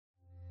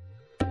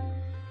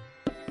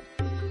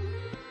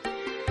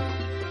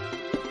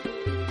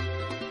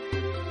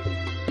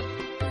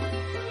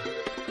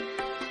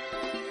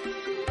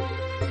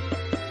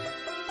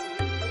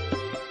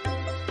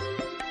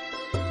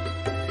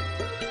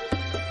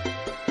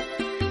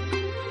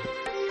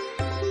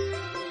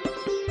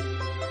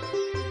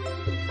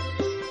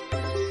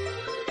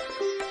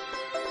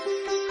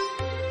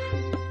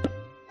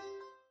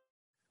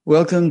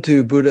Welcome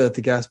to Buddha at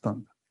the Gas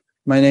Pump.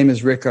 My name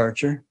is Rick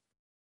Archer.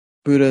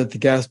 Buddha at the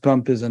Gas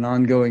Pump is an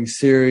ongoing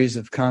series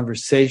of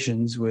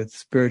conversations with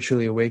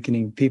spiritually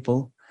awakening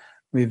people.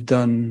 We've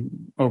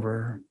done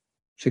over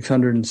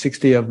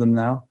 660 of them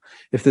now.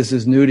 If this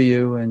is new to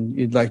you and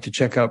you'd like to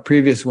check out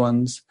previous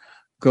ones,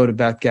 go to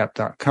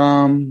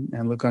batgap.com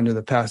and look under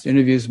the past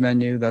interviews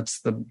menu. That's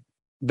the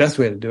best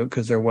way to do it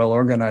because they're well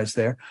organized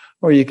there.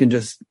 Or you can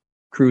just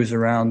cruise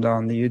around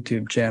on the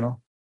YouTube channel.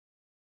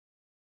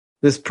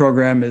 This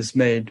program is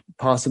made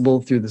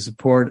possible through the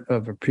support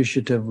of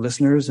appreciative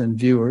listeners and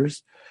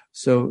viewers.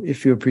 So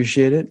if you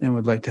appreciate it and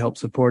would like to help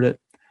support it,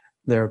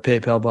 there are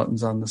PayPal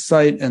buttons on the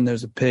site, and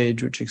there's a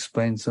page which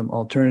explains some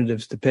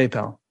alternatives to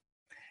PayPal.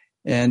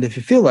 And if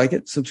you feel like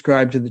it,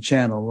 subscribe to the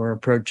channel. We're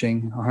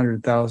approaching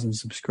 100,000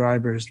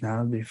 subscribers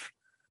now. It'd be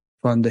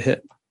fun to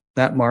hit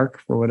that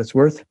mark for what it's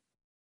worth.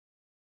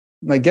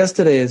 My guest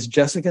today is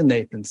Jessica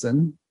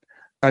Nathanson.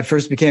 I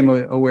first became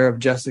aware of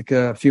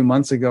Jessica a few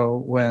months ago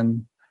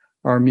when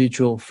our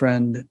mutual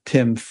friend,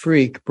 Tim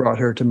Freak, brought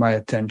her to my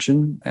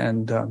attention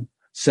and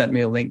sent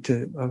me a link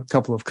to a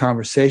couple of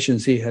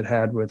conversations he had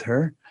had with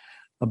her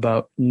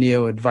about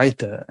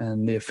Neo-Advaita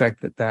and the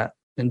effect that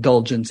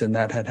indulgence in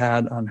that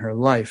had on her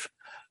life.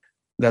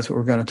 That's what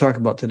we're going to talk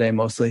about today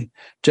mostly.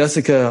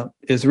 Jessica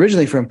is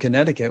originally from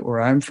Connecticut,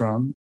 where I'm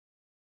from.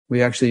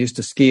 We actually used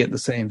to ski at the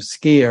same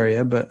ski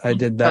area, but I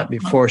did that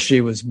before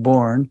she was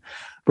born.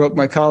 Broke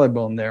my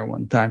collarbone there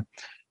one time.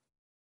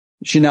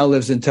 She now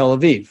lives in Tel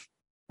Aviv.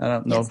 I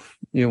don't know if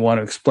you want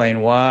to explain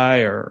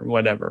why or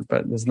whatever,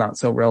 but it's not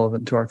so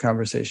relevant to our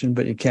conversation,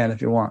 but you can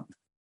if you want.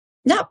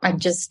 No, I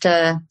just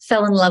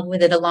fell in love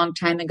with it a long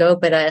time ago,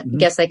 but I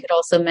guess I could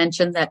also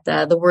mention that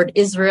the word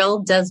Israel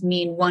does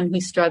mean one who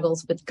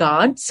struggles with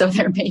God, so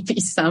there may be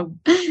some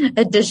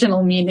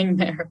additional meaning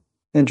there.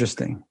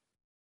 Interesting.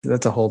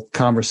 That's a whole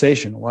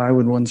conversation. Why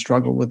would one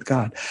struggle with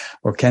God?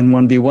 Or can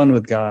one be one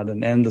with God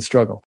and end the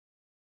struggle?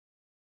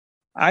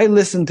 I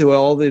listened to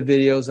all the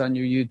videos on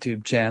your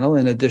YouTube channel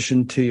in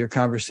addition to your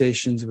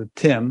conversations with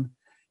Tim.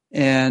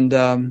 And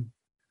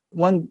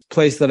one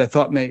place that I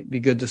thought may be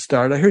good to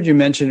start, I heard you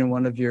mention in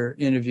one of your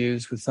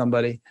interviews with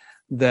somebody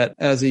that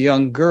as a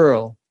young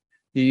girl,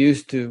 you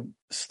used to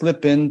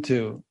slip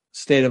into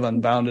state of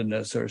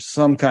unboundedness or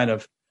some kind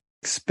of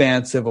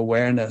expansive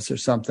awareness or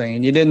something,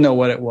 and you didn't know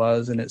what it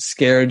was, and it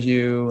scared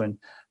you, and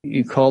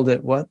you called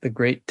it what? The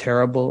Great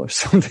Terrible or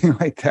something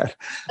like that.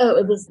 Oh,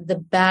 it was the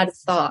bad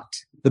thought.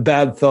 The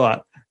bad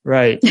thought,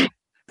 right.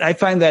 I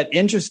find that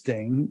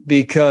interesting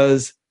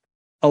because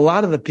a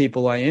lot of the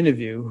people I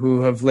interview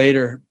who have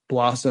later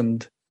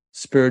blossomed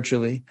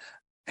spiritually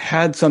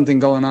had something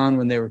going on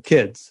when they were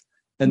kids.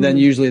 And then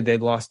usually they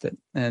lost it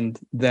and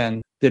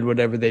then did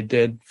whatever they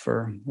did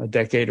for a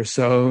decade or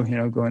so,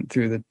 going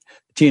through the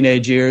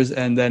teenage years.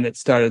 And then it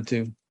started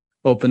to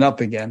open up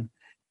again.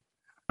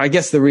 I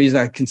guess the reason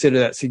I consider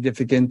that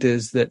significant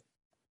is that,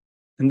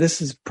 and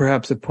this is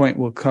perhaps a point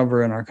we'll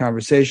cover in our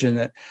conversation,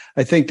 that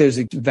I think there's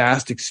a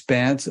vast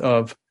expanse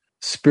of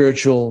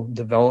spiritual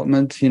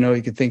development.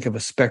 You could think of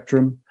a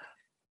spectrum.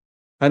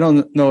 I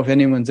don't know if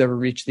anyone's ever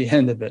reached the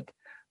end of it.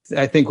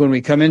 I think when we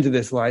come into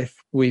this life,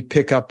 we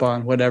pick up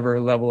on whatever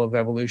level of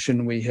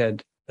evolution we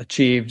had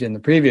achieved in the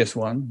previous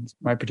one,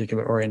 my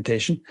particular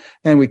orientation,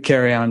 and we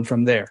carry on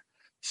from there.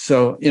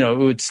 So, it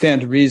would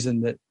stand to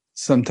reason that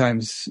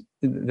sometimes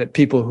that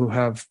people who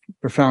have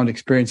profound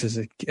experiences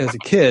as a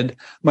kid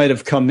might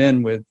have come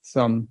in with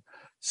some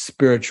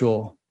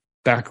spiritual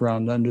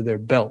background under their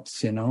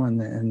belts, and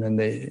then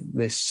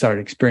they start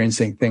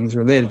experiencing things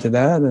related to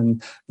that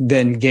and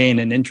then gain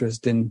an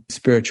interest in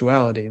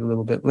spirituality a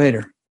little bit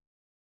later.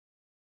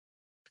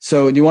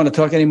 So do you want to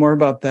talk any more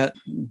about that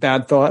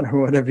bad thought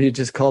or whatever you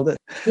just called it?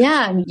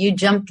 Yeah, you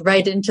jumped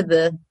right into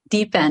the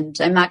deep end.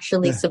 I'm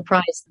actually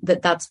surprised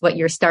that that's what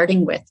you're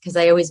starting with, because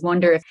I always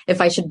wonder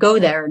if I should go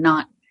there or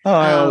not. Oh,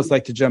 I always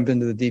like to jump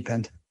into the deep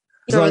end,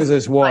 as long as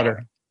there's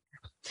water.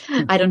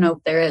 I don't know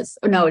if there is.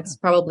 No, it's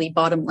probably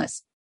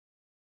bottomless.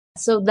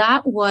 So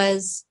that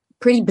was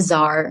pretty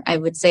bizarre. I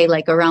would say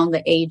like around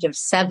the age of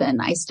 7,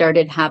 I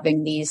started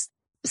having these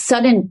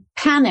sudden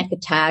panic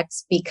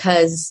attacks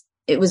because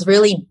it was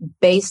really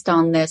based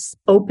on this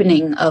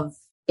opening of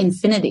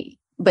infinity.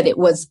 But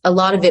a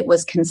lot of it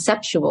was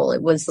conceptual.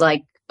 It was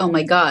like, oh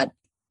my God,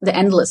 the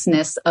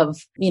endlessness of,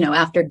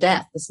 after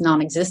death, this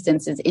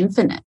non-existence is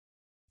infinite.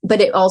 But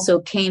it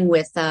also came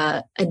with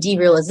a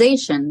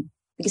derealization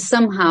because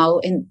somehow,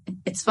 and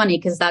it's funny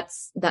because that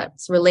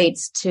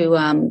relates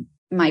to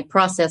my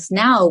process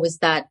now, was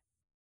that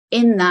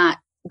in that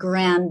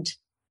grand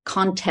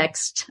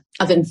context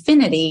of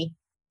infinity,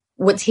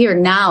 what's here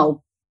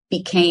now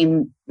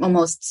became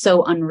almost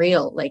so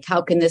unreal. Like,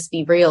 how can this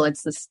be real?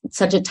 It's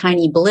such a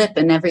tiny blip,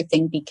 and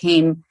everything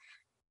became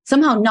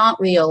somehow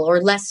not real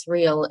or less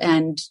real.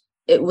 And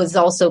it was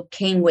also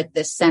came with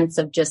this sense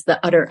of just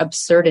the utter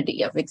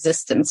absurdity of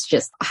existence.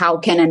 Just how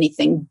can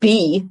anything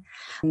be?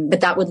 But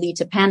that would lead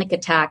to panic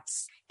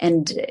attacks.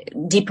 and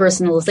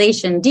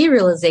depersonalization,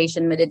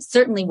 derealization, but it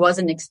certainly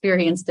wasn't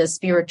experienced as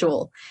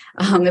spiritual.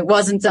 It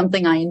wasn't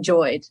something I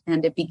enjoyed,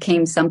 and it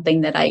became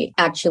something that I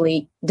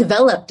actually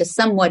developed a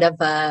somewhat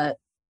of a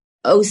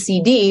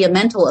OCD, a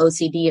mental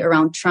OCD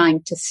around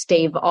trying to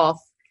stave off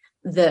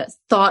the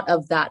thought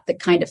of that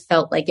kind of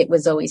felt like it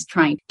was always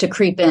trying to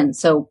creep in.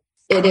 So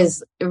it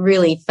is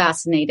really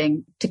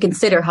fascinating to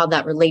consider how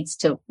that relates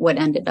to what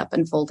ended up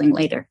unfolding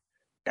later.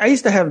 I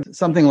used to have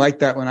something like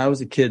that when I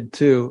was a kid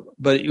too,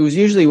 but it was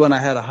usually when I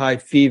had a high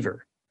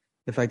fever,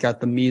 if I got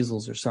the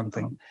measles or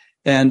something.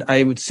 And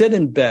I would sit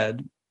in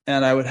bed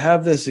and I would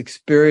have this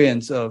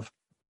experience of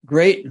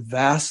great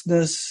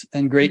vastness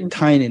and great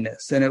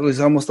tininess. And it was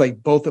almost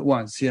like both at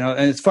once,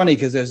 and it's funny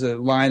because there's a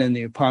line in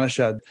the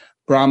Upanishad,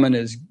 Brahman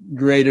is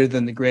greater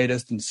than the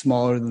greatest and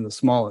smaller than the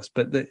smallest.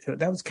 But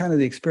that was kind of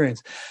the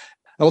experience.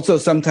 Also,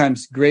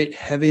 sometimes great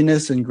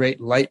heaviness and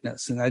great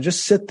lightness. And I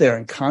just sit there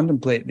and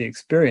contemplate the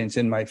experience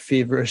in my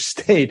feverish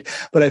state.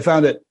 But I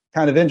found it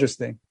kind of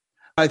interesting.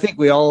 I think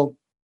we all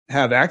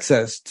have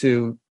access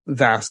to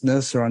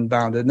vastness or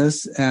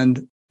unboundedness.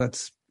 And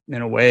that's,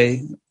 in a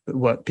way,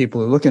 what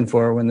people are looking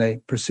for when they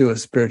pursue a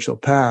spiritual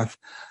path.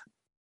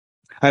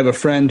 I have a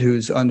friend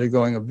who's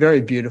undergoing a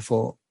very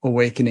beautiful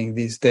awakening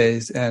these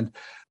days. And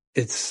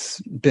it's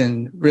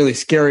been really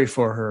scary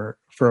for her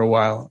for a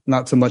while.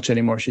 Not so much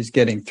anymore. She's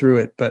getting through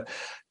it. But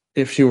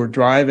if she were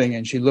driving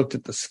and she looked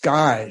at the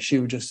sky, she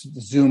would just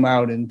zoom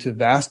out into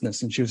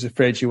vastness. And she was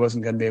afraid she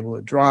wasn't going to be able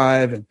to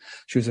drive. And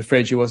she was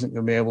afraid she wasn't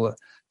going to be able to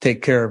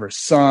take care of her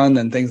son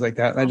and things like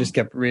that. And I just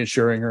kept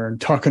reassuring her and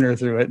talking her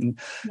through it. And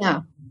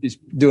she's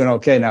doing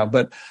okay now.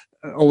 But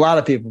a lot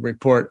of people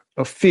report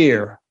a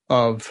fear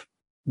of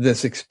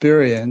this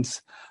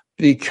experience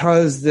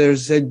because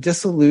there's a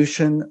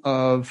dissolution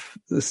of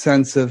the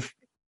sense of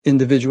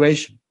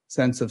individuation,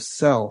 sense of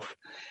self.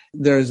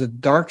 There's a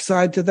dark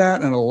side to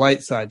that and a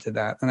light side to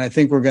that. And I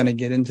think we're going to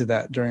get into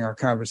that during our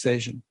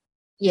conversation.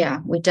 Yeah,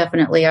 we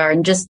definitely are.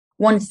 And just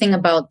one thing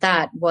about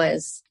that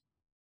was,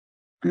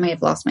 I may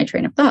have lost my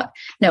train of thought.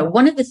 No,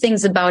 one of the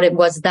things about it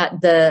was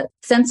that the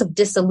sense of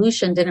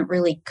dissolution didn't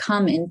really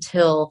come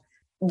until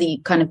the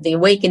kind of the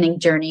awakening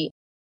journey.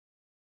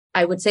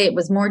 I would say it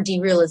was more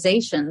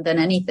derealization than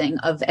anything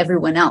of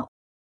everyone else.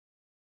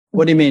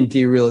 What do you mean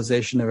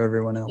derealization of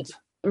everyone else?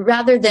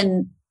 Rather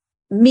than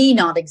me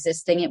not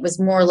existing, it was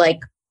more like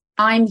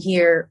I'm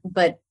here,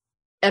 but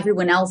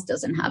everyone else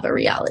doesn't have a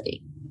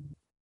reality,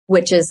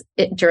 which is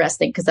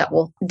interesting because that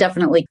will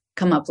definitely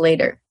come up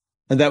later.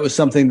 And that was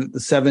something that the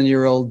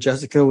 7-year-old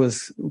Jessica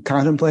was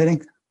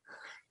contemplating?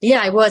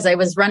 Yeah, I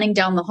was running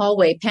down the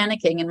hallway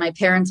panicking, and my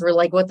parents were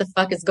like, what the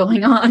fuck is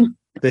going on?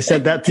 They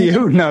said that to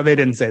you? No, they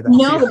didn't say that.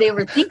 No, they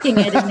were thinking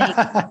it,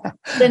 and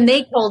then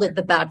they called it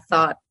the bad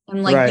thought.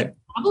 I'm like, right.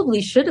 You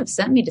probably should have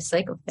sent me to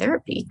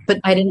psychotherapy, but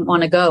I didn't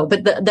want to go.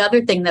 But the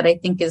other thing that I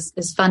think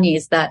is funny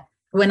is that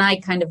when I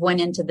kind of went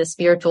into the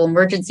spiritual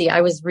emergency, I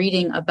was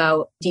reading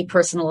about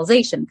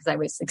depersonalization because I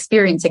was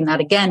experiencing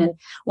that again. And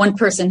one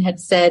person had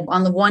said,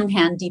 on the one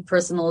hand,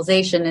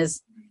 depersonalization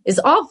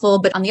is awful,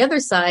 but on the other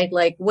side,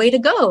 like, way to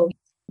go.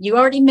 You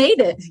already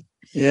made it.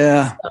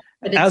 Yeah.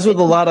 As with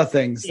a lot of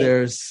things,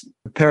 there's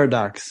a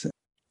paradox.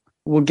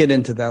 We'll get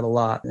into that a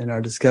lot in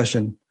our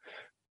discussion.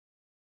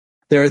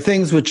 There are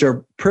things which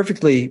are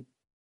perfectly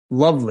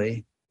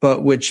lovely,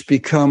 but which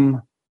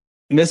become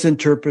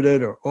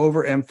misinterpreted or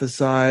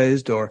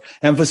overemphasized or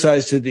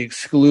emphasized to the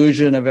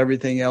exclusion of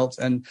everything else.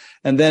 And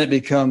then it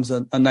becomes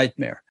a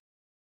nightmare.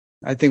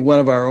 I think one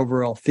of our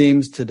overall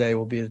themes today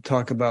will be to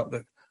talk about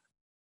the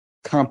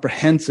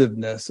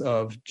comprehensiveness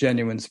of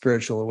genuine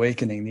spiritual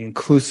awakening, the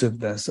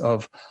inclusiveness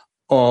of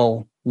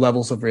all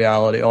levels of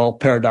reality, all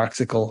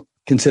paradoxical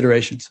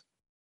considerations.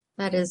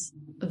 That is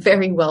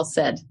very well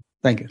said.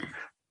 Thank you.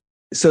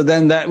 So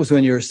then that was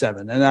when you were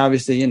 7. And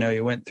obviously,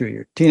 you went through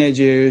your teenage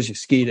years, you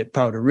skied at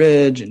Powder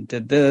Ridge and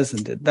did this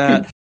and did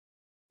that.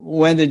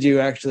 When did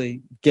you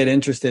actually get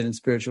interested in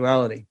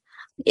spirituality?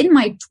 In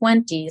my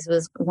 20s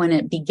was when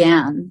it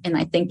began. And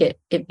I think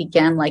it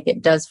began like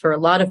it does for a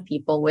lot of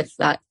people, with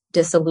that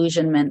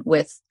disillusionment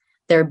with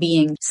there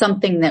being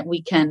something that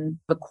we can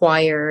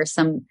acquire,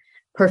 some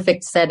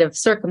perfect set of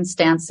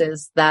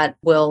circumstances that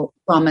will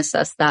promise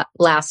us that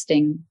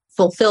lasting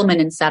fulfillment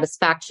and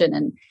satisfaction,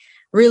 and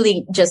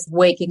really just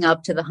waking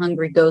up to the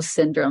hungry ghost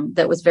syndrome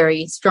that was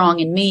very strong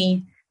in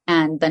me,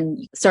 and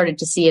then started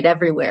to see it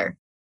everywhere.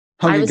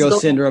 Hungry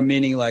ghost syndrome,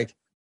 meaning like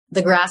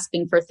the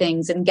grasping for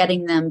things and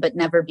getting them, but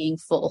never being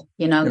full.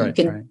 Right, you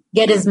can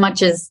get as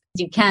much as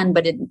you can,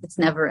 but it's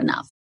never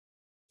enough.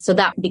 So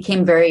that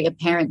became very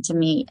apparent to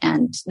me,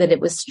 and that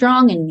it was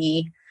strong in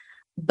me,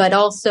 but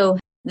also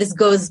this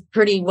goes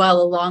pretty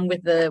well along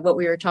with what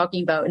we were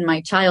talking about in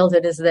my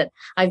childhood, is that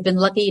I've been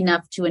lucky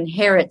enough to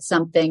inherit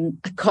something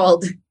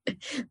called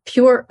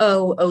pure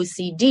O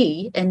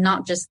OCD, and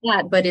not just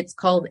that, but it's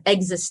called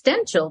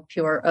existential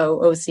pure O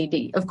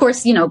OCD. Of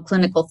course,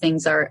 clinical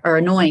things are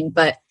annoying,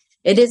 but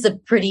it is a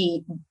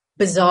pretty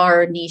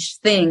bizarre niche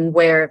thing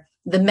where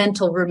the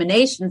mental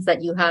ruminations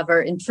that you have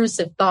are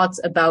intrusive thoughts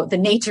about the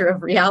nature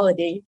of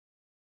reality.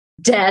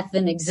 death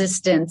and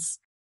existence,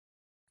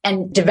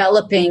 and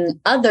developing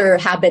other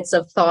habits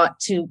of thought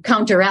to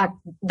counteract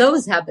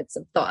those habits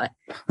of thought.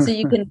 So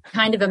you can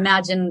kind of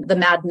imagine the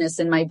madness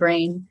in my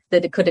brain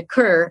that it could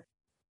occur.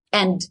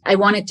 And I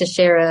wanted to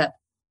share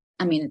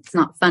it's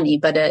not funny,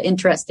 but an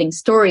interesting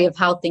story of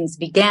how things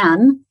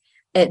began.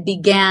 It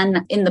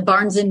began in the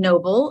Barnes and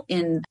Noble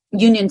in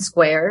Union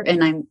Square,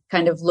 and I'm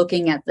kind of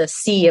looking at the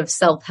sea of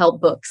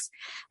self-help books.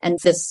 And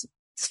this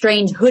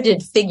strange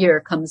hooded figure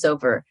comes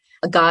over,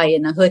 a guy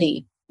in a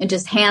hoodie, and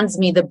just hands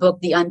me the book,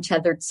 The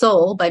Untethered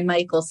Soul by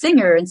Michael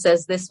Singer, and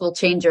says, "This will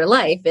change your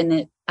life." And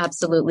it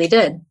absolutely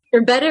did,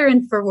 for better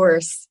and for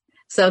worse.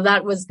 So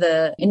that was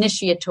the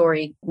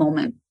initiatory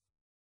moment.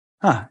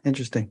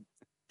 Interesting.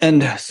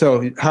 And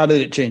so how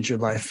did it change your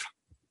life?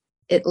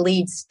 It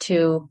leads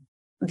to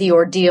the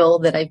ordeal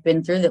that I've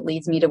been through that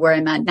leads me to where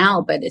I'm at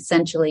now, but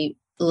essentially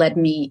led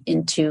me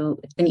into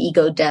an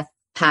ego death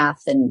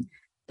path and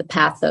the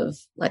path of,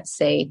 let's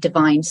say,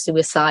 divine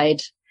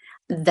suicide.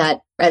 That,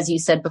 as you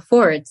said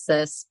before, it's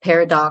this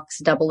paradox,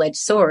 double-edged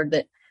sword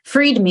that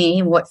freed me,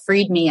 and what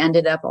freed me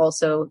ended up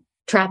also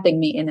trapping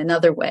me in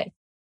another way.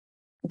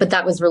 But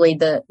that was really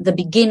the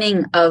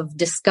beginning of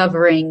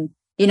discovering,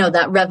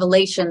 that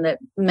revelation that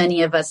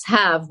many of us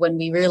have when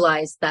we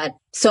realize that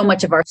so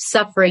much of our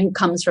suffering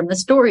comes from the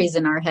stories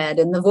in our head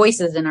and the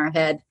voices in our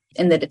head,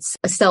 and that it's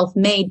a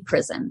self-made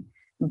prison.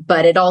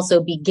 But it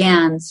also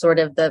began sort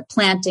of the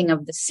planting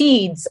of the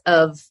seeds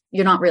of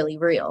you're not really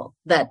real,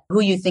 that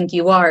who you think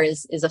you are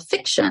is a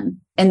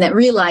fiction, and that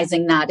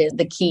realizing that is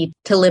the key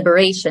to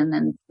liberation.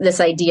 And this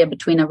idea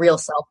between a real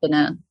self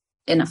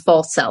and a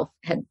false self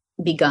had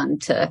begun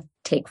to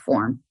take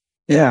form.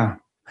 Yeah.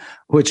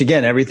 Which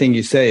again, everything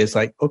you say is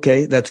like,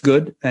 okay, that's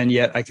good. And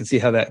yet I can see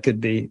how that could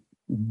be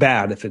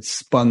bad if it's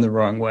spun the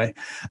wrong way.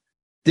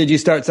 Did you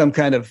start some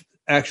kind of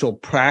actual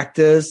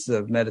practice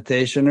of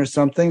meditation or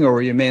something, or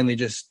were you mainly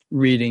just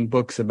reading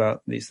books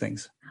about these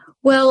things?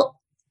 Well,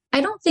 I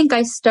don't think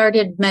I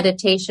started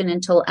meditation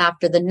until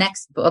after the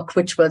next book,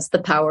 which was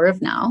The Power of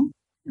Now,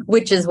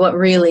 which is what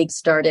really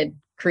started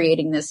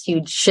creating this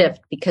huge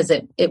shift, because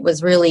it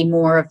was really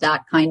more of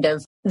that kind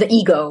of the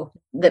ego,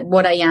 that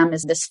what I am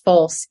is this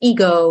false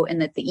ego,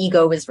 and that the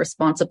ego is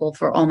responsible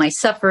for all my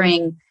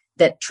suffering,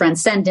 that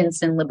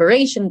transcendence and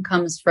liberation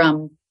comes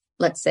from,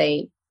 let's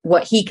say,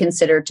 what he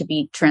considered to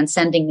be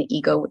transcending the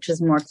ego, which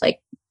is more like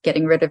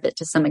getting rid of it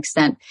to some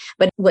extent.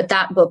 But what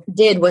that book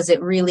did was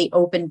it really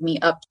opened me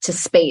up to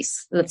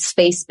space, the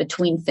space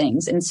between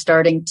things, and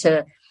starting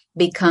to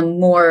become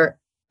more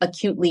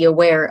acutely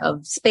aware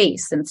of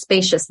space and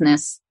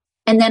spaciousness.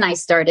 And then I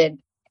started,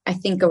 I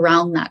think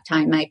around that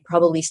time, I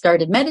probably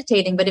started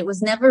meditating, but it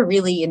was never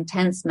really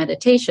intense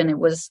meditation. It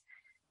was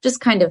just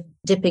kind of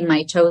dipping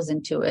my toes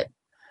into it.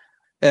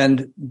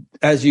 And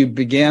as you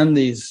began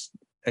these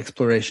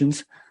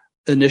explorations,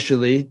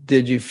 initially,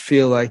 did you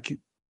feel like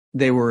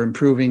they were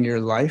improving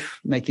your life,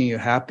 making you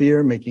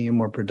happier, making you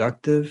more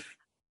productive?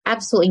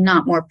 Absolutely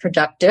not more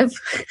productive,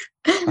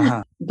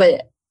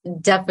 but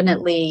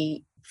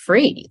definitely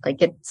free.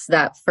 Like it's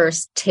that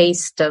first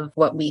taste of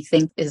what we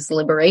think is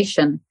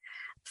liberation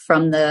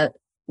from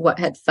what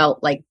had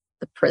felt like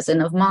the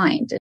prison of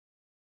mind.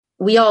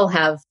 We all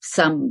have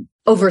some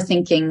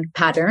overthinking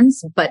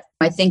patterns, but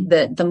I think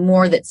that the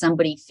more that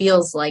somebody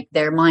feels like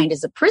their mind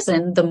is a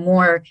prison, the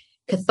more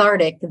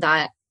cathartic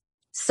that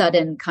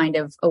sudden kind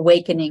of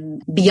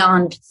awakening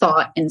beyond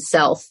thought and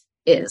self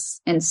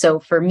is. And so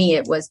for me,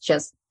 it was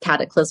just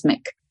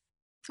cataclysmic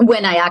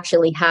when I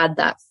actually had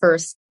that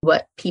first,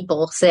 what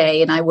people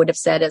say, and I would have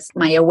said as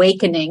my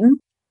awakening,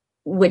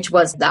 which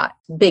was that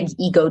big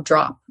ego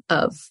drop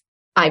of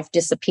I've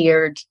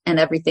disappeared and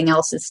everything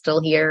else is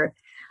still here.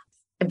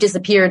 I've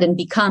disappeared and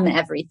become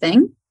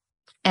everything.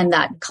 And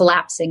that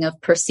collapsing of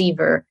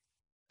perceiver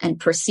and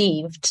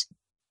perceived.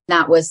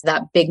 That was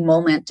that big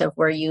moment of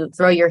where you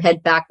throw your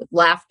head back with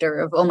laughter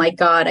of, oh my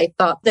God, I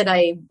thought that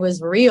I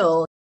was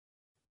real.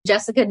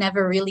 Jessica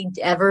never really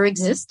ever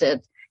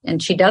existed,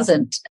 and she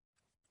doesn't.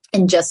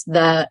 And just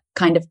the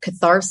kind of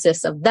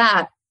catharsis of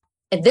that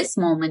at this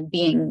moment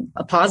being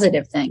a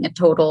positive thing, a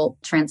total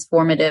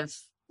transformative,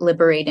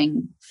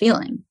 liberating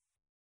feeling.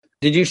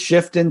 Did you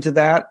shift into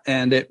that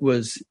and it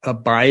was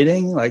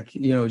abiding, like,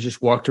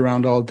 just walked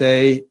around all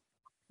day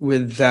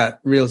with that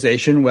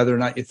realization, whether or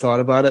not you thought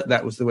about it,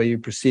 that was the way you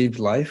perceived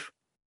life?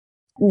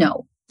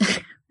 No,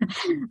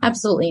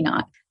 absolutely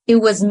not. It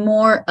was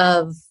more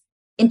of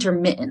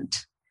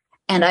intermittent.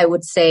 And I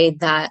would say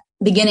that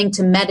beginning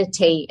to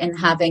meditate and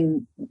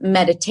having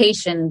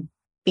meditation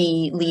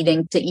be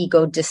leading to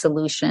ego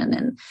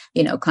dissolution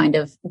and, kind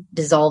of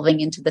dissolving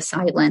into the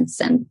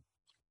silence and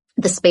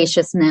the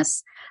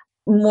spaciousness,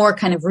 more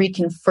kind of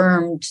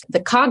reconfirmed the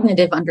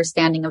cognitive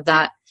understanding of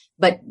that,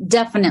 but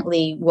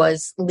definitely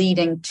was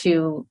leading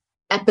to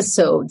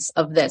episodes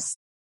of this,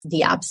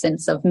 the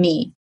absence of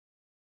me.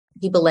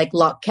 People like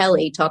Locke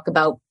Kelly talk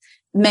about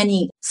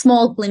many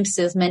small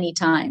glimpses many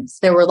times.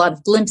 There were a lot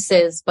of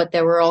glimpses, but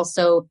there were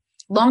also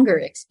longer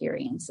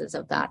experiences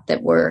of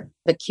that were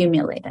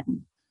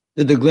accumulating.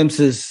 Did the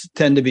glimpses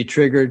tend to be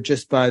triggered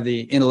just by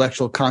the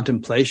intellectual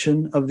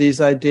contemplation of these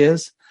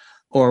ideas?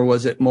 Or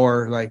was it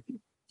more like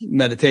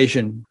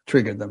meditation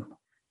triggered them?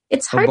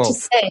 It's hard to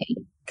say,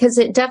 because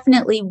it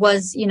definitely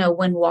was,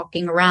 when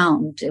walking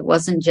around, it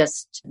wasn't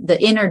just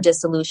the inner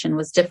dissolution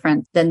was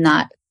different than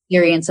that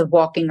experience of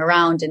walking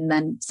around and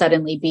then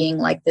suddenly being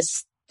like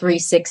this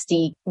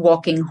 360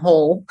 walking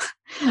whole,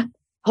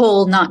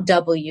 not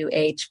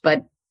WH,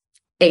 but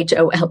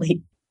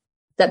HOLE.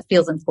 That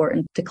feels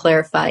important to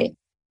clarify.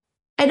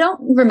 I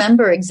don't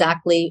remember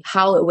exactly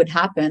how it would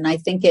happen. I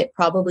think it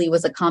probably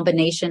was a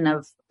combination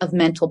of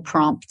mental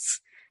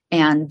prompts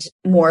and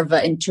more of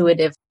an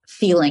intuitive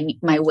feeling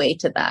my way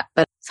to that.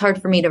 But it's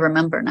hard for me to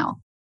remember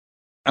now.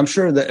 I'm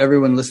sure that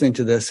everyone listening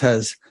to this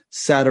has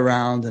sat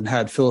around and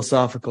had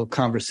philosophical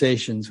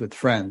conversations with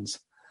friends,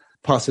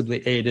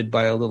 possibly aided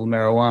by a little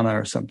marijuana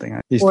or something.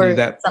 I used to do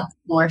that. Something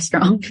more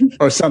strong.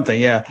 Or something,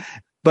 yeah.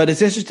 But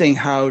it's interesting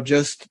how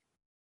just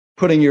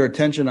putting your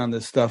attention on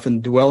this stuff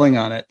and dwelling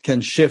on it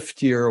can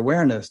shift your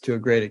awareness to a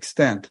great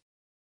extent.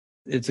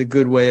 It's a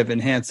good way of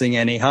enhancing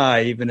any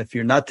high, even if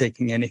you're not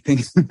taking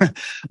anything.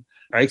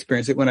 I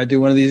experience it when I do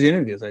one of these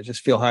interviews. I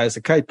just feel high as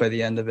a kite by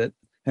the end of it.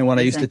 And when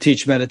I used to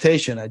teach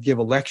meditation, I'd give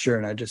a lecture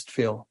and I just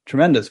feel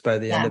tremendous by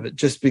the end of it,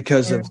 just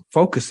because of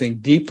focusing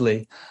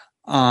deeply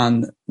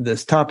on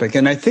this topic.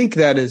 And I think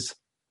that is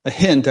a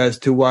hint as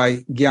to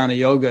why Jnana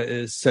Yoga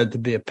is said to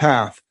be a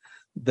path,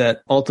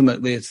 that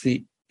ultimately it's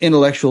the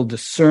intellectual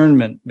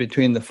discernment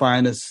between the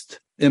finest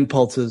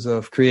impulses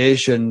of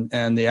creation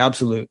and the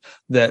absolute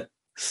that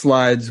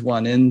slides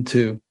one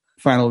into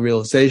final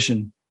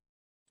realization.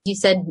 You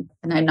said,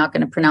 and I'm not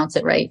going to pronounce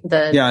it right,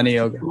 the Jnana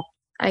Yoga.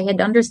 I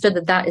had understood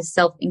that is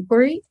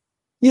self-inquiry.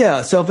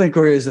 Yeah,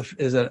 self-inquiry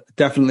is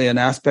definitely an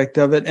aspect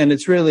of it, and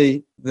it's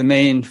really the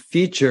main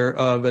feature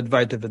of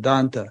Advaita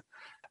Vedanta.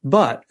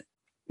 But,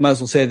 might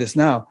as well say this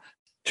now,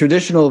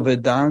 traditional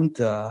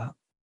Vedanta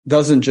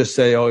doesn't just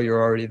say, oh,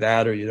 you're already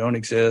that or you don't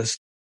exist.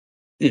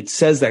 It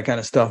says that kind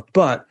of stuff,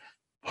 but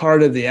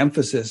part of the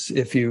emphasis,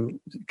 if you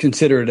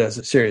consider it as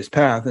a serious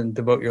path and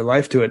devote your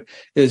life to it,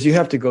 is you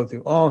have to go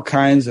through all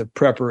kinds of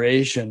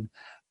preparation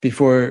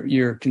before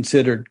you're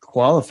considered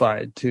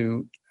qualified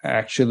to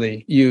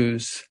actually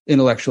use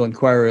intellectual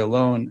inquiry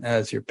alone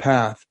as your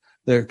path.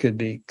 There could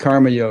be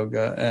karma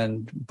yoga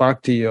and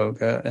bhakti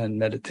yoga and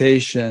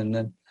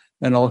meditation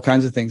and all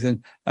kinds of things.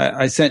 And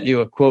I sent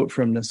you a quote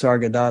from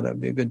Nisargadatta. It'd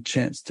be a good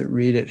chance to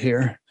read it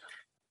here.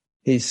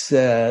 He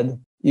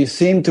said, "You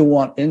seem to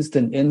want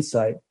instant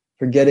insight,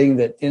 forgetting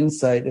that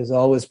insight is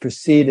always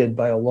preceded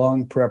by a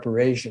long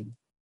preparation.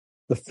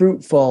 The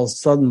fruit falls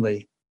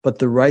suddenly, but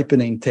the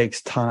ripening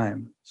takes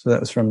time." So that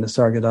was from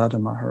Nisargadatta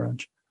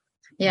Maharaj.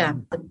 Yeah,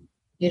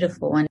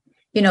 beautiful one.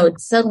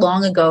 It's so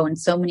long ago and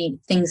so many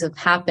things have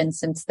happened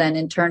since then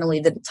internally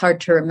that it's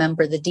hard to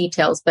remember the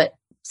details. But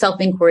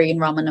self-inquiry and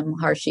Ramana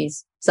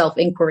Maharshi's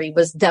self-inquiry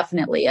was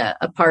definitely a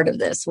part of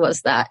this,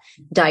 was that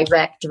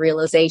direct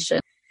realization.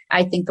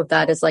 I think of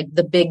that as like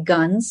the big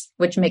guns,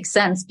 which makes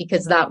sense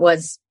because that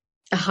was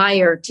a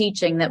higher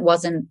teaching that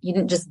you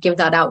didn't just give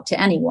that out to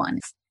anyone.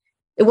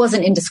 It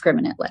wasn't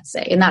indiscriminate, let's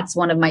say. And that's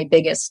one of my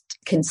biggest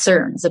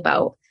concerns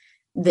about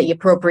the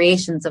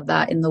appropriations of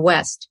that in the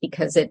West,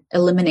 because it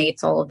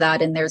eliminates all of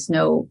that and there's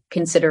no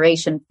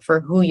consideration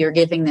for who you're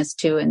giving this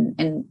to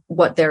and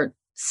what their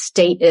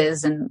state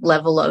is and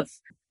level of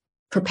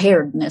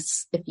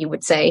preparedness, if you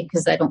would say,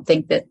 because I don't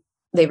think that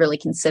they really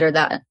consider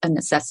that a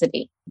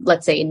necessity,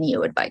 let's say in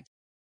Neo-Advaita.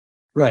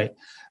 Right.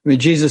 I mean,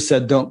 Jesus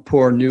said, don't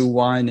pour new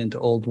wine into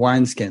old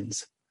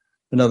wineskins.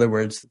 In other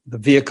words, the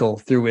vehicle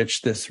through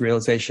which this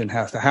realization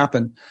has to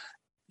happen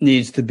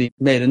needs to be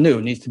made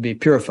anew, needs to be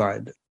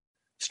purified,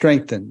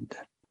 strengthened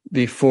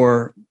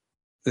before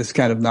this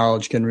kind of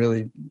knowledge can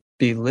really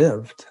be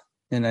lived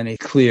in any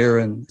clear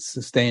and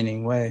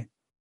sustaining way.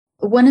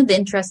 One of the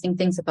interesting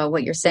things about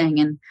what you're saying,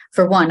 and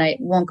for one, I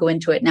won't go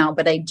into it now,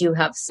 but I do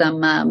have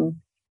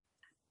some,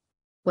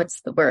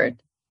 what's the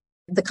word?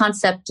 The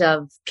concept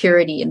of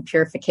purity and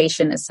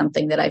purification is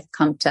something that I've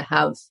come to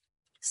have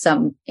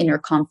some inner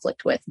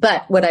conflict with.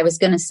 But what I was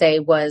going to say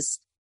was,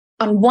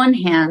 on one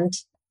hand,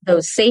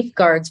 those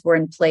safeguards were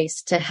in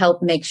place to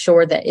help make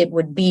sure that it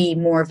would be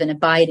more of an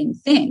abiding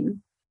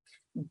thing.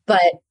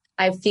 But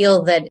I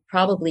feel that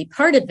probably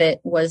part of it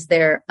was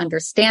their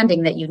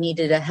understanding that you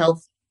needed a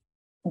healthy,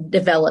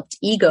 developed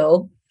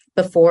ego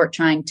before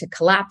trying to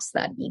collapse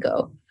that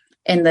ego.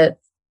 And the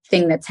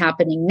thing that's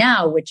happening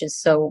now, which is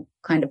so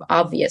kind of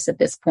obvious at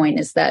this point,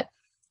 is that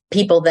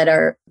people that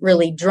are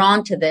really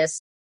drawn to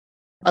this,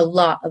 a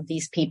lot of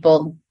these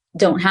people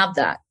don't have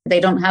that. They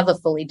don't have a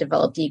fully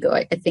developed ego.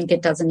 I think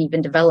it doesn't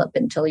even develop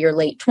until your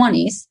late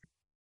 20s.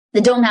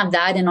 They don't have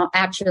that and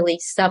actually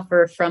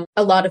suffer from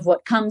a lot of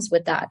what comes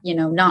with that,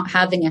 not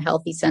having a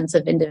healthy sense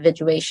of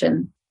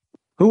individuation.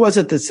 Who was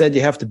it that said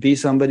you have to be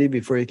somebody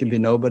before you can be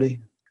nobody?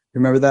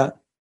 Remember that?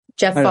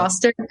 Jeff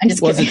Foster? I'm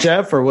just kidding. Was it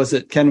Jeff or was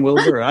it Ken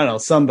Wilber? I don't know,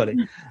 somebody.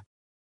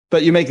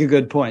 But you make a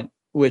good point,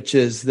 which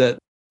is that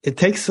it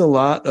takes a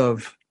lot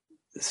of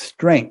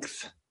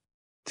strength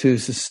to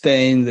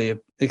sustain the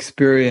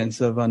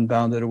experience of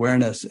unbounded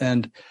awareness.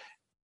 And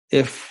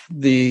if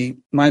the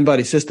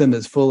mind-body system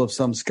is full of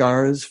some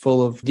scars,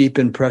 full of deep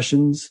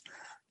impressions,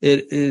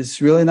 it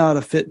is really not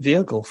a fit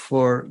vehicle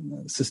for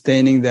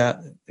sustaining that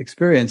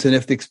experience. And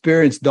if the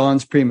experience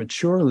dawns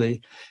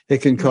prematurely,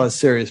 it can cause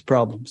serious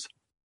problems.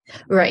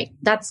 Right.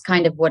 That's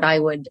kind of what I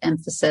would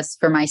emphasize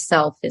for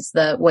myself is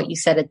what you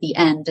said at the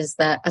end is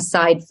that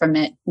aside from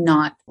it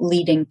not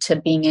leading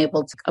to being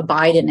able to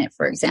abide in it,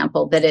 for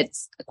example, that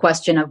it's a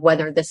question of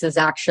whether this is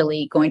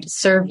actually going to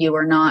serve you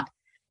or not,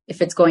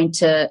 if it's going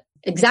to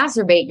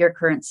exacerbate your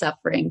current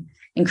suffering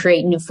and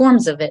create new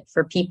forms of it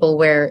for people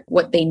where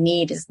what they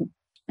need is,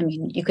 I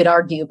mean, you could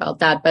argue about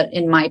that, but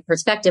in my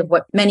perspective,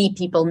 what many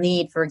people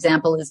need, for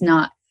example, is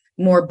not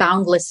more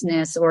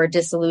boundlessness or a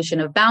dissolution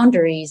of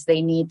boundaries.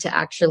 They need to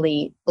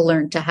actually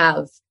learn to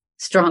have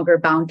stronger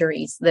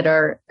boundaries that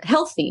are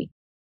healthy.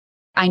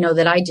 I know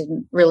that I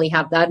didn't really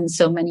have that. And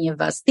so many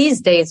of us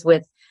these days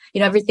with,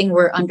 everything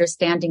we're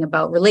understanding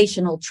about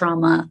relational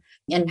trauma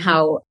and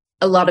how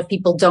a lot of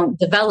people don't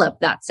develop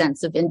that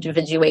sense of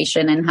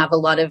individuation and have a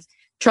lot of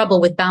trouble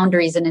with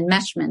boundaries and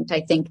enmeshment.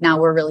 I think now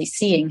we're really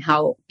seeing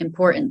how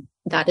important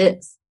that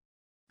is.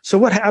 So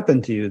what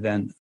happened to you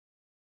then?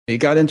 You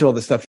got into all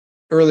this stuff.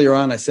 Earlier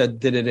on, I said,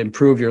 did it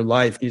improve your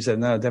life? You said,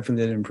 no, it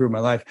definitely didn't improve my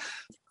life.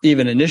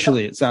 Even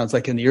initially, it sounds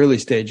like in the early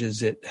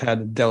stages, it had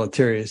a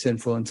deleterious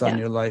influence on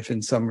your life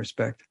in some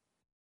respect.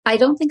 I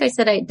don't think I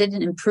said I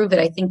didn't improve it.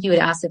 I think you had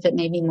asked if it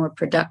made me more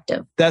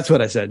productive. That's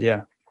what I said,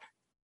 yeah.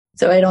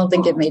 So I don't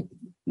think it made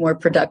more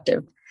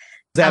productive.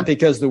 Is that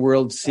because the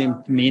world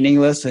seemed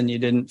meaningless and you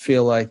didn't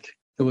feel like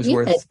it was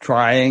worth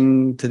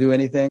trying to do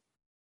anything?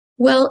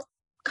 Well,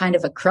 kind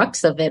of a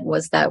crux of it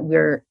was that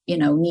we're,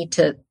 need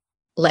to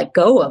let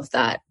go of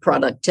that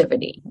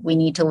productivity. We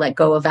need to let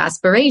go of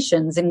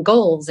aspirations and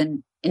goals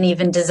and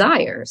even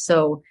desire.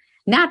 So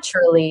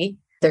naturally,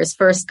 there's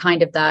first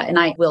kind of that, and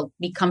I will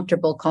be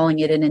comfortable calling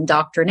it an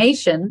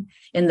indoctrination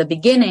in the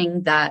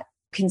beginning, that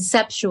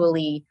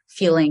conceptually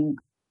feeling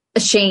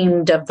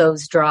ashamed of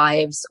those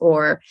drives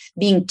or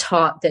being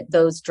taught that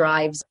those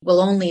drives will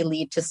only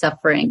lead to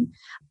suffering.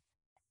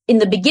 In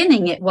the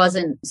beginning, it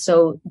wasn't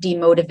so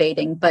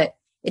demotivating, but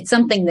it's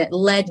something that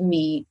led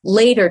me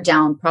later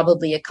down,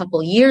 probably a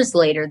couple years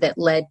later, that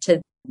led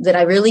to that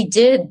I really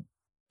did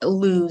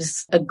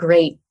lose a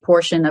great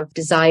portion of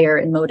desire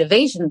and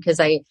motivation because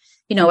I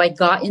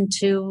got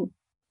into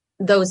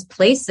those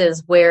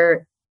places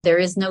where there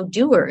is no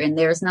doer and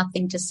there's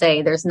nothing to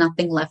say. There's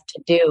nothing left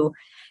to do.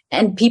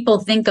 And people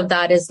think of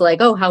that as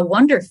like, oh, how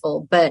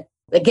wonderful. But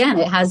again,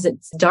 it has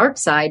its dark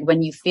side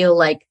when you feel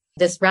like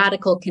this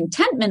radical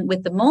contentment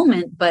with the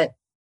moment, but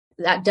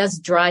that does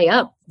dry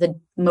up the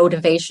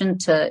motivation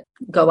to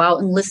go out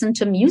and listen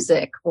to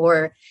music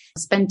or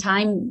spend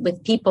time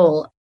with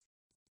people.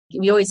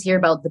 We always hear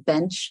about the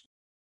bench.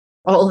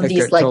 All of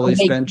these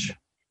bench.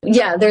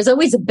 Yeah, there's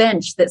always a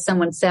bench that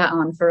someone sat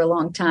on for a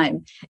long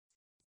time.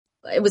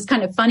 It was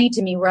kind of funny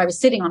to me where I was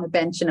sitting on a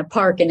bench in a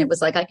park and it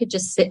was like, I could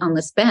just sit on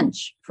this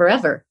bench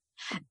forever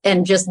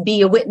and just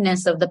be a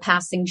witness of the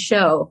passing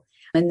show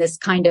and this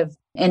kind of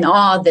an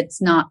awe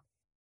that's not,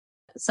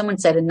 someone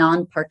said a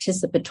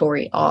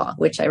non-participatory awe,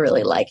 which I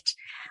really liked.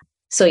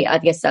 So yeah, I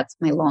guess that's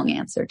my long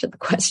answer to the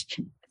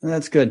question.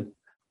 That's good.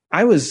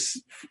 I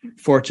was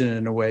fortunate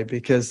in a way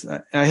because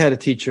I had a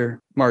teacher,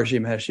 Maharishi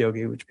Mahesh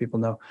Yogi, which people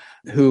know,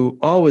 who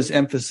always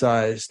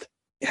emphasized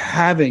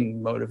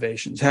having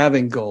motivations,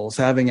 having goals,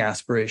 having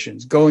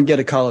aspirations, go and get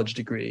a college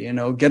degree,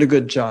 get a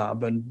good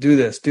job and do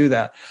this, do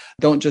that.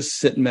 Don't just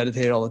sit and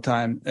meditate all the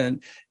time.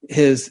 And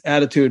his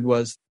attitude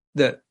was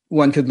that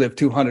one could live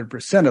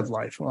 200% of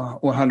life,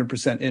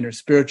 100% inner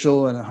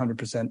spiritual and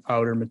 100%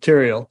 outer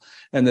material,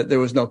 and that there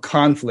was no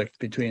conflict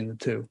between the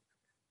two.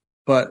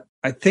 But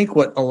I think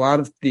what a lot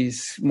of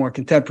these more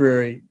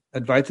contemporary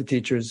Advaita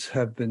teachers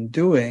have been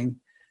doing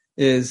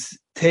is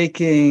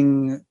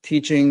taking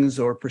teachings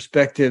or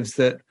perspectives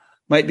that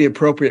might be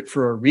appropriate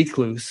for a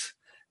recluse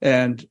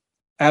and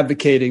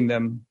advocating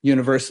them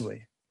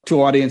universally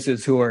to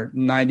audiences who are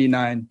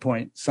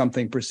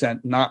 99.something%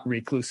 not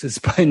recluses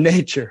by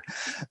nature.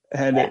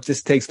 And it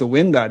just takes the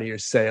wind out of your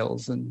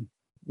sails and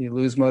you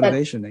lose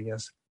motivation, I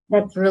guess.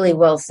 That's really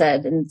well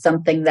said, and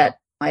something that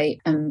I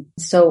am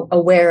so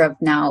aware of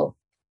now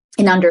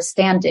in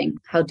understanding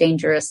how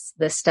dangerous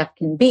this stuff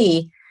can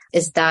be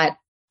is that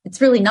it's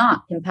really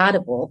not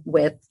compatible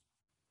with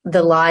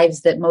the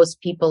lives that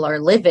most people are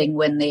living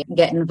when they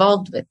get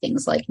involved with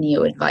things like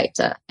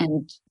Neo-Advaita.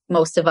 And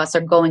most of us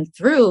are going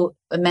through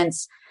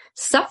immense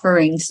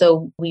suffering.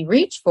 So we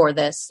reach for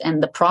this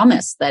and the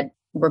promise that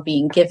we're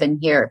being given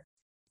here.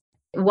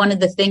 One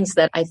of the things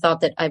that I thought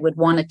that I would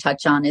want to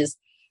touch on is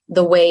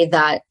the way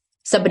that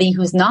somebody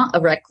who's not a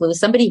recluse,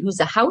 somebody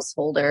who's a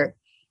householder,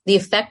 the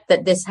effect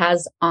that this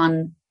has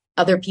on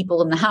other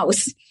people in the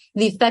house,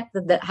 the effect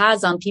that that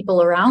has on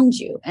people around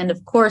you. And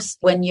of course,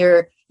 when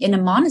you're in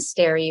a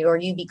monastery or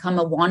you become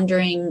a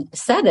wandering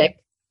ascetic,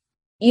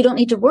 you don't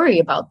need to worry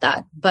about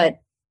that. But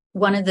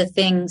one of the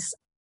things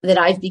that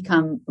I've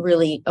become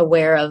really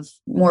aware of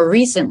more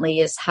recently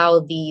is how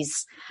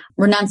these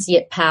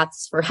renunciate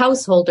paths for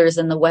householders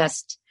in the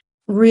West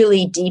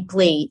really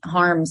deeply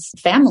harms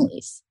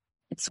families.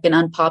 It's an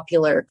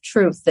unpopular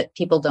truth that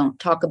people don't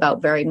talk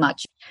about very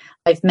much.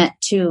 I've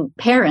met two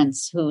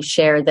parents who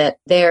share that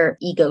their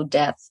ego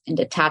death and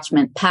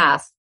detachment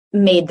path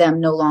made them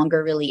no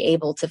longer really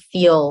able to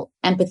feel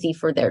empathy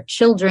for their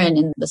children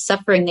and the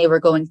suffering they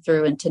were going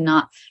through, and to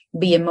not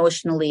be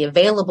emotionally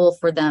available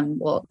for them.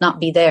 Well,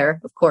 not be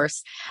there, of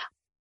course.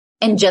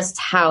 And just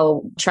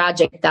how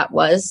tragic that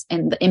was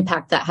and the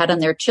impact that had on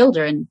their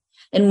children.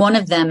 And one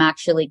of them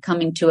actually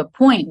coming to a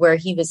point where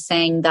he was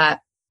saying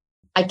that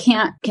I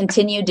can't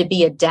continue to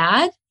be a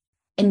dad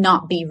and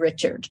not be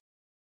Richard.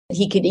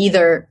 He could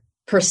either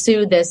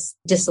pursue this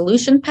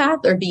dissolution path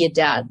or be a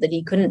dad, that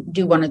he couldn't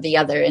do one or the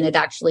other. And it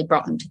actually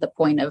brought him to the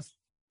point of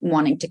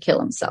wanting to kill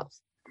himself.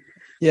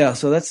 Yeah,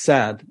 so that's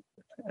sad.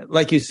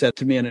 Like you said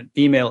to me in an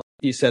email,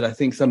 you said, I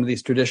think some of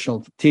these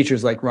traditional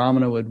teachers like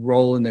Ramana would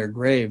roll in their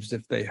graves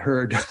if they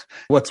heard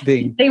what's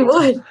being... They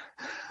would.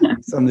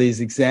 Some of these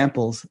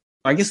examples.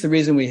 I guess the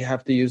reason we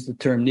have to use the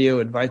term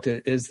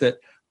Neo-Advaita is that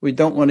we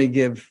don't want to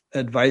give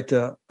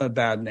Advaita a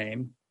bad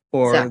name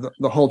or Exactly.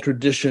 the whole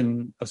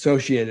tradition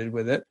associated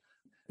with it.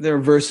 There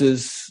are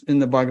verses in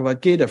the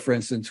Bhagavad Gita, for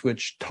instance,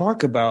 which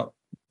talk about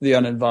the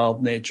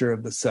uninvolved nature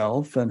of the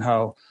self and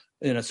how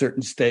in a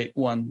certain state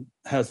one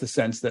has the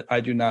sense that I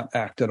do not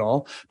act at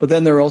all. But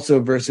then there are also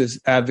verses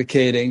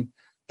advocating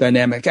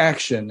dynamic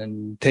action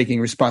and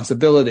taking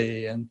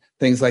responsibility and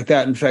things like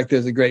that. In fact,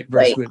 there's a great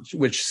verse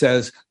which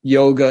says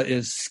yoga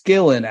is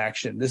skill in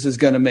action. This is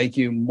going to make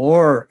you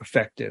more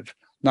effective,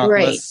 not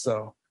less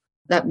so.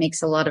 That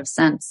makes a lot of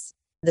sense.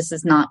 This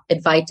is not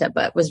Advaita,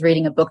 but was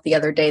reading a book the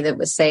other day that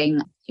was saying,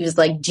 he was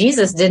like,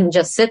 Jesus didn't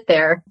just sit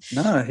there.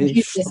 No,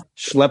 he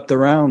schlepped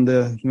around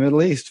the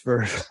Middle East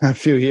for a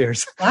few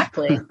years.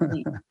 Exactly.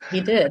 He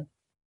did.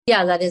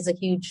 Yeah, that is a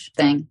huge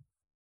thing.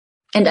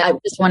 And I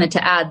just wanted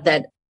to add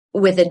that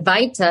with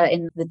Advaita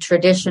in the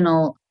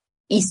traditional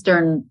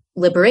Eastern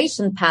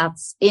liberation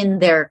paths in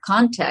their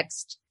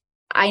context,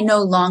 I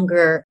no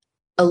longer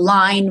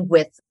align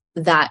with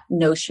that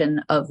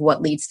notion of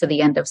what leads to the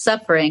end of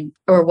suffering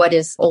or what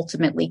is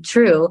ultimately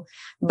true.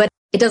 But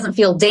it doesn't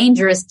feel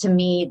dangerous to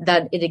me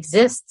that it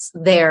exists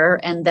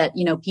there and that,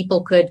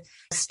 people could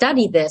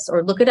study this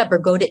or look it up or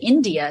go to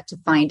India to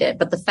find it.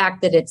 But the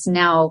fact that it's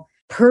now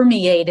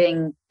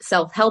permeating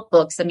self-help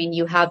books,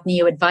 you have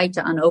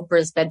Neo-Advaita on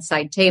Oprah's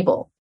bedside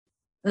table.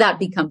 That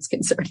becomes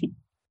concerning.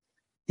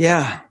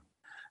 Yeah.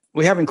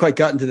 We haven't quite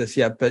gotten to this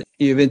yet, but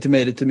you've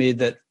intimated to me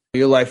that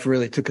your life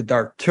really took a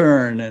dark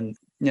turn and,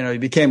 you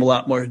became a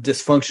lot more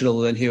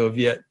dysfunctional than you have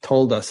yet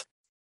told us.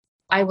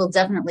 I will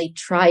definitely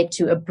try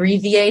to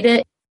abbreviate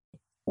it.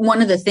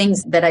 One of the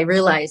things that I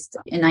realized,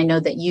 and I know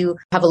that you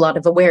have a lot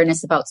of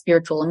awareness about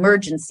spiritual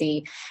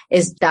emergency,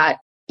 is that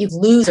you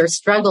lose or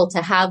struggle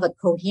to have a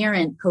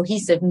coherent,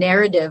 cohesive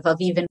narrative of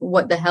even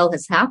what the hell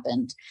has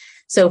happened.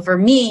 So for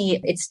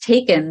me, it's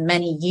taken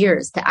many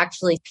years to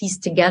actually piece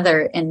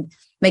together and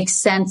make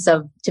sense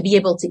of, to be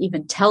able to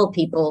even tell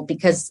people,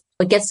 because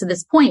it gets to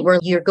this point where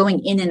you're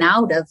going in and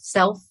out of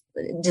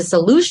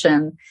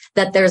self-dissolution,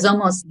 that there's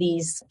almost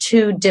these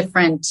two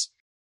different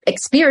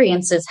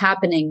experiences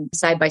happening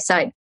side by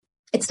side.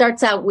 It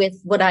starts out with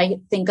what I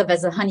think of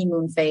as a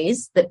honeymoon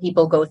phase that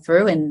people go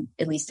through, and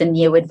at least in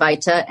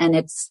Neo-Advaita, and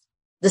it's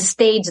the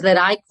stage that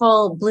I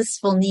call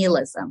blissful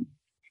nihilism,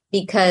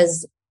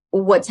 because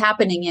what's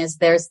happening is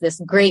there's this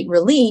great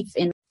relief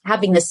in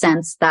having the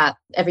sense that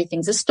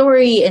everything's a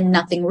story and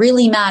nothing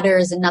really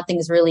matters and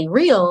nothing's really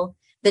real,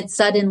 that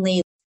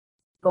suddenly,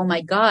 oh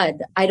my God,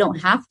 I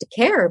don't have to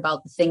care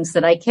about the things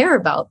that I care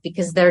about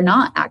because they're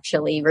not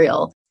actually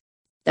real.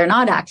 They're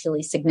not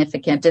actually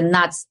significant. And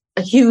that's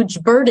a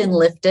huge burden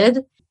lifted.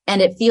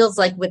 And it feels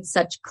like with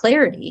such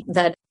clarity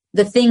that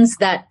the things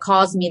that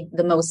cause me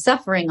the most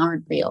suffering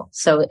aren't real.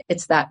 So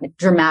it's that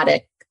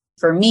dramatic.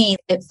 For me,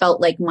 it felt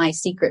like my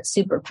secret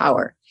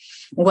superpower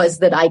was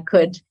that I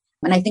could,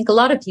 and I think a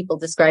lot of people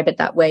describe it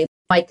that way,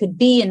 I could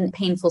be in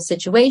painful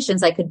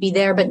situations. I could be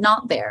there, but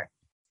not there.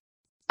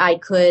 I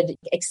could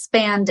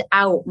expand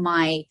out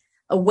my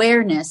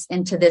awareness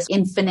into this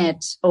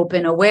infinite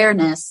open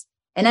awareness.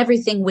 And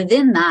everything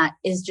within that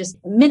is just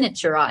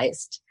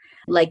miniaturized.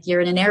 Like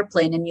you're in an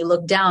airplane and you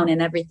look down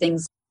and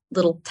everything's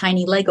little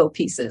tiny Lego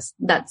pieces.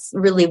 That's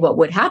really what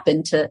would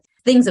happen to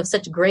things of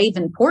such grave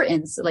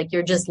importance. Like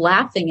you're just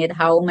laughing at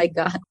how, oh my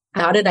God,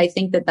 how did I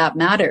think that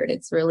mattered?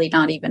 It's really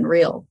not even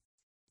real.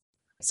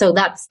 So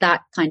that's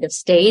that kind of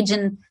stage.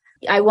 And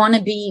I want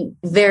to be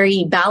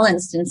very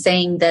balanced in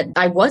saying that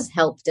I was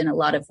helped in a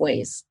lot of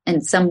ways,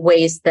 and some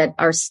ways that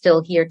are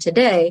still here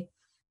today.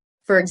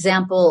 For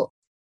example,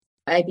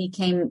 I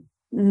became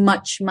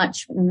much,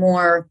 much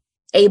more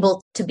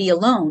able to be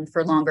alone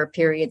for longer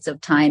periods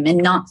of time and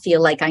not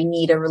feel like I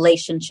need a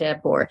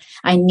relationship or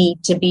I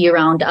need to be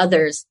around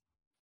others.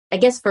 I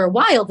guess for a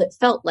while that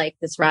felt like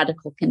this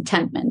radical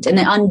contentment and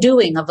an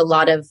undoing of a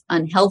lot of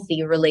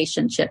unhealthy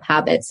relationship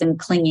habits and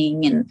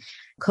clinging and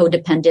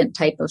codependent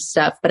type of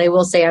stuff. But I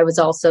will say I was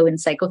also in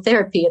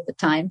psychotherapy at the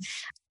time.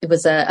 It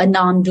was a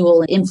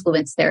non-dual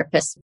influence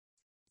therapist.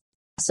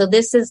 So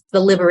this is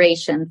the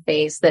liberation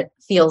phase that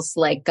feels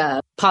like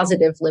a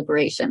positive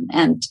liberation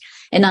and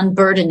an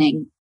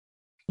unburdening.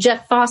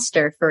 Jeff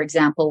Foster, for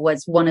example,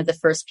 was one of the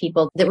first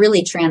people that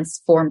really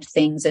transformed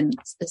things, and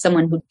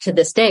someone who to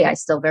this day I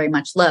still very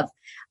much love,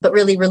 but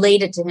really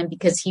related to him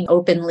because he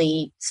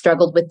openly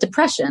struggled with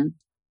depression.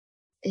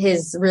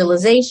 His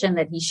realization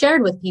that he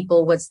shared with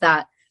people was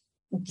that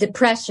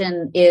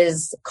depression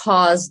is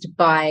caused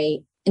by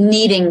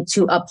needing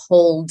to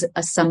uphold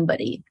a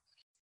somebody,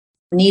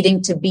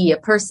 needing to be a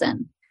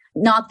person.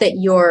 Not that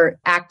you're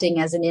acting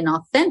as an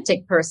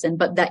inauthentic person,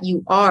 but that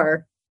you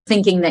are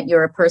thinking that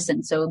you're a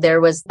person. So there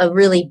was a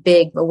really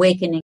big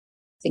awakening.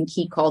 I think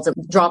he calls it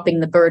dropping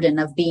the burden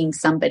of being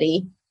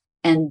somebody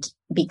and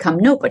become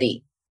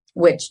nobody,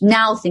 which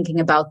now thinking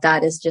about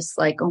that is just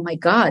like, oh my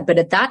God. But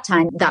at that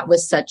time, that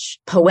was such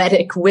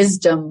poetic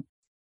wisdom.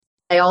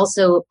 I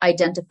also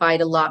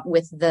identified a lot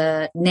with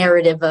the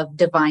narrative of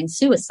divine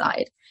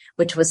suicide,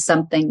 which was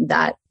something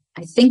that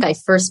I think I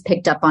first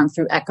picked up on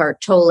through Eckhart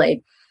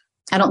Tolle.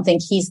 I don't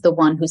think he's the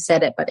one who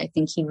said it, but I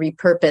think he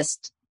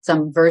repurposed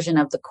some version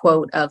of the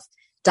quote of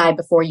die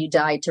before you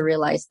die to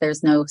realize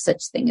there's no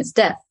such thing as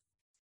death.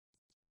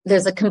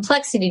 There's a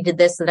complexity to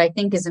this that I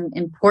think is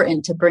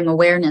important to bring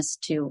awareness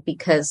to,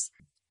 because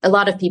a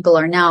lot of people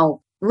are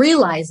now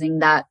realizing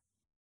that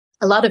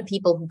a lot of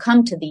people who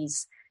come to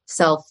these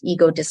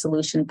self-ego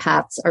dissolution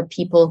paths are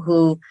people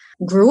who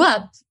grew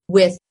up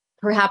with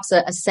perhaps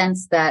a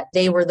sense that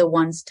they were the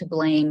ones to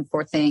blame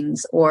for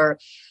things, or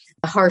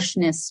a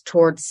harshness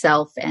towards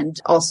self,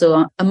 and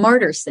also a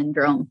martyr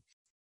syndrome.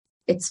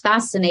 It's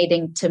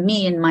fascinating to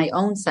me in my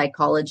own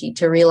psychology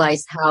to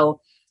realize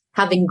how,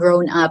 having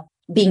grown up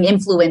being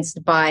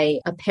influenced by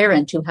a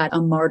parent who had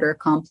a martyr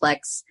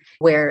complex,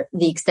 where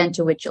the extent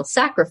to which you'll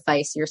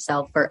sacrifice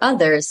yourself for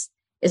others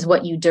is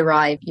what you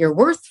derive your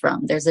worth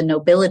from. There's a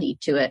nobility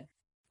to it.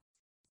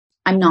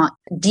 I'm not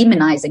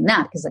demonizing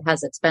that because it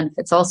has its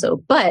benefits also,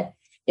 but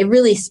it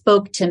really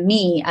spoke to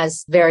me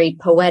as very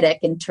poetic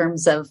in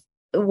terms of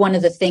one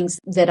of the things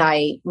that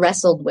I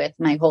wrestled with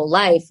my whole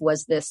life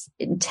was this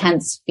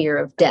intense fear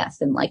of death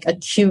and like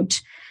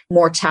acute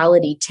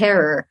mortality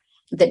terror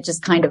that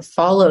just kind of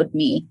followed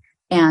me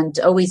and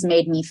always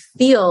made me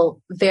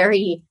feel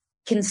very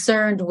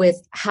concerned with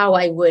how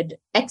I would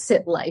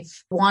exit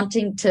life,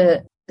 wanting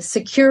to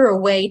secure a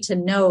way to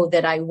know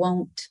that I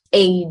won't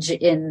age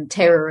in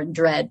terror and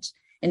dread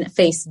and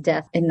face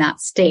death in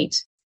that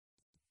state.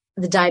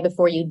 The die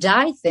before you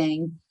die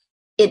thing,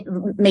 it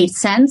made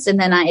sense. And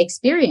then I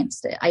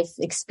experienced it. I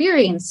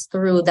experienced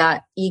through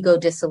that ego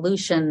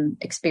dissolution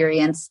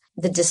experience,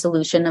 the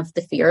dissolution of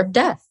the fear of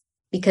death.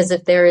 Because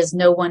if there is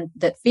no one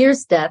that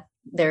fears death,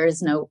 there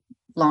is no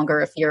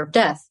longer a fear of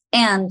death.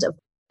 And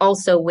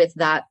also with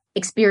that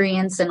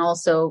experience and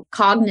also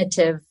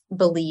cognitive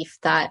belief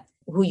that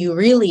who you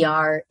really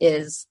are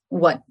is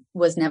what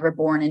was never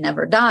born and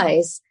never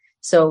dies.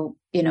 So,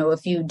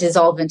 if you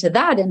dissolve into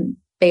that and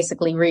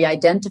basically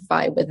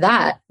re-identify with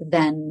that,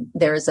 then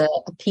there's a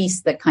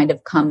piece that kind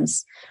of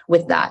comes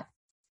with that.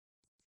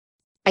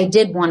 I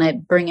did want to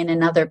bring in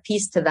another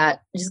piece to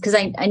that, just because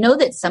I know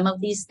that some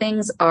of these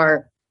things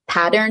are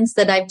patterns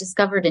that I've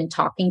discovered in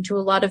talking to a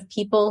lot of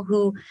people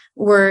who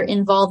were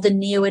involved in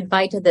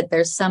Neo-Advaita, that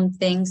there's some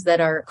things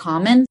that are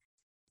common,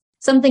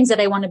 some things that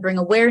I want to bring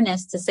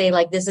awareness to say,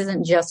 like, this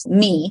isn't just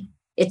me.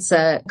 It's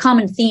a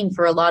common theme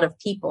for a lot of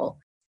people.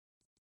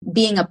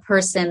 Being a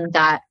person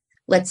that,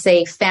 let's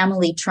say,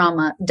 family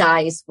trauma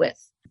dies with.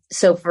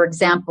 So, for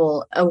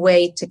example, a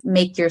way to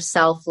make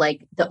yourself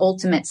like the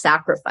ultimate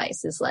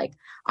sacrifice is like,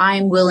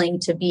 I'm willing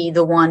to be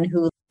the one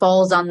who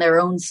falls on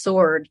their own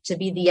sword to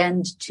be the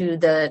end to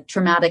the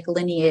traumatic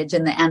lineage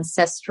and the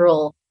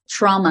ancestral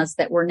traumas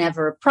that were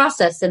never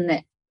processed and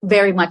that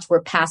very much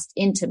were passed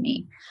into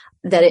me,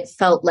 that it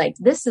felt like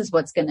this is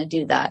what's going to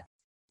do that.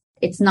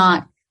 It's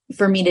not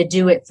for me to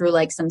do it through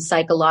like some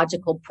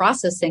psychological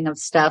processing of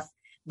stuff,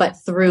 but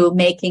through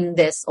making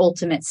this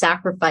ultimate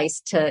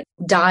sacrifice to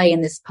die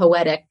in this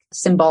poetic,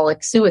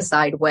 symbolic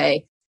suicide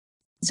way.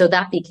 So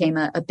that became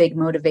a big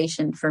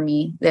motivation for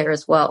me there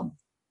as well.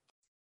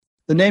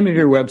 The name of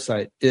your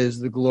website is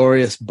The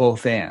Glorious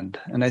Both And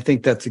I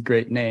think that's a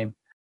great name.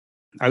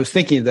 I was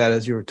thinking of that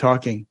as you were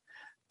talking,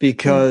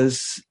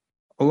 because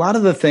a lot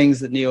of the things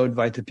that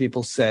Neo-Advaita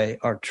people say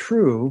are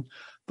true,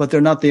 but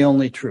they're not the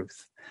only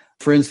truth.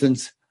 For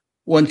instance,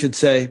 one could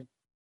say,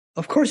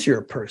 of course you're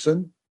a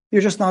person.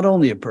 You're just not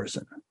only a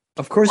person.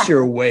 Of course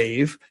you're a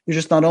wave. You're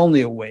just not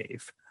only a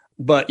wave.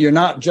 But you're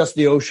not just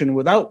the ocean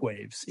without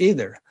waves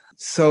either.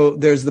 So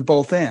there's the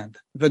both and.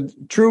 But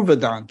true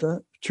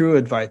Vedanta,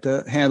 true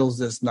Advaita handles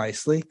this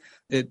nicely.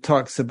 It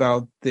talks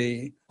about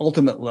the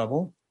ultimate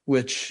level,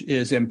 which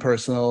is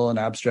impersonal and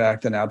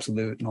abstract and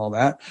absolute and all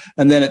that.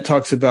 And then it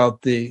talks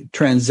about the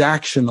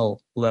transactional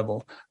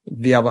level,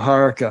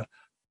 Vyavaharika,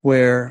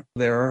 where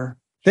there are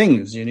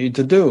things you need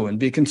to do and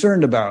be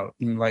concerned about,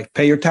 and like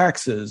pay your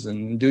taxes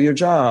and do your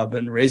job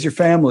and raise your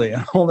family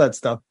and all that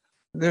stuff.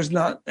 There's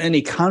not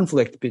any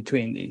conflict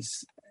between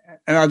these.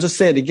 And I'll just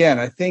say it again.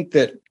 I think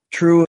that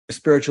true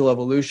spiritual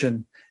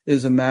evolution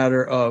is a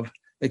matter of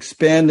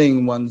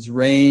expanding one's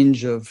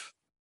range of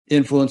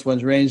influence,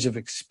 one's range of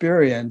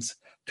experience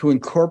to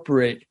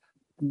incorporate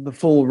the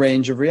full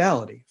range of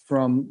reality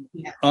from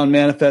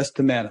unmanifest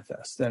to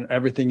manifest and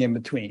everything in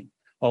between,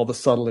 all the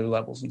subtler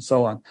levels and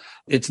so on.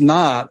 It's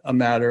not a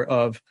matter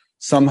of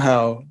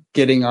somehow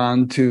getting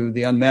on to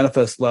the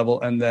unmanifest level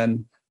and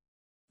then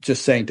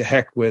just saying to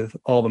heck with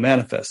all the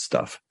manifest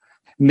stuff.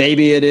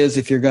 Maybe it is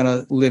if you're going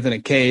to live in a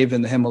cave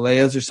in the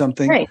Himalayas or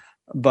something. Right.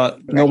 But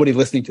nobody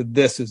listening to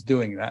this is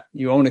doing that.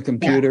 You own a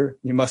computer.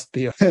 You must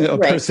be a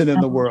person in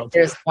the world.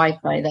 There's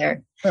Wi-Fi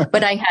there.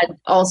 But I had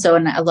also,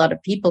 and a lot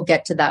of people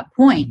get to that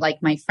point,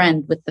 like my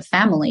friend with the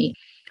family,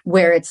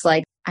 where it's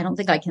like, I don't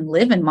think I can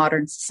live in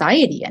modern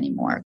society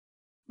anymore.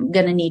 I'm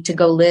going to need to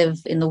go live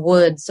in the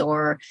woods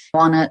or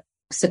on a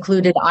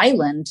secluded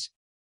island.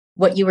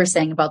 What you were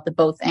saying about the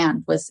both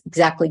and was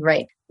exactly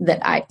right.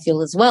 That I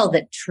feel as well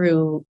that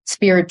true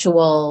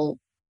spiritual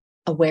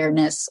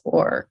awareness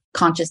or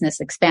consciousness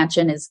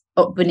expansion is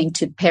opening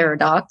to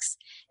paradox,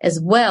 as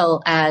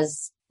well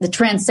as the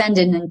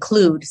transcendent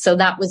include. So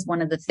that was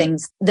one of the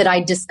things that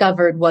I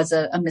discovered was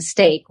a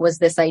mistake, was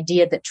this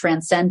idea that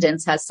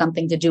transcendence has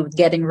something to do with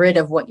getting rid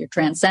of what you're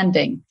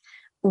transcending.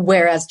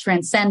 Whereas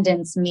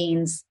transcendence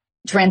means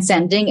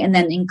transcending and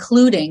then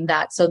including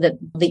that, so that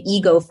the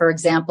ego, for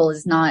example,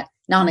 is not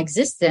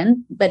non-existent,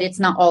 but it's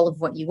not all of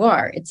what you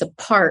are. It's a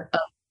part of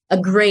a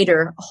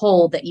greater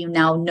whole that you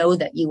now know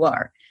that you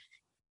are.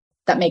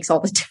 That makes all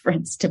the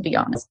difference, to be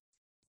honest.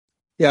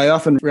 Yeah, I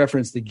often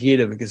reference the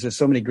Gita because there's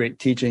so many great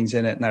teachings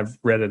in it, and I've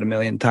read it a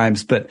million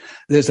times. But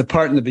there's a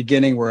part in the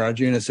beginning where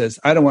Arjuna says,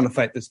 I don't want to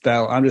fight this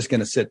battle. I'm just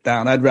going to sit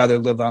down. I'd rather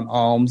live on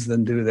alms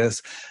than do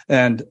this.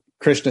 And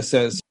Krishna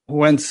says,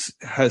 whence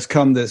has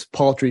come this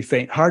paltry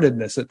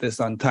faint-heartedness at this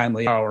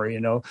untimely hour?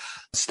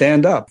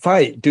 Stand up,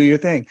 fight, do your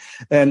thing.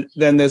 And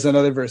then there's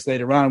another verse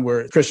later on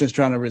where Krishna's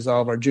trying to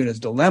resolve Arjuna's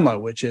dilemma,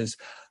 which is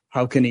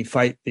how can he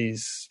fight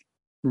these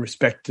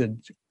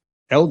respected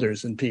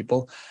elders and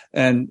people?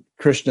 And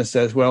Krishna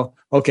says, well,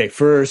 okay,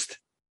 first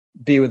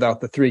be without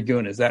the three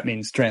gunas. That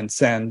means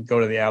transcend, go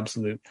to the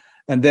absolute.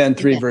 And then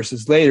three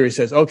verses later, he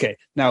says, okay,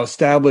 now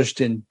established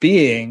in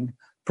being,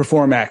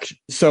 perform action.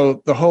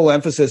 So the whole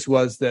emphasis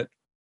was that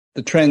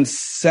the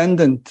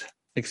transcendent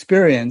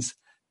experience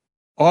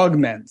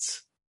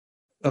augments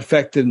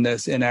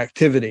effectiveness in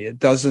activity. It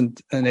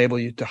doesn't enable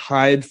you to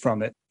hide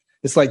from it.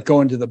 It's like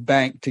going to the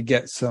bank to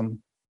get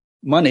some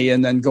money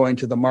and then going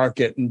to the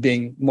market and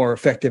being more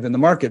effective in the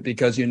market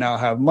because you now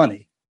have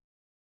money.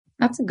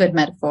 That's a good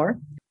metaphor.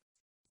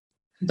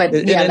 But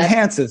it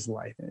enhances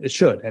life. It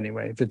should,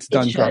 anyway, if it's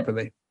done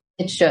properly.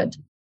 It should.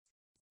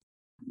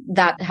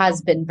 That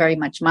has been very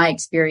much my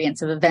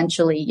experience of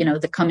eventually,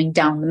 the coming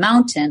down the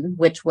mountain,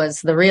 which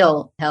was the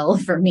real hell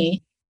for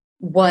me,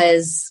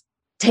 was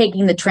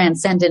taking the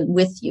transcendent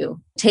with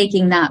you,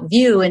 taking that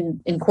view and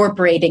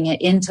incorporating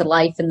it into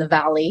life in the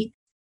valley.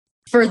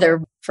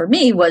 Further, for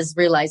me, was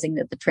realizing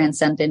that the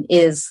transcendent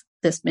is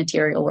this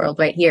material world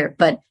right here.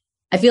 But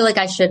I feel like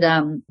I should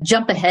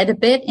jump ahead a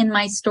bit in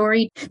my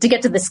story to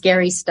get to the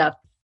scary stuff.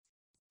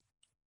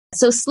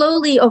 So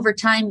slowly over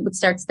time, what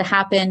starts to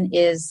happen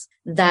is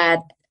that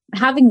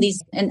having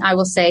these, and I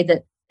will say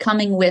that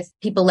coming with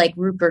people like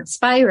Rupert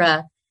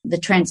Spira, The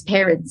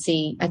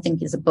Transparency, I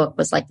think his book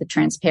was like The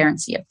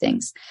Transparency of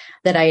Things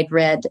that I had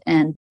read,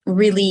 and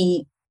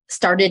really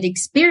started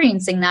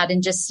experiencing that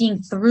and just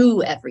seeing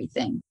through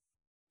everything.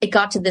 It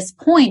got to this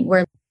point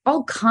where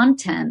all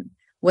content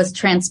was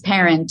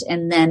transparent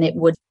and then it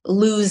would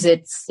lose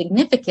its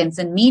significance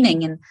and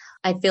meaning. And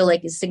I feel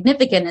like is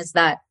significant is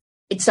that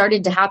it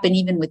started to happen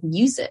even with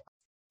music.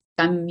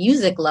 I'm a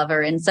music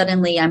lover and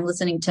suddenly I'm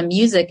listening to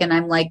music and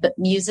I'm like, but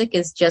music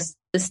is just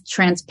this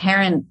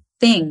transparent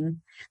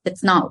thing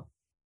that's not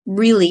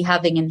really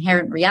having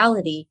inherent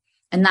reality.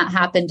 And that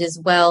happened as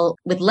well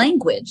with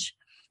language.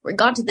 We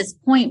got to this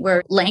point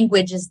where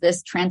language is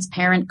this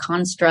transparent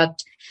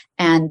construct.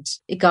 And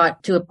it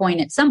got to a point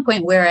at some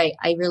point where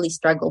I really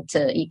struggled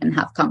to even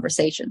have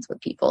conversations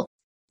with people.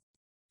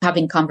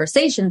 Having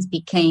conversations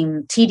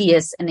became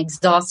tedious and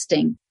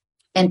exhausting.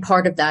 And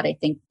part of that, I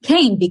think,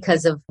 came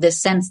because of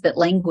this sense that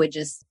language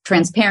is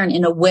transparent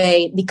in a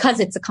way, because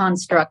it's a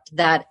construct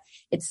that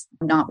it's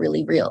not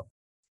really real.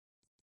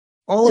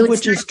 All of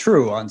which is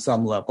true on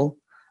some level,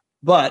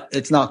 but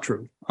it's not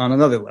true on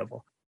another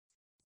level.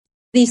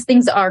 These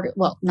things are,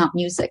 well, not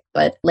music,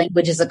 but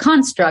language is a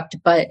construct,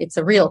 but it's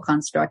a real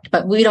construct.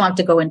 But we don't have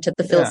to go into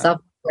the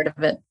philosophical part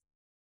of it.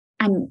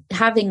 I'm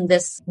having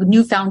this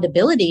newfound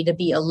ability to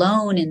be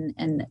alone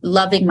and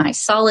loving my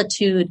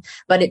solitude,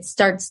 but it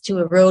starts to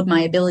erode my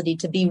ability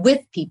to be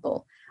with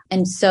people.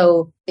 And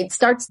so it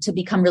starts to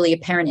become really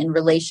apparent in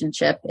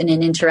relationship and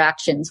in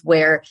interactions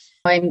where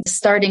I'm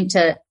starting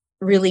to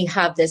really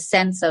have this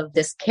sense of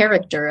this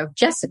character of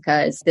Jessica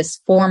as this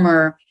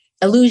former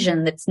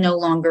illusion that's no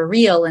longer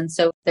real. And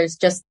so there's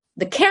just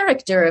the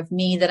character of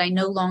me that I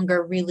no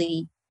longer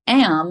really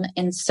am.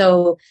 And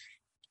so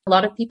a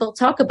lot of people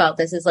talk about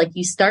this is like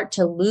you start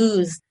to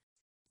lose,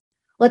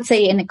 let's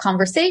say in a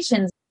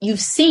conversation, you've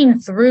seen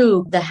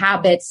through the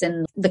habits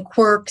and the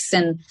quirks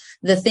and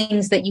the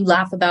things that you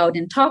laugh about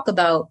and talk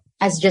about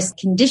as just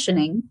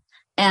conditioning.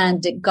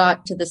 And it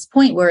got to this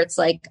point where it's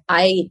like,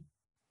 I'm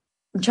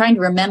trying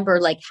to remember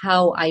like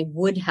how I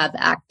would have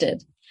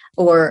acted,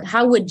 or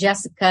how would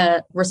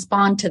Jessica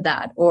respond to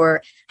that?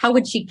 Or how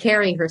would she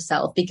carry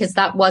herself? Because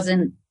that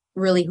wasn't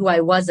really who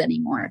I was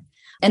anymore.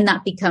 And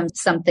that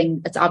becomes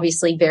something that's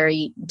obviously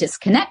very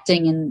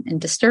disconnecting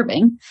and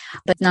disturbing.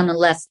 But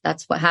nonetheless,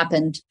 that's what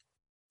happened.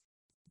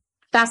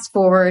 Fast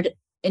forward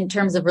in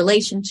terms of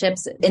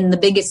relationships, and the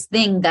biggest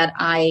thing that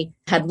I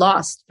had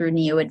lost through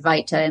Neo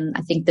Advaita, and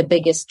I think the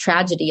biggest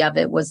tragedy of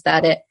it was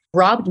that it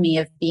robbed me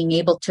of being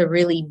able to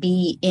really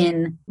be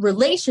in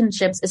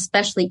relationships,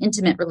 especially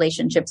intimate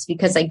relationships,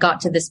 because I got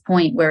to this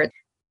point where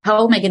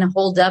how am I going to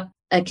hold up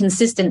a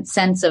consistent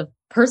sense of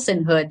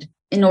personhood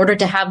in order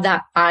to have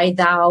that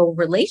I-thou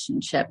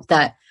relationship?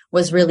 That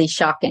was really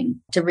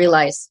shocking to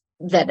realize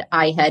that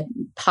I had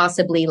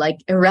possibly like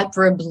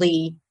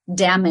irreparably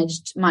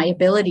damaged my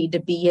ability to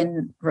be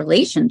in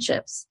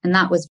relationships. And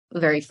that was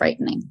very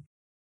frightening.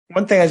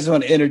 One thing I just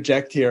want to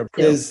interject here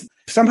is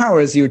somehow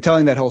as you were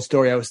telling that whole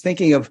story, I was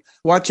thinking of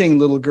watching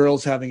little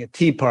girls having a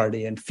tea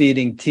party and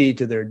feeding tea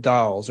to their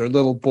dolls, or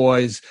little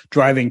boys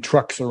driving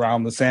trucks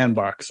around the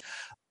sandbox.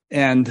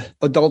 And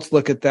adults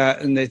look at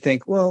that and they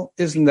think, well,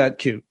 isn't that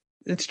cute?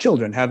 It's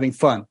children having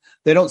fun.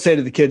 They don't say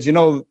to the kids, you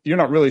know, you're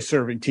not really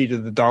serving tea to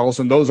the dolls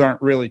and those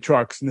aren't really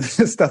trucks and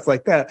stuff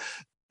like that.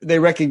 They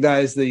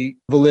recognize the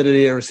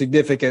validity or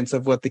significance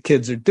of what the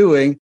kids are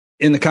doing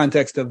in the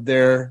context of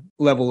their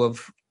level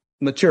of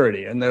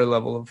maturity and their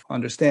level of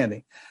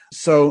understanding.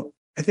 So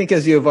I think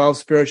as you evolve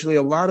spiritually,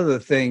 a lot of the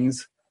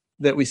things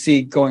that we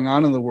see going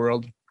on in the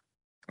world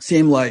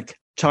seem like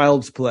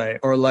child's play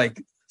or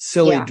like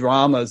silly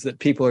dramas that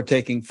people are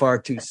taking far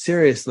too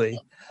seriously.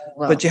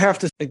 Well, but you have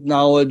to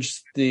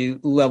acknowledge the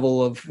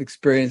level of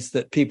experience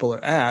that people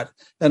are at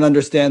and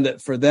understand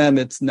that for them,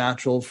 it's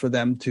natural for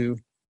them to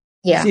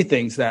see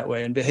things that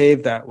way and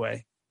behave that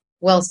way.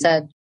 Well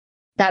said.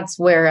 That's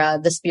where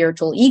the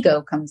spiritual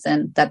ego comes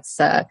in. That's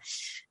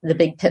the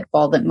big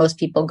pitfall that most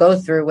people go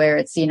through, where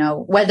it's, you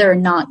know, whether or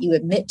not you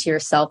admit to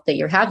yourself that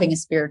you're having a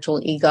spiritual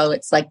ego,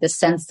 it's like the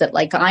sense that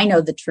like, I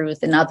know the truth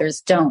and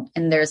others don't.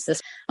 And there's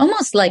this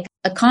almost like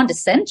a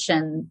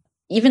condescension,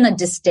 even a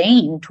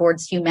disdain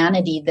towards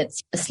humanity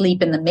that's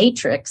asleep in the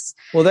matrix.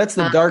 Well, that's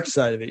the dark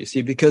side of it, you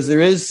see, because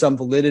there is some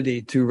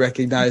validity to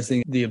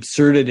recognizing the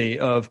absurdity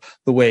of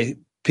the way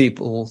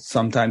people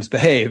sometimes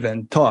behave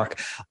and talk.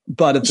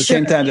 But at the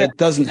same time, that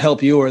doesn't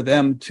help you or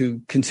them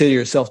to consider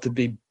yourself to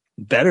be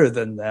better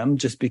than them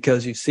just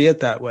because you see it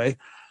that way.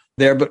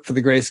 There, but for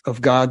the grace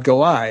of God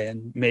go I.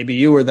 And maybe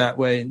you were that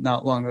way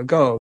not long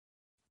ago.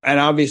 And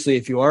obviously,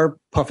 if you are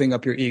puffing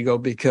up your ego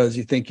because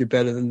you think you're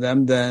better than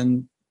them,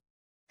 then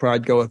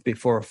pride goeth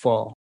before a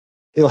fall.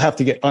 It'll have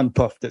to get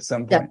unpuffed at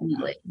some point.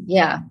 Definitely.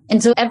 Yeah.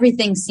 And so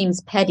everything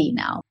seems petty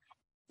now.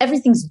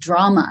 Everything's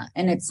drama.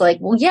 And it's like,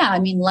 well, yeah, I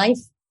mean, life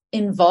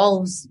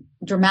involves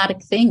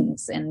dramatic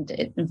things and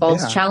it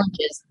involves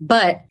challenges.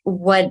 But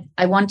what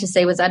I wanted to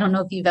say was, I don't know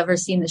if you've ever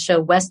seen the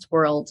show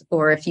Westworld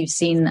or if you've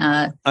seen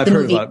I've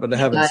heard about it, but I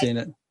haven't seen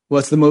it.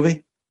 What's the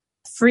movie?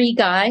 Free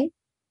Guy.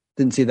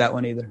 Didn't see that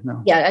one either.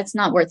 No. Yeah, it's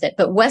not worth it.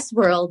 But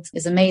Westworld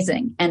is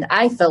amazing. And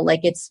I felt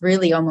like it's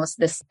really almost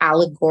this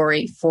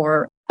allegory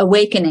for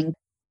awakening.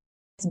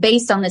 It's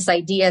based on this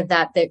idea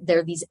that there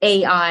are these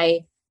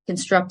AI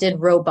constructed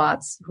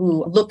robots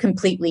who look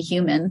completely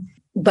human,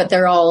 but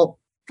they're all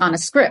on a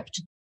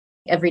script.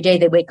 Every day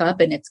they wake up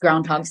and it's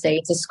Groundhog's Day.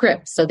 It's a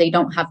script. So they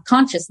don't have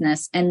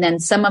consciousness. And then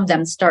some of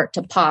them start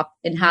to pop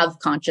and have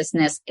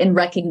consciousness and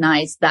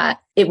recognize that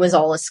it was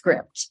all a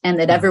script and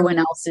that everyone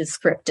else is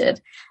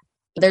scripted.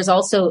 There's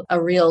also a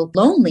real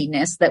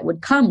loneliness that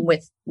would come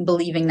with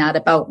believing that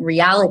about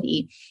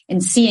reality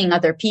and seeing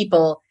other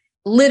people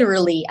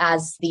literally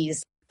as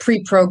these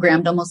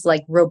pre-programmed, almost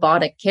like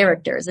robotic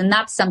characters. And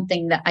that's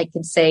something that I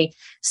could say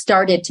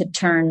started to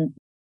turn,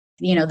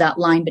 you know, that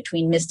line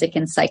between mystic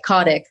and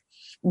psychotic,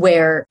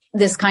 where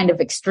this kind of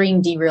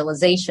extreme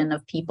derealization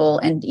of people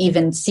and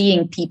even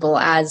seeing people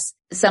as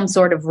some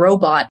sort of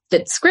robot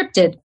that's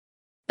scripted,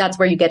 that's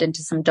where you get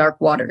into some dark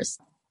waters,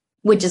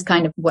 which is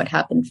kind of what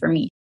happened for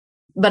me.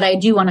 But I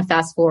do want to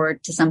fast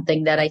forward to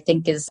something that I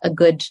think is a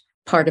good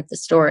part of the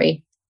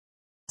story.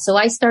 So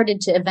I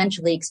started to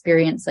eventually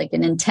experience like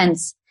an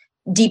intense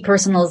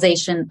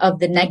depersonalization of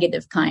the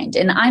negative kind.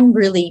 And I'm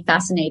really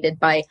fascinated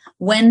by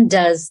when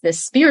does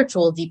this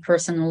spiritual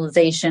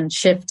depersonalization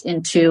shift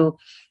into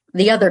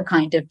the other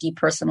kind of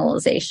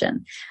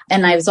depersonalization.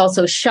 And I was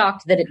also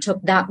shocked that it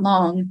took that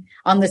long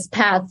on this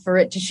path for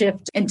it to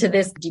shift into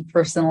this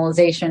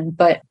depersonalization,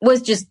 but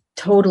was just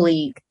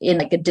totally in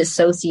like a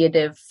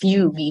dissociative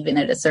fugue, even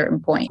at a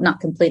certain point, not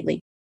completely.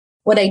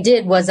 What I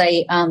did was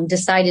I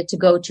decided to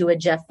go to a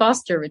Jeff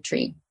Foster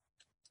retreat.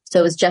 So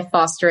it was Jeff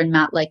Foster and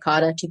Matt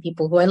Licata, two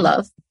people who I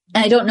love.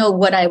 And I don't know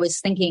what I was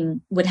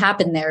thinking would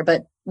happen there,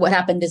 but what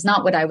happened is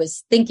not what I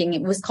was thinking.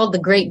 It was called the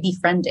Great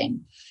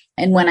Befriending.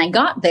 And when I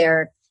got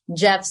there,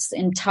 Jeff's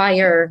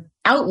entire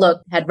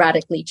outlook had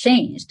radically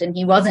changed, and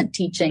he wasn't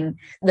teaching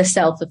the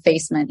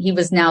self-effacement. He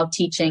was now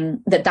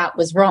teaching that that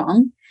was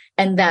wrong,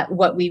 and that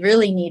what we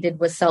really needed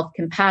was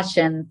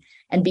self-compassion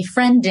and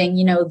befriending,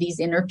 these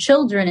inner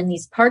children and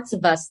these parts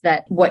of us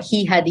that what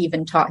he had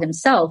even taught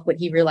himself, what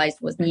he realized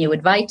was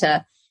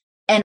Neo-Advaita.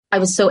 And I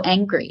was so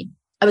angry.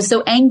 I was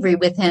so angry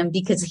with him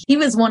because he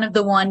was one of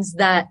the ones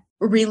that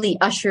really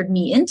ushered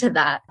me into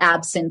that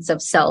absence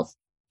of self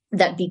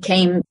that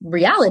became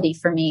reality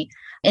for me.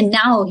 And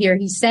now here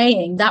he's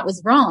saying that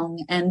was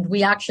wrong. And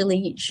we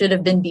actually should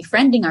have been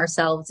befriending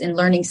ourselves and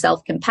learning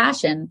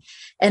self-compassion.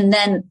 And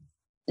then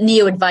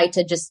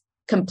Neo-Advaita just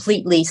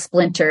completely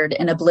splintered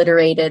and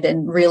obliterated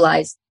and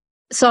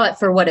saw it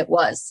for what it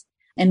was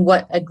and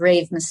what a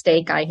grave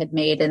mistake I had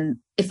made. And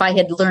if I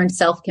had learned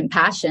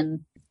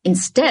self-compassion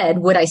instead,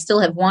 would I still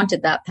have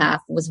wanted that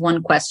path was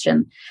one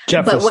question.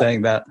 Jeff was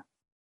saying that.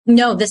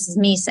 No, this is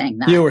me saying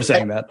that. You were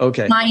saying that.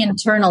 Okay. My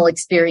internal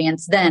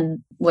experience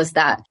then was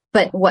that.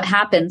 But what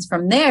happens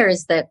from there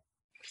is that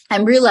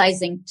I'm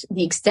realizing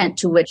the extent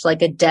to which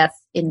like a death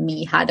in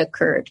me had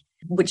occurred,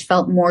 which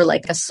felt more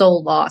like a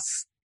soul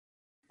loss.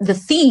 The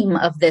theme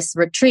of this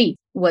retreat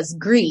was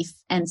grief.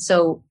 And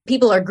so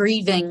people are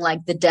grieving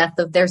like the death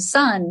of their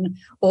son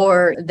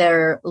or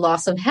their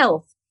loss of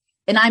health.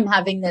 And I'm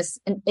having this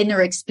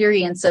inner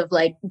experience of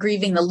like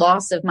grieving the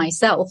loss of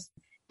myself.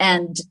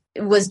 And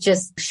it was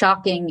just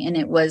shocking. And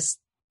it was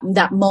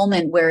that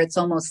moment where it's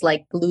almost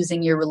like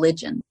losing your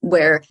religion,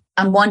 where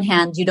on one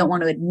hand, you don't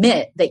want to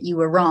admit that you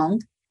were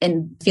wrong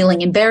and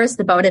feeling embarrassed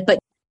about it, but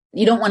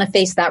you don't want to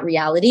face that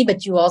reality,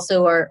 but you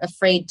also are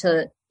afraid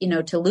to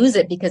lose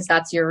it because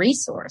that's your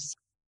resource.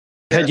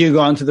 Had you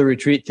gone to the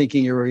retreat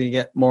thinking you were going to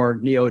get more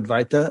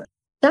Neo-Advaita?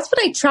 That's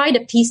what I try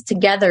to piece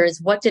together is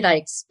what did I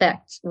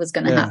expect was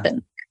going to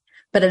happen?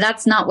 But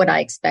that's not what I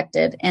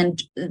expected.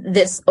 And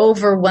this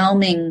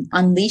overwhelming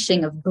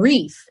unleashing of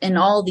grief and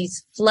all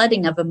these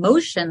flooding of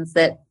emotions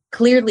that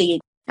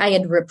clearly I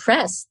had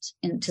repressed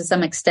to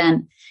some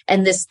extent,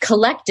 and this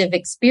collective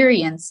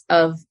experience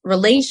of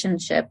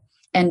relationship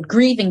and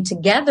grieving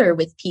together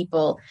with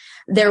people.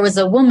 There was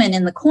a woman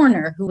in the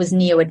corner who was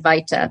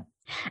Neo-Advaita.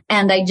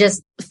 And I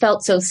just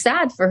felt so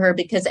sad for her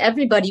because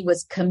everybody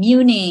was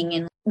communing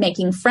and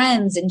making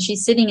friends. And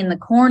she's sitting in the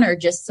corner,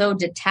 just so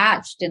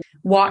detached and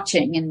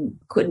watching and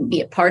couldn't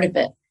be a part of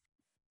it.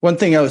 One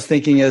thing I was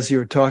thinking as you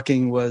were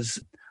talking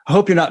was, I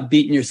hope you're not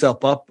beating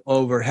yourself up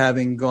over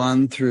having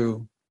gone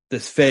through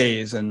this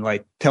phase and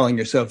like telling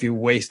yourself you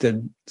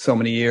wasted so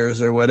many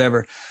years or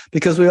whatever,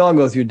 because we all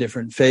go through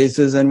different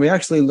phases and we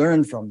actually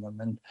learn from them.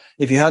 And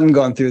if you hadn't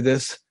gone through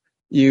this,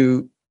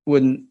 you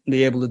wouldn't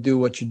be able to do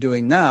what you're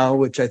doing now,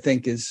 which I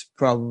think is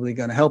probably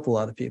going to help a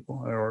lot of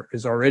people or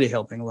is already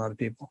helping a lot of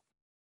people.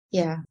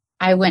 Yeah.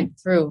 I went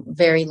through a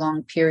very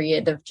long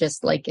period of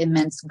just like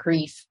immense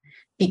grief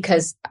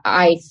because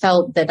I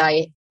felt that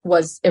I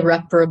was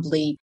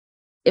irreparably.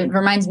 It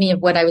reminds me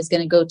of what I was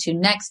going to go to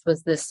next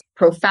was this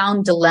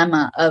profound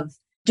dilemma of,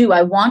 do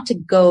I want to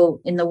go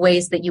in the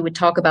ways that you would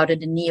talk about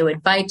it in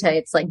Neo-Advaita?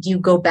 It's like, do you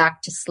go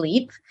back to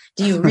sleep?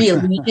 Do you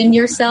re-awaken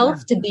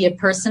yourself to be a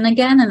person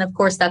again? And of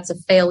course, that's a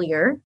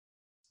failure.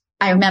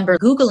 I remember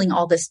Googling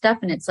all this stuff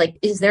and it's like,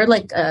 is there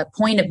like a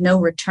point of no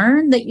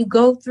return that you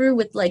go through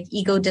with like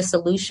ego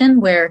dissolution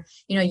where,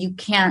 you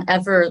can't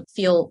ever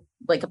feel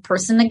like a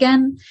person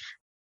again?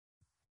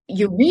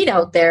 You read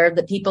out there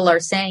that people are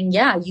saying,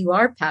 yeah, you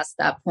are past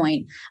that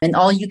point. And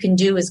all you can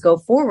do is go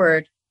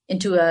forward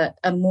into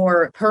a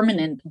more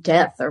permanent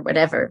death or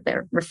whatever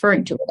they're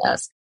referring to it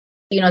as.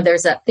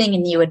 There's that thing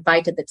in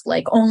Neo-Advaita that's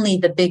like only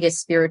the biggest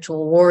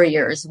spiritual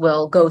warriors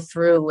will go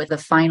through with a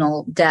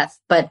final death.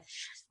 But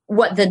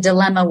what the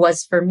dilemma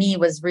was for me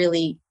was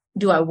really,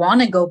 do I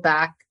want to go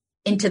back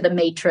into the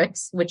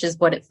matrix, which is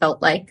what it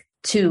felt like,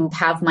 to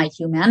have my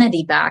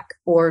humanity back?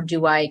 Or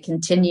do I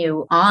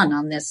continue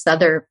on this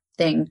other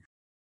thing?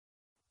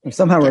 I'm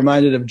somehow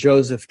reminded of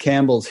Joseph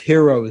Campbell's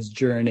hero's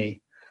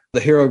journey. The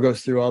hero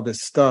goes through all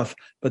this stuff,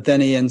 but then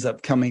he ends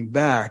up coming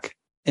back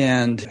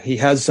and he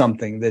has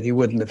something that he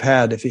wouldn't have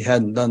had if he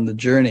hadn't done the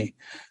journey.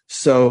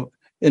 So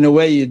in a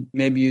way,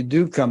 maybe you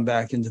do come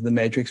back into the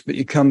matrix, but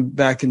you come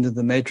back into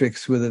the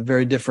matrix with a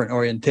very different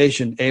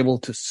orientation, able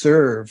to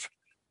serve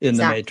in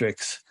the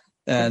matrix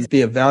and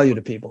be of value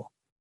to people.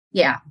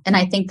 Yeah. And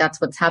I think that's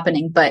what's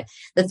happening. But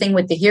the thing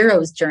with the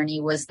hero's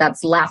journey was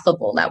that's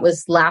laughable. That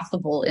was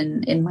laughable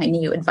in my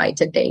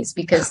Neo-Advaita days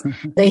because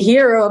the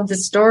hero of the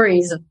story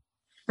is a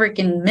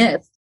freaking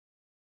myth.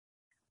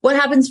 What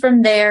happens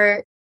from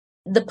there?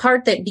 The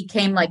part that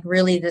became like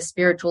really the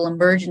spiritual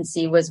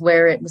emergency was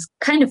where it was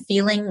kind of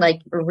feeling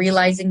like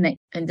realizing that,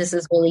 and this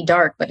is really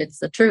dark, but it's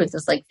the truth.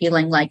 It's like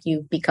feeling like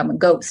you've become a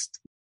ghost.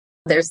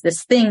 There's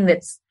this thing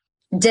that's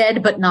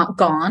dead, but not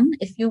gone,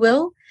 if you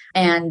will.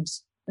 And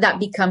that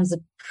becomes a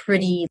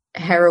pretty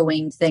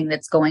harrowing thing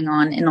that's going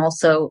on. And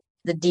also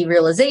the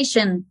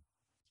derealization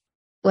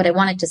what I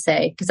wanted to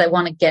say, because I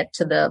want to get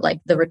to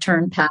the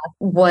return path,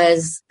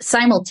 was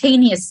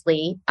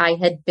simultaneously I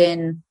had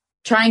been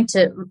trying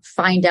to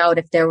find out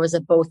if there was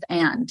a both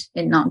and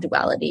in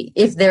non-duality,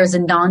 if there's a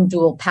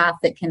non-dual path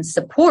that can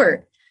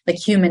support the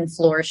human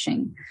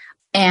flourishing.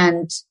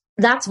 And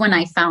that's when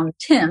I found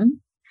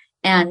Tim.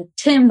 And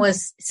Tim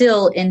was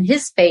still in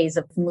his phase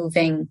of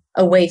moving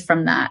away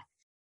from that.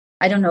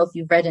 I don't know if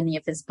you've read any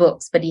of his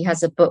books, but he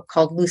has a book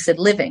called Lucid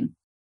Living,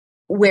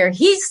 where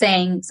he's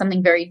saying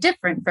something very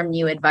different from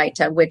Neo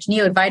Advaita, which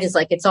Neo Advaita is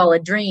like, it's all a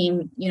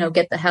dream,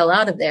 get the hell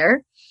out of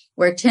there.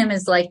 Where Tim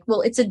is like,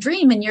 well, it's a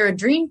dream and you're a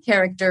dream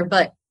character,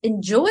 but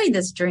enjoy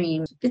this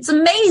dream. It's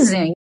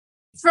amazing.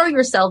 Throw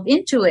yourself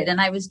into it.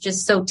 And I was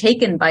just so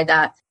taken by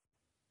that.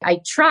 I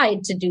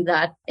tried to do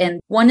that.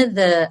 And one of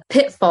the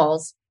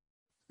pitfalls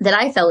that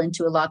I fell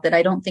into a lot that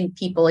I don't think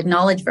people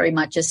acknowledge very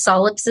much is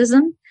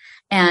solipsism,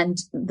 and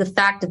the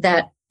fact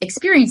that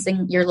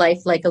experiencing your life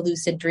like a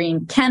lucid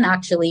dream can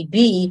actually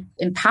be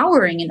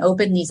empowering and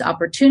open these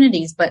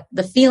opportunities. But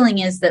the feeling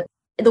is that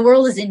the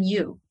world is in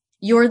you.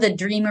 You're the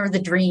dreamer, the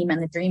dream,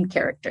 and the dream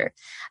character.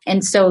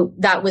 And so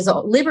that was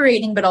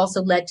liberating, but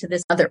also led to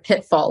this other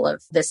pitfall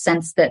of the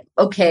sense that,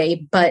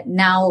 okay, but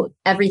now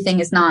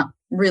everything is not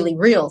really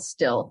real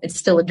still. It's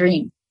still a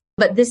dream.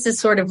 But this is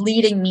sort of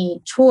leading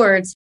me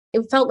towards,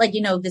 it felt like,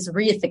 this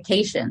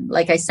reification.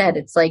 Like I said,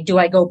 it's like, do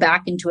I go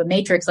back into a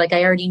matrix? Like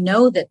I already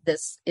know that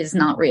this is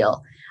not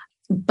real.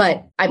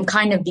 But I'm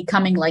kind of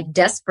becoming like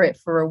desperate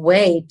for a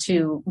way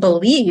to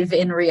believe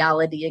in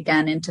reality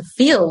again and to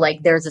feel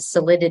like there's a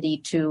solidity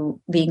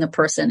to being a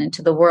person and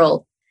to the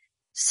world.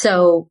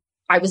 So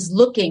I was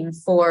looking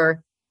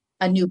for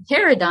a new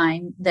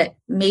paradigm that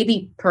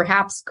maybe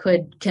perhaps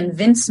could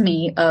convince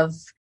me of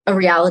a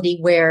reality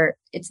where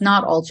it's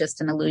not all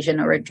just an illusion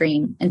or a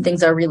dream and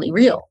things are really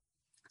real.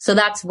 So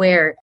that's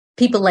where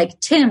people like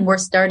Tim were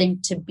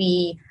starting to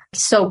be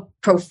so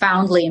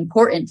profoundly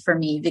important for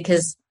me,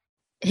 because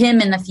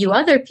him and a few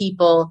other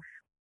people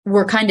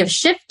were kind of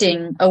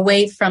shifting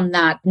away from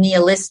that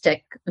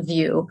nihilistic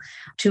view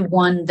to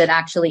one that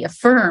actually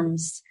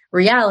affirms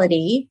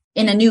reality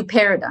in a new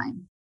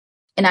paradigm.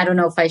 And I don't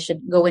know if I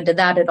should go into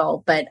that at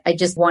all, but I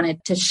just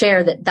wanted to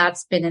share that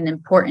that's been an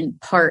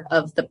important part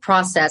of the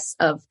process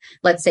of,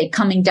 let's say,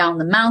 coming down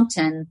the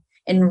mountain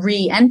and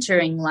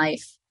re-entering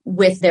life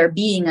with there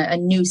being a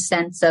new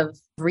sense of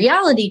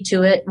reality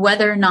to it,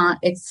 whether or not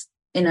it's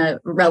in a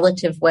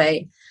relative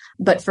way.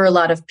 But for a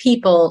lot of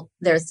people,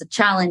 there's a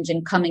challenge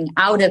in coming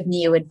out of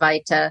Neo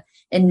Advaita.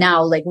 And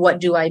now, like, what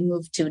do I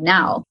move to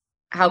now?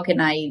 How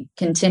can I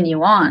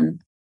continue on?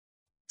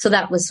 So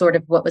that was sort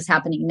of what was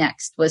happening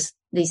next, was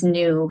these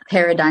new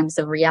paradigms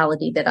of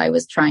reality that I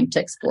was trying to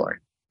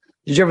explore.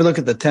 Did you ever look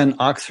at the 10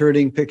 ox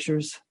herding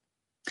pictures?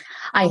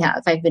 I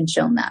have. I've been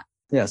shown that.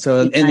 Yeah.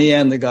 So in the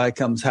end, the guy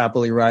comes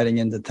happily riding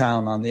into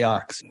town on the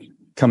ox,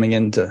 coming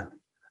in to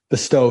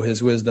bestow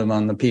his wisdom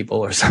on the people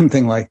or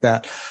something like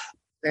that.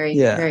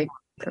 Very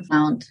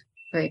profound,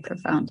 very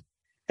profound.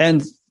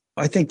 And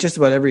I think just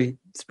about every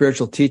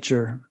spiritual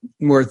teacher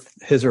worth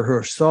his or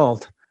her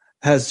salt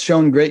has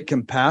shown great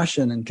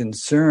compassion and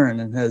concern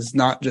and has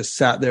not just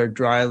sat there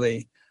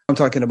dryly. I'm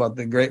talking about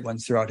the great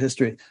ones throughout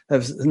history,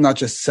 have not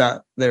just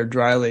sat there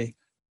dryly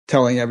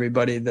telling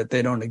everybody that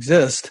they don't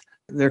exist.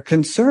 They're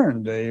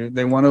concerned.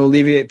 They want to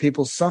alleviate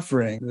people's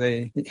suffering.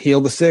 They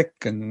heal the sick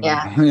and,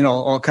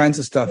 all kinds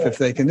of stuff if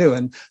they can do.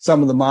 And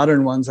some of the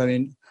modern ones,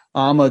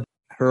 Amma,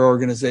 her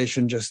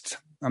organization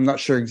I'm not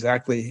sure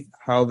exactly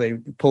how they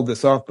pulled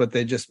this off, but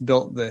they just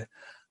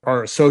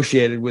are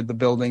associated with the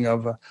building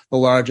of the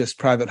largest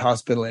private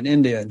hospital in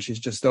India. And she's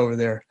just over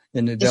there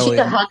in New Delhi. Is she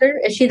the hugger?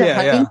 Is she the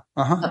hugging? Yeah.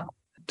 Uh-huh.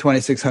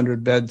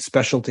 2,600 bed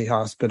specialty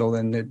hospital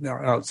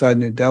outside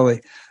New Delhi.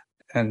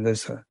 And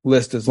there's a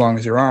list as long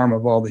as your arm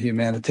of all the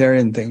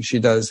humanitarian things she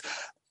does.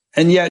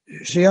 And yet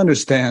she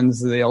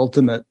understands the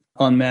ultimate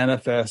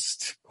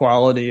unmanifest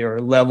quality or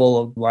level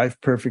of life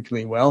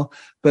perfectly well.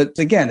 But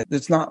again,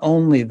 it's not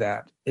only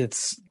that.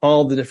 It's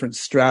all the different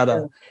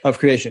strata of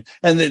creation.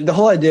 And the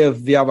whole idea of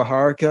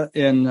Vyavaharika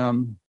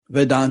in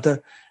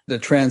Vedanta, the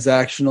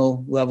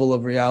transactional level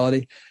of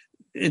reality,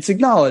 it's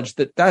acknowledged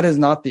that is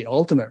not the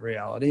ultimate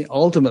reality.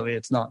 Ultimately,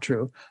 it's not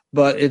true,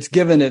 but it's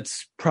given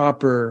its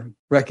proper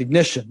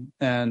recognition.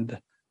 And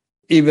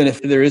even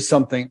if there is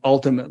something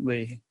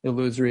ultimately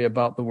illusory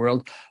about the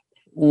world,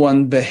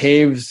 one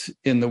behaves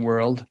in the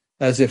world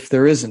as if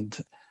there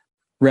isn't.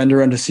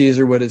 Render unto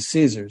Caesar what is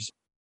Caesar's.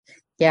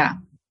 Yeah.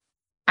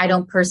 I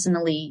don't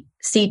personally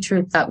see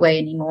truth that way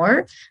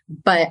anymore.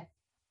 But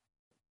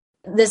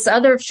this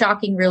other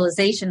shocking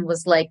realization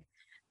was like,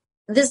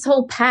 this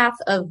whole path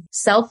of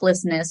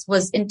selflessness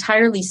was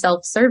entirely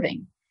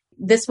self-serving.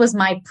 This was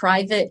my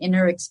private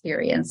inner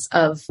experience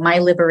of my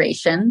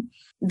liberation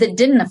that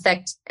didn't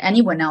affect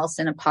anyone else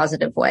in a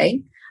positive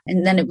way.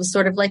 And then it was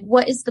sort of like,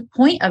 what is the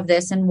point of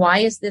this? And why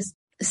is this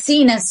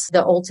seen as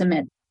the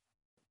ultimate?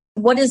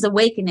 What is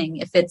awakening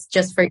if it's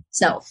just for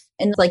yourself?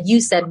 And like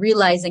you said,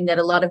 realizing that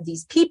a lot of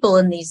these people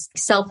and these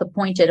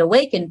self-appointed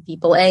awakened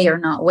people, A, are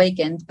not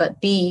awakened,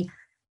 but B,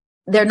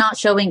 they're not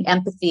showing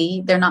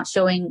empathy. They're not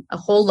showing a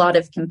whole lot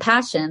of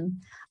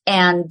compassion.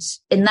 And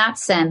in that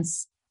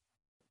sense,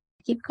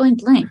 I keep going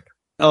blank.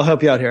 I'll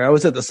help you out here. I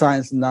was at the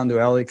Science and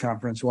Non-Duality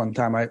Conference one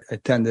time. I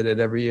attended it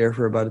every year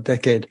for about a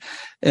decade.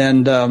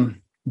 And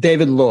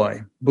David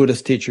Loy,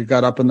 Buddhist teacher,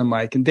 got up on the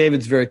mic. And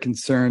David's very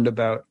concerned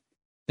about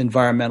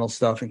environmental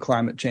stuff and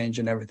climate change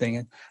and everything.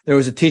 And there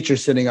was a teacher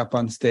sitting up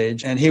on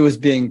stage, and he was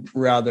being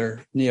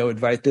rather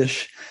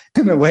neo-Advaitish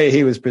in the way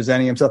he was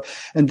presenting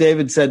himself. And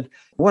David said,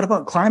 "What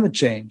about climate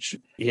change?"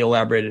 He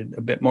elaborated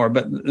a bit more,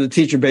 but the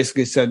teacher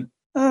basically said,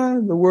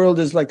 the world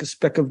is like a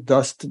speck of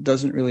dust. It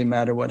doesn't really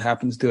matter what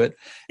happens to it.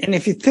 And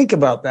if you think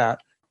about that,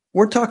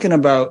 we're talking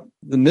about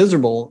the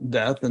miserable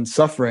death and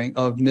suffering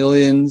of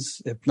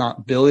millions, if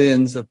not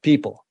billions of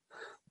people.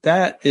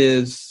 That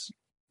is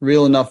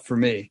real enough for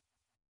me.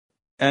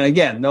 And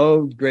again,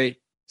 no great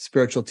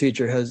spiritual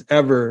teacher has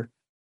ever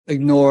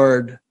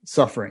ignored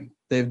suffering.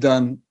 They've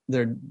done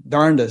their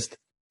darndest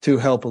to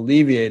help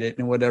alleviate it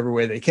in whatever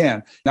way they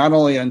can, not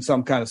only in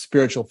some kind of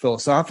spiritual,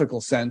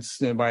 philosophical sense,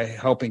 by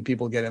helping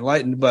people get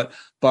enlightened, but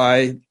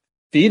by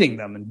feeding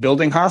them and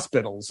building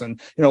hospitals and,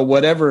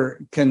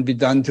 whatever can be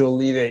done to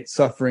alleviate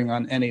suffering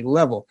on any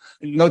level.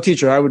 No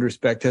teacher I would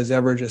respect has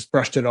ever just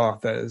brushed it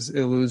off as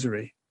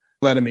illusory.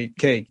 Let them eat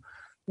cake.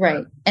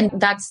 Right. And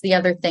that's the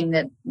other thing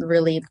that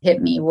really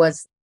hit me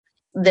was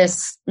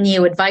this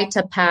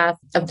Neo-Advaita path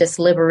of this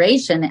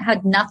liberation. It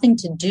had nothing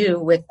to do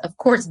with, of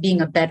course,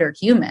 being a better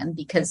human,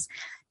 because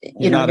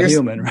you're not a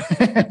human,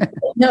 right?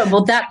 No,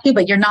 well, that too,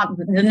 but you're not.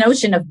 The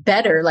notion of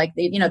better, like,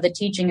 the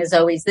teaching is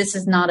always, this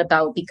is not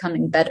about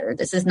becoming better.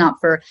 This is not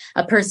for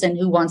a person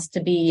who wants to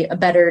be a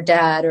better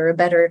dad or a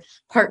better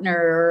partner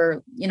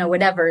or,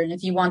 whatever. And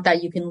if you want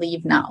that, you can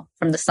leave now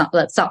from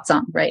that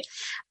satsang, right?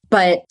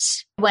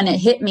 But when it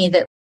hit me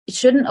that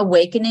shouldn't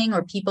awakening,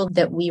 or people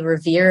that we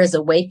revere as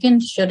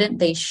awakened, shouldn't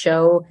they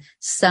show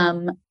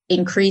some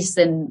increase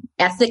in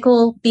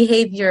ethical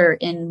behavior,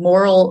 in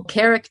moral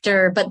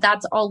character? But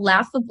that's all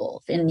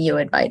laughable in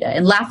Neo-Advaita,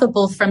 and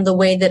laughable from the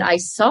way that I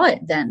saw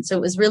it then. So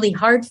it was really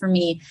hard for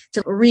me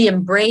to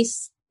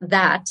re-embrace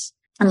that.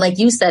 And like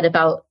you said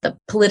about the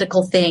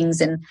political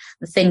things and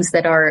the things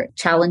that are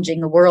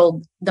challenging the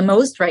world the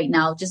most right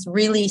now, just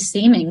really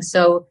seeming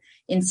so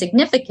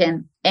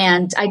insignificant.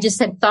 And I just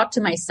had thought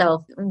to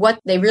myself, what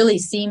they really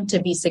seem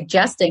to be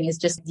suggesting is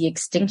just the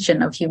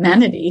extinction of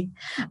humanity.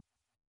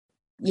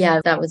 Yeah,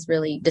 that was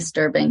really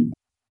disturbing.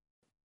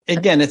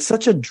 Again, it's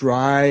such a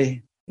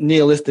dry,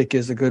 nihilistic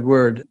is a good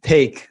word,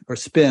 take or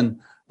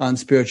spin on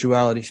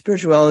spirituality.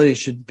 Spirituality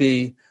should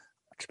be,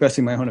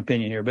 expressing my own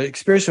opinion here, but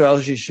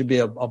spirituality should be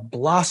a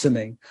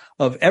blossoming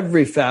of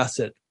every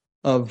facet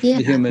of the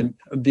human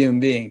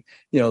being.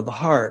 The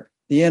heart,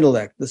 the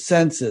intellect, the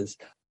senses.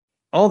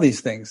 All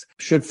these things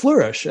should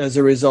flourish as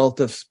a result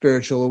of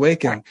spiritual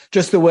awakening,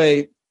 just the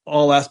way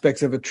all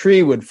aspects of a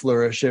tree would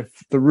flourish if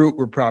the root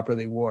were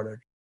properly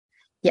watered.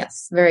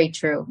 Yes, very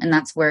true. And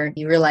that's where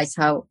you realize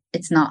how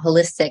it's not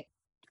holistic.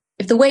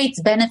 If the way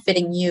it's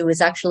benefiting you is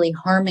actually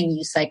harming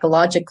you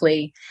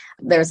psychologically,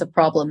 there's a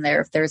problem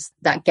there, if there's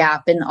that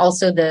gap. And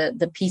also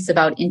the piece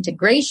about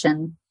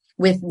integration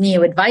with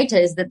Neo-Advaita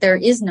is that there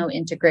is no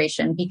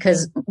integration,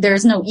 because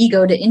there's no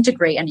ego to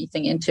integrate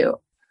anything into.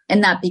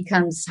 And that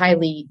becomes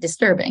highly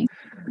disturbing.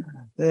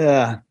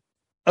 Yeah.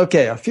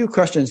 Okay, a few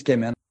questions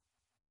came in.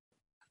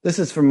 This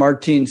is from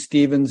Martine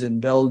Stevens in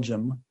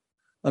Belgium.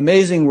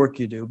 Amazing work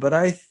you do, but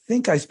I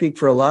think I speak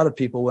for a lot of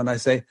people when I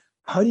say,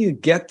 how do you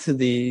get to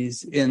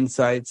these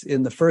insights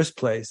in the first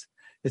place?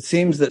 It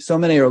seems that so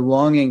many are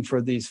longing for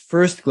these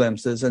first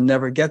glimpses and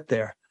never get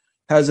there.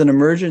 As an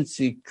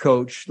emergency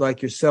coach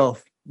like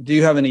yourself, do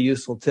you have any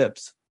useful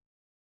tips?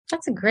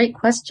 That's a great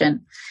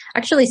question.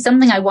 Actually,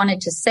 something I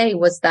wanted to say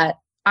was that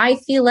I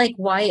feel like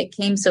why it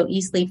came so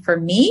easily for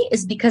me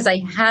is because I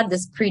had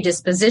this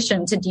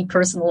predisposition to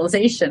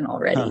depersonalization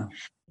already.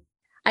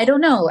 I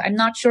don't know. I'm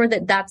not sure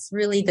that that's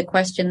really the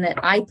question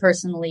that I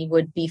personally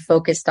would be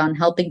focused on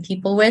helping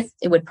people with.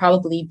 It would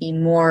probably be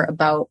more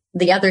about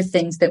the other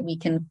things that we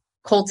can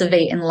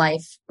cultivate in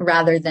life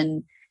rather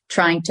than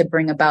trying to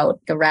bring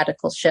about a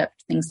radical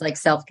shift, things like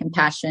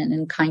self-compassion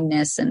and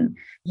kindness and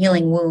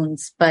healing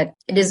wounds. But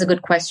it is a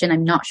good question.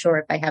 I'm not sure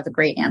if I have a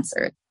great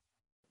answer.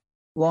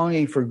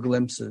 Longing for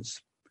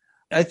glimpses.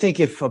 I think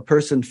if a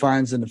person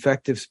finds an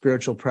effective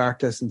spiritual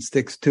practice and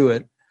sticks to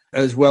it,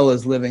 as well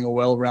as living a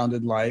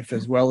well-rounded life,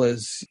 as well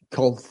as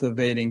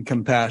cultivating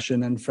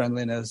compassion and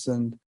friendliness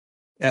and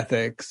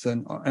ethics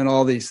and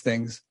all these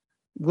things,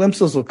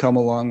 glimpses will come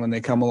along when they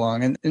come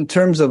along. And in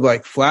terms of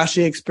like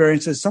flashy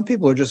experiences, some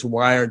people are just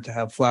wired to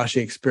have flashy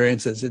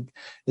experiences. It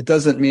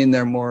doesn't mean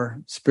they're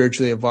more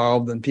spiritually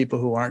evolved than people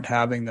who aren't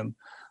having them.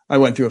 I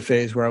went through a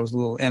phase where I was a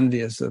little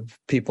envious of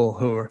people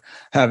who were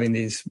having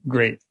these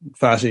great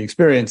flashy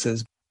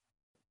experiences.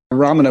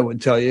 Ramana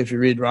would tell you, if you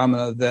read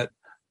Ramana,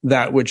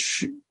 that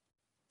which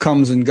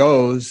comes and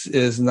goes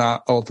is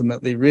not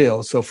ultimately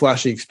real. So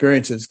flashy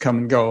experiences come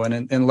and go,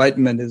 and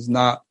enlightenment is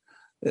not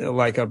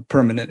like a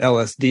permanent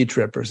LSD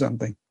trip or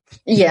something.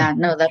 Yeah,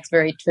 no, that's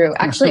very true.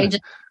 Actually,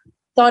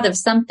 thought of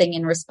something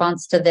in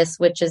response to this,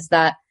 which is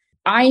that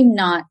I'm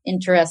not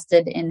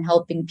interested in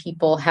helping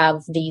people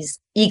have these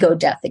ego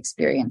death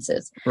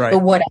experiences. Right. But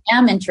what I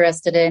am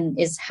interested in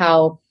is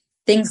how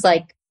things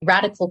like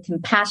radical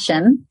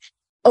compassion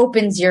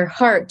opens your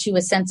heart to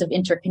a sense of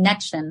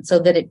interconnection so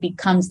that it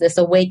becomes this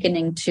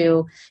awakening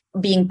to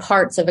being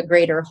parts of a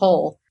greater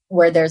whole,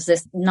 where there's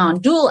this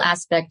non-dual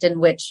aspect in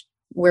which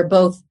we're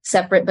both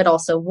separate but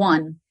also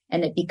one,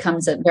 and it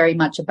becomes very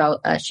much about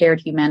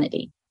shared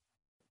humanity.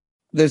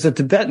 There's a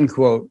Tibetan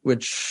quote,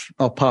 which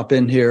I'll pop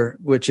in here,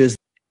 which is,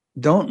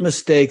 don't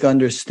mistake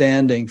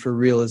understanding for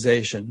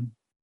realization.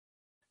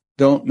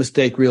 Don't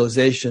mistake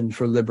realization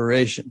for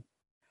liberation.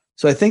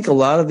 So I think a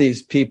lot of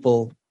these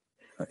people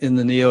in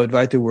the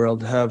Neo-Advaita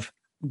world have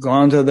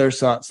gone to their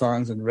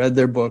satsangs and read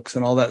their books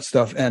and all that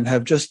stuff and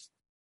have just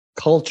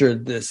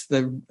cultured this.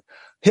 They've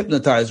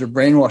hypnotized or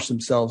brainwashed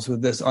themselves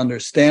with this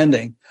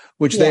understanding,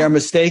 which they are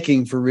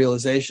mistaking for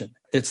realization.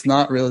 It's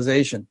not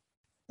realization.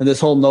 And this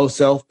whole no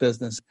self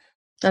business.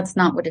 That's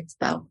not what it's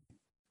about.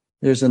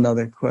 There's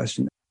another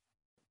question.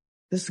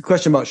 This is a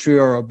question about Sri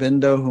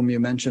Aurobindo, whom you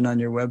mentioned on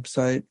your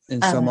website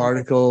in some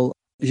article.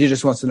 He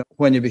just wants to know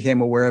when you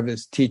became aware of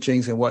his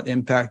teachings and what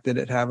impact did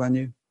it have on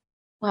you?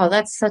 Wow,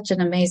 that's such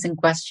an amazing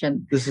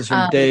question. This is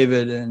from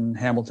David in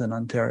Hamilton,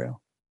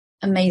 Ontario.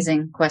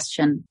 Amazing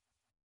question.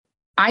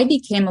 I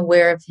became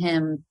aware of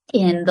him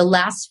in the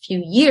last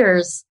few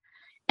years,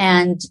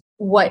 and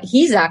what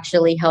he's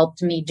actually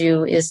helped me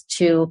do is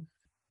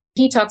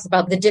he talks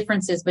about the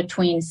differences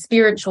between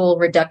spiritual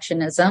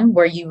reductionism,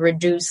 where you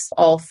reduce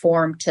all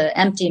form to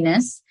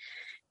emptiness,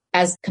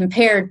 as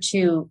compared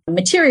to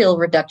material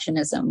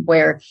reductionism,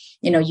 where,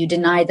 you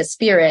deny the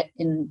spirit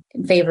in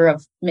favor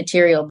of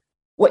material.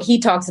 What he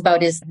talks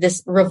about is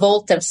this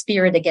revolt of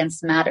spirit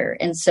against matter.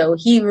 And so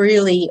he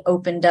really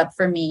opened up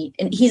for me.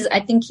 And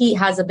I think he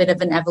has a bit of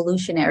an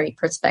evolutionary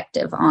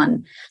perspective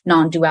on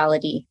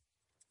non-duality.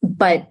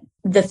 But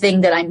the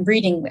thing that I'm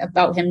reading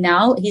about him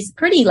now, he's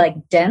pretty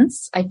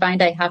dense. I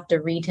find I have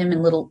to read him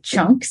in little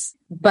chunks,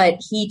 but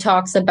he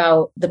talks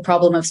about the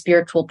problem of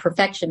spiritual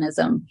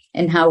perfectionism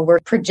and how we're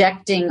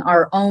projecting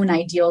our own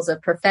ideals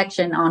of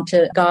perfection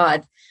onto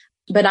God.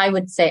 But I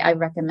would say I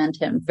recommend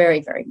him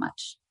very, very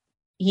much.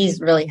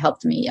 He's really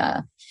helped me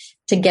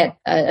to get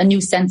a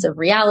new sense of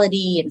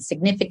reality and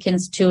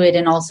significance to it,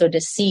 and also to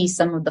see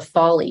some of the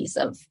follies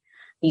of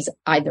these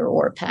either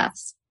or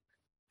paths.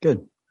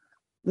 Good.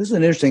 This is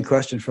an interesting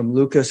question from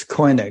Lucas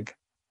Koenig.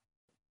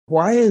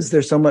 Why is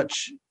there so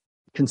much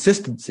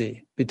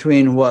consistency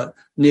between what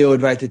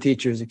Neo-Advaita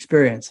teachers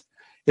experience?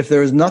 If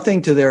there is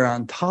nothing to their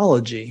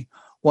ontology,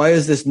 why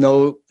is this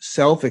no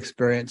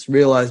self-experience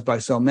realized by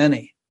so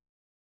many?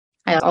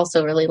 I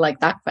also really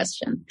like that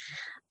question.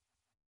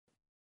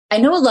 I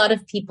know a lot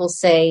of people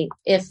say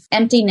if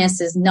emptiness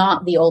is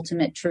not the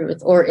ultimate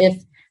truth, or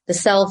if the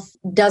self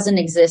doesn't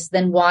exist,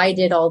 then why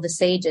did all the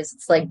sages?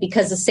 It's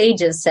because the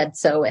sages said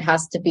so, it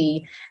has to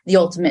be the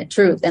ultimate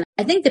truth. And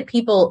I think that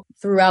people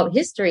throughout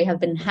history have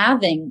been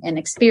having an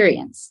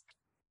experience.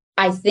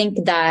 I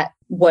think that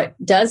what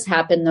does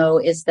happen, though,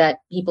 is that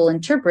people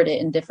interpret it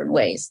in different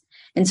ways.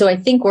 And so I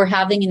think we're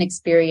having an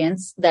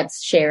experience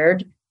that's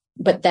shared,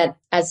 but that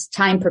as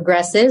time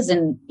progresses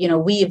and,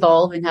 we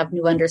evolve and have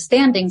new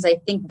understandings, I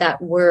think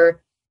that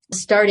we're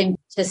starting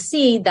to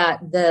see that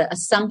the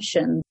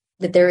assumption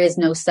that there is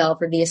no self,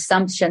 or the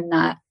assumption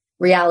that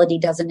reality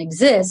doesn't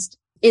exist,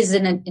 is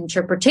an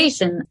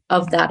interpretation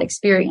of that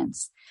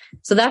experience.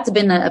 So that's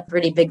been a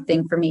pretty big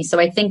thing for me. So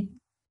I think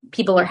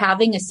people are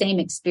having the same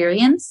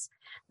experience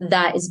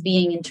that is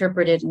being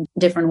interpreted in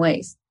different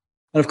ways.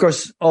 And of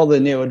course, all the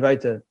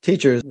Neo-Advaita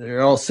teachers,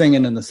 they're all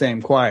singing in the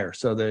same choir,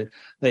 so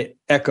they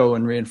echo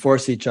and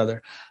reinforce each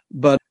other.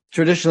 But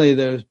traditionally,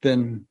 there's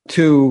been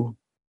two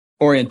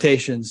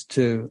orientations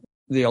to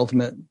the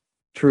ultimate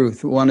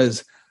truth. One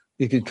is,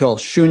 you could call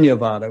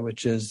Shunyavada,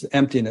 which is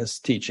emptiness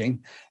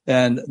teaching,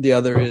 and the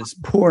other is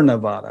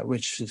Purnavada,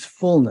 which is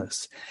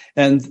fullness.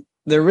 And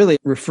they're really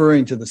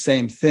referring to the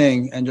same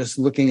thing and just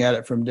looking at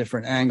it from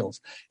different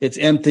angles. It's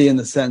empty in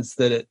the sense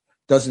that it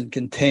doesn't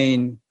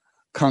contain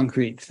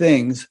concrete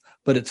things,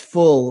 but it's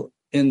full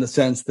in the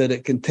sense that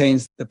it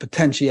contains the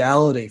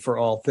potentiality for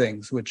all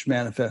things which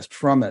manifest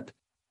from it.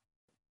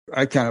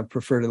 I kind of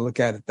prefer to look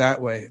at it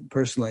that way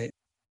personally.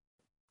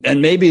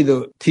 And maybe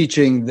the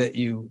teaching that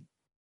you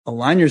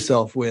align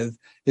yourself with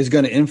is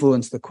going to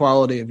influence the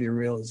quality of your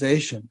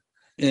realization.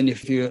 And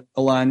if you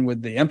align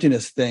with the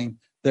emptiness thing,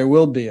 there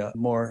will be a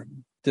more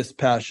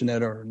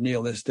dispassionate or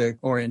nihilistic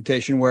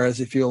orientation.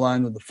 Whereas if you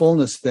align with the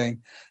fullness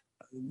thing,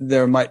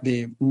 there might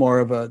be more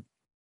of an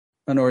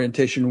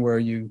orientation where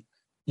you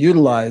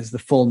utilize the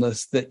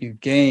fullness that you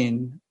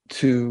gain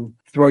to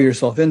throw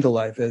yourself into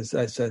life. As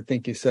I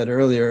think you said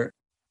earlier,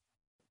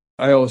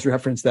 I always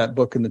reference that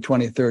book in the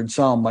 23rd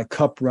Psalm, my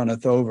cup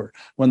runneth over.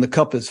 When the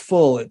cup is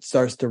full, it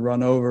starts to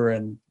run over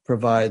and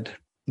provide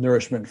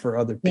nourishment for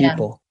other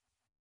people.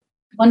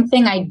 Yeah. One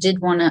thing I did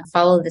want to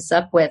follow this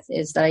up with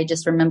is that I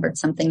just remembered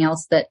something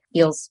else that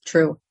feels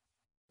true.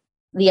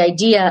 The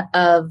idea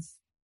of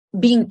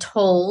being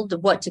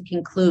told what to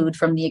conclude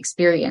from the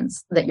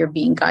experience that you're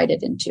being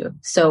guided into.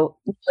 So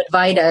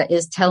Advaita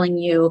is telling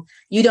you,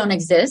 you don't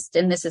exist,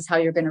 and this is how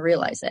you're going to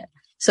realize it.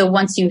 So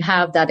once you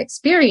have that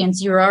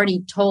experience, you're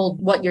already told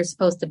what you're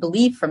supposed to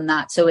believe from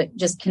that. So it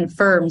just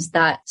confirms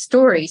that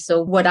story.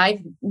 So what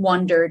I've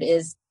wondered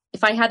is,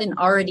 if I hadn't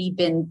already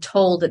been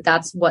told that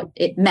that's what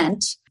it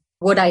meant,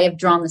 would I have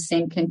drawn the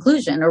same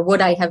conclusion? Or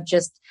would I have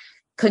just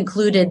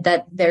concluded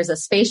that there's a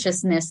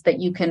spaciousness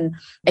that you can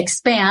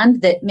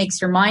expand that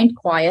makes your mind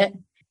quiet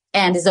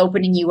and is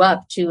opening you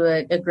up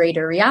to a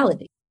greater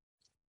reality?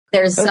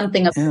 There's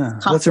something of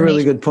that's a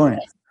really good point.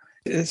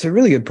 It's a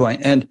really good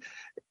point. And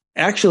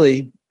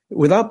actually,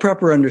 without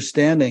proper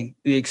understanding,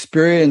 the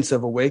experience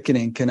of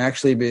awakening can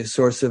actually be a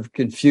source of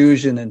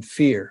confusion and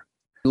fear.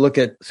 Look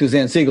at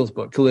Suzanne Siegel's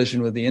book,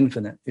 Collision with the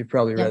Infinite. You've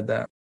probably read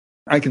that.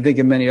 I can think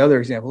of many other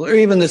examples, or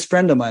even this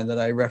friend of mine that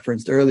I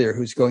referenced earlier,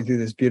 who's going through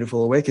this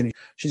beautiful awakening.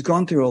 She's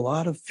gone through a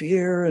lot of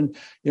fear. And,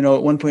 at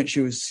one point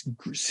she was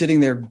sitting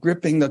there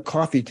gripping the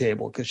coffee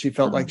table because she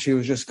felt like she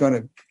was just going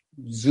to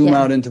zoom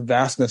out into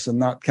vastness and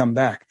not come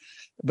back.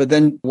 But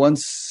then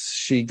once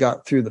she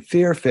got through the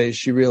fear phase,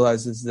 she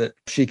realizes that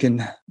she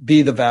can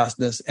be the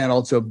vastness and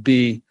also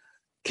be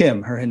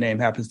Kim. Her name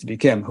happens to be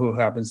Kim,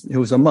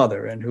 who's a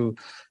mother and who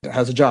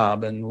has a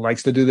job and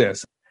likes to do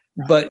this.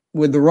 But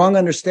with the wrong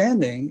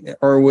understanding,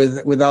 or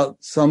without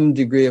some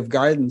degree of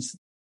guidance,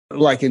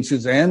 like in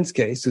Suzanne's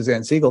case,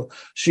 Suzanne Siegel,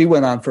 she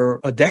went on for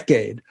a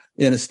decade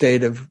in a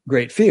state of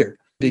great fear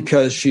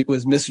because she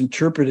was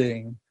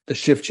misinterpreting the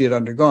shift she had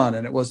undergone.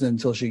 And it wasn't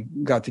until she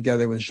got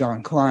together with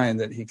Jean Klein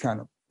that he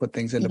kind of put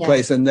things into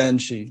place. And then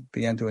she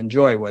began to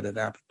enjoy what had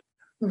happened.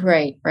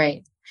 Right.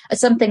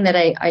 Something that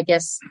I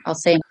guess I'll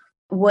say,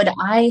 would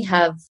I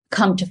have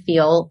come to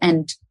feel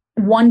and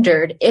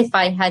wondered if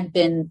I had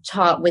been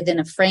taught within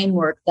a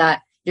framework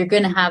that you're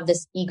going to have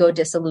this ego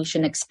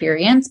dissolution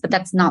experience, but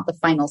that's not the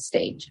final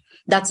stage.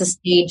 That's a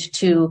stage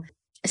to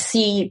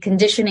see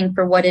conditioning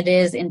for what it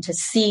is and to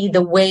see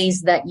the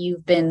ways that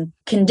you've been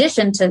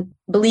conditioned to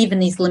believe in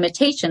these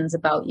limitations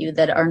about you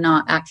that are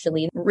not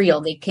actually real.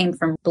 They came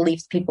from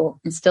beliefs people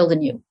instilled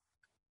in you.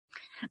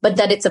 But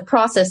that it's a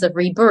process of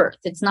rebirth.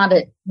 It's not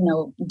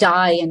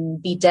die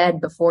and be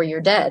dead before you're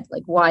dead.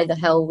 Like, why the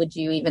hell would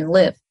you even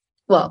live?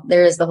 Well,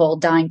 there is the whole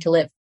dying to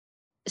live.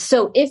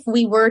 So if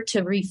we were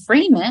to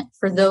reframe it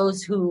for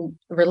those who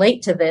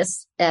relate to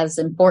this as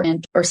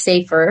important or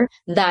safer,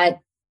 that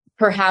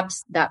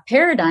perhaps that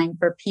paradigm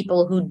for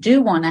people who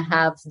do want to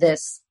have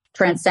this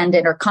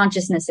transcendent or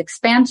consciousness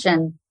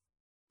expansion,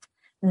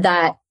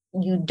 that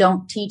you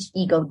don't teach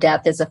ego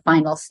death as a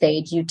final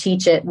stage. You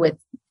teach it with,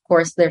 of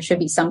course, there should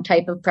be some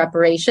type of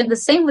preparation. The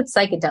same with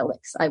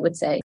psychedelics, I would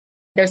say.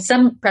 There's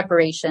some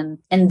preparation,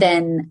 and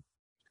then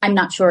I'm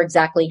not sure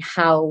exactly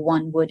how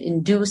one would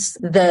induce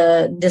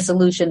the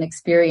dissolution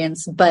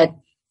experience, but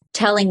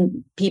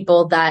telling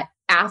people that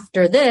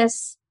after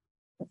this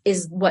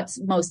is what's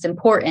most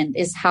important,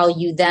 is how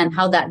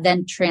that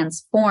then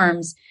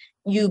transforms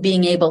you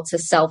being able to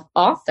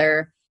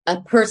self-author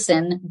a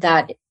person,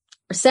 that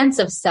sense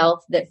of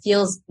self that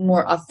feels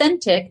more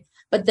authentic,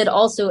 but that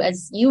also,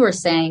 as you were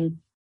saying,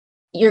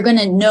 you're going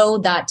to know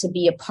that to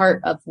be a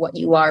part of what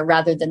you are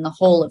rather than the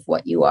whole of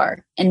what you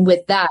are. And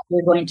with that,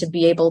 you're going to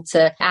be able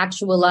to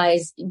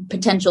actualize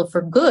potential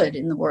for good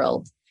in the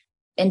world.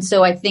 And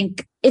so I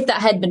think if that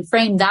had been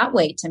framed that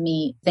way, to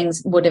me,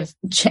 things would have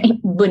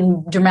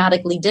been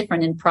dramatically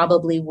different and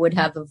probably would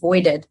have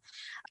avoided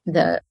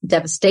the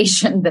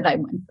devastation that I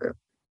went through.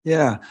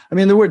 Yeah. I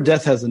mean, the word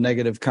death has a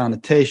negative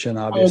connotation,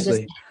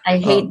 obviously. I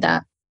hate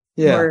that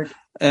word.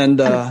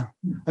 And I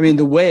mean,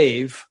 the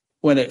wave,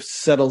 when it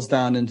settles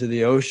down into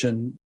the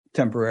ocean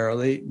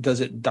temporarily,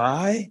 does it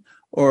die,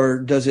 or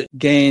does it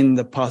gain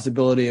the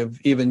possibility of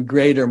even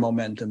greater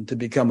momentum to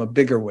become a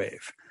bigger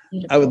wave?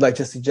 Beautiful. I would like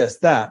to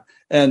suggest that.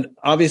 And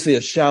obviously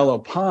a shallow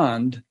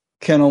pond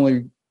can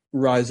only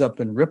rise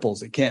up in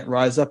ripples. It can't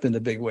rise up into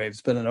big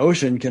waves, but an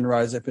ocean can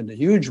rise up into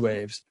huge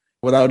waves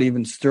without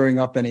even stirring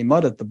up any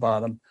mud at the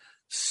bottom.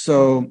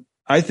 So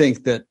I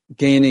think that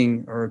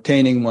gaining or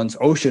attaining one's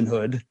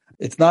oceanhood,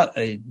 it's not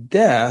a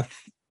death.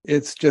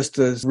 It's just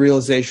a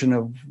realization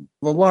of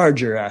the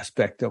larger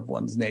aspect of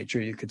one's nature,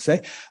 you could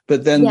say.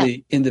 But then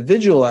the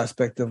individual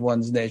aspect of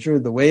one's nature,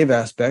 the wave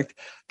aspect,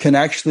 can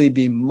actually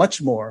be much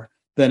more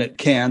than it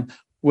can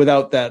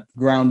without that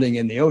grounding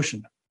in the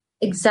ocean.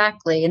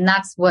 Exactly. And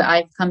that's what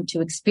I've come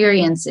to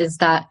experience, is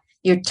that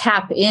you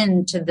tap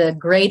into the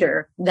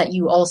greater that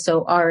you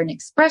also are an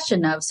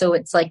expression of. So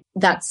it's like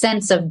that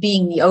sense of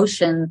being the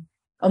ocean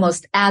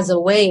almost as a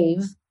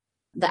wave.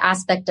 The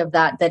aspect of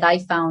that I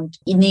found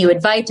in Neo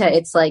Advaita,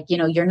 it's like,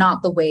 you're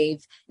not the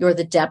wave, you're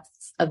the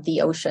depths of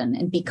the ocean,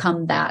 and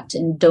become that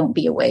and don't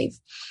be a wave.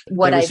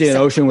 What I see an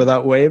ocean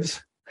without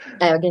waves?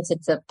 I guess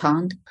it's a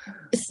pond.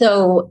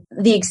 So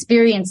the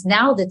experience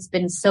now that's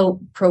been so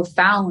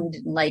profound,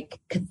 like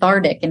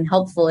cathartic and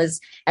helpful, is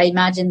I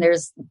imagine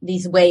there's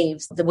these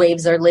waves. The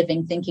waves are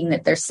living, thinking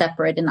that they're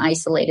separate and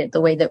isolated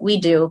the way that we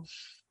do.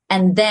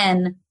 And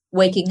then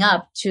waking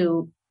up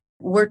to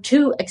we're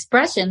two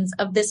expressions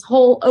of this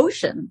whole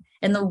ocean,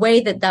 and the way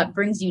that that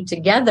brings you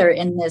together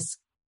in this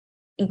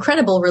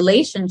incredible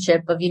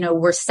relationship of,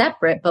 we're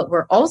separate, but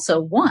we're also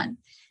one.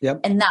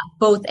 Yep. And that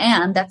both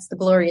and, that's the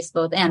glorious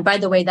both and. By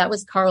the way, that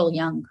was Carl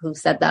Jung who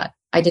said that.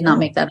 I did not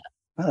make that up.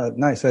 Oh,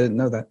 nice. I didn't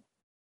know that.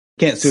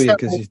 Can't sue you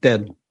because he's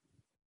dead.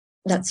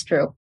 That's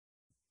true.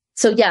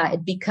 So yeah,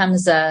 it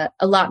becomes a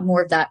lot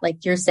more of that,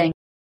 like you're saying,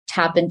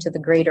 tap into the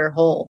greater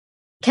whole.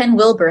 Ken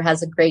Wilber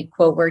has a great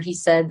quote where he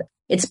said,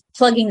 it's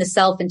plugging the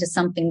self into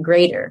something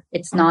greater.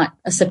 It's not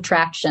a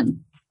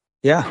subtraction.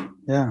 Yeah.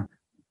 Yeah.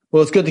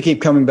 Well, it's good to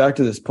keep coming back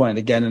to this point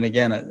again and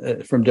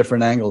again from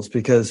different angles,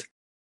 because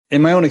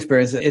in my own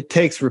experience, it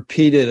takes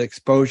repeated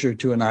exposure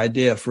to an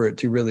idea for it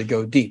to really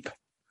go deep.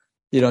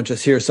 You don't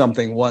just hear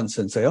something once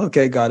and say,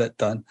 okay, got it,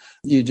 done.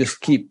 You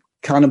just keep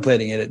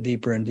contemplating it at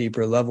deeper and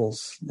deeper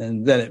levels,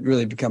 and then it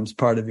really becomes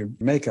part of your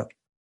makeup.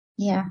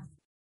 Yeah.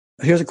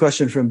 Here's a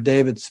question from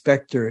David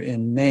Spector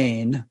in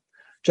Maine.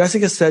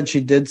 Jessica said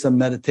she did some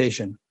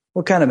meditation.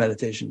 What kind of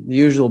meditation? The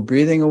usual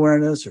breathing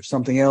awareness or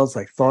something else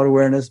like thought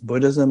awareness,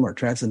 Buddhism, or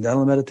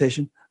transcendental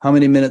meditation? How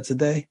many minutes a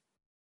day?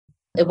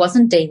 It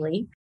wasn't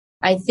daily.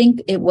 I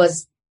think it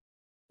was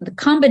the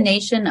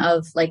combination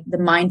of like the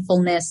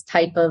mindfulness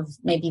type of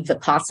maybe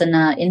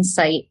Vipassana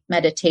insight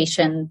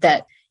meditation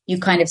that you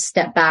kind of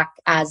step back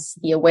as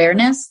the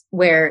awareness,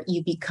 where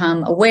you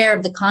become aware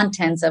of the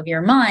contents of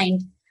your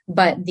mind,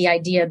 but the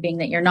idea being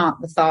that you're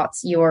not the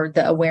thoughts, you're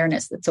the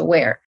awareness that's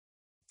aware.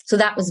 So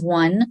that was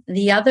one.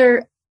 The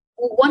other,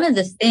 one of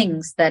the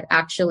things that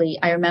actually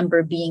I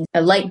remember being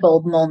a light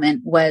bulb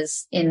moment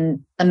was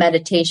in a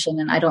meditation,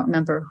 and I don't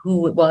remember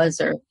who it was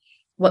or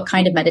what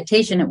kind of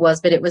meditation it was,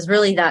 but it was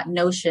really that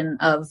notion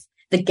of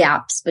the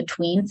gaps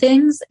between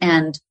things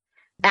and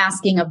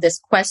asking of this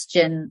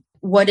question,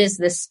 what is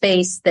the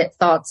space that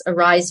thoughts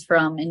arise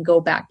from and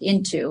go back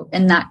into?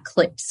 And that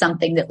clicked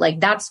something that like,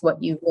 that's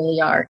what you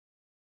really are.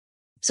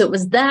 So it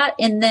was that.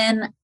 And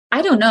then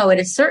I don't know, at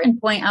a certain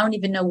point, I don't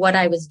even know what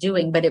I was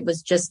doing, but it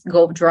was just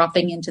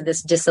dropping into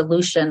this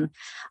dissolution.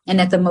 And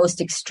at the most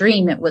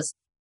extreme, it was,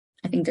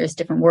 I think there's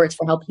different words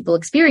for how people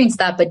experience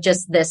that, but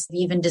just this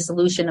even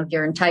dissolution of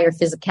your entire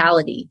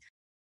physicality.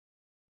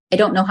 I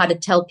don't know how to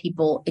tell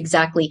people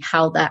exactly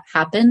how that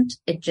happened.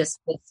 It just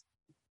was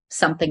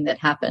something that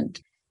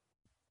happened.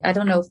 I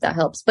don't know if that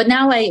helps, but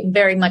now I'm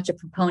very much a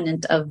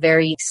proponent of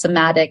very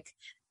somatic,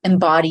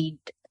 embodied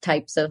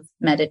types of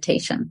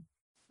meditation.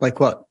 Like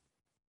what?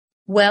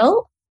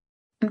 Well,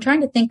 I'm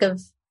trying to think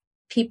of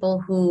people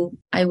who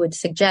I would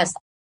suggest.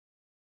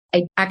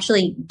 I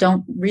actually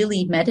don't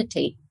really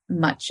meditate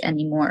much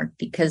anymore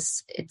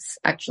because it's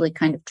actually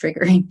kind of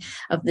triggering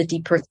of the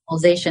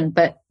depersonalization.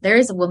 But there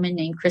is a woman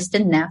named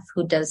Kristen Neff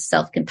who does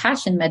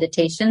self-compassion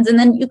meditations. And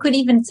then you could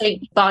even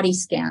say body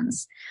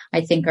scans,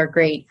 I think are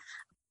great.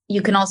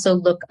 You can also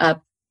look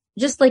up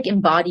just like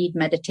embodied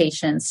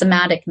meditation,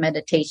 somatic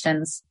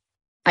meditations,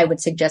 I would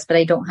suggest, but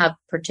I don't have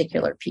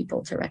particular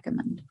people to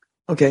recommend.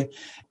 Okay.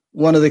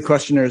 One of the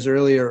questioners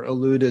earlier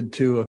alluded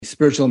to a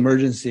spiritual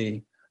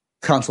emergency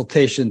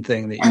consultation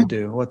thing that you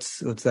do. What's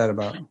that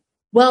about?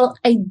 Well,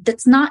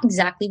 that's not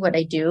exactly what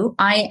I do.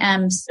 I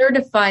am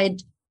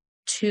certified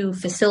to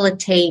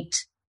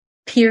facilitate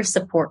peer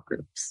support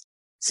groups.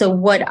 So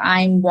what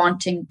I'm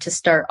wanting to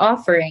start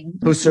offering.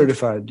 Who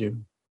certified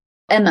you?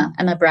 Emma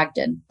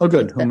Bragdon. Oh,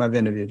 good. Whom I've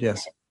interviewed.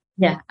 Yes.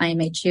 Yeah,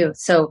 IMHU.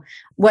 So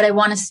what I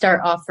want to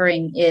start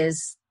offering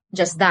is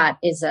just that,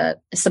 is a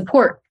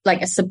support,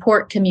 like a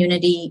support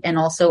community, and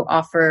also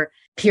offer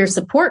peer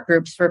support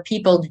groups for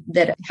people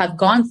that have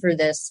gone through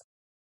this,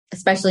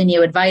 especially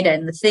Neo-Advaita.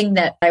 And the thing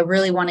that I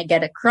really want to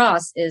get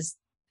across is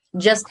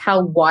just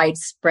how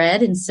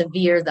widespread and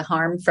severe the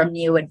harm from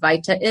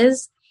Neo-Advaita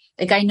is.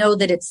 Like, I know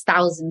that it's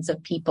thousands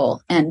of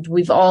people, and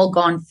we've all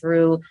gone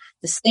through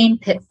the same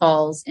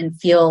pitfalls and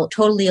feel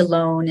totally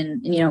alone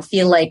and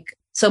feel like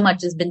so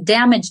much has been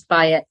damaged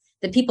by it,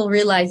 that people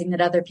realizing that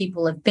other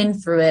people have been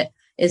through it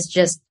is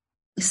just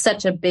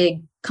such a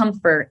big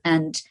comfort.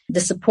 And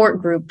the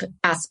support group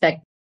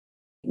aspect,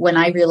 when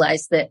I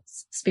realized that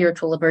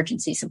spiritual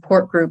emergency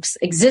support groups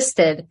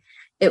existed,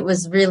 it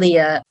was really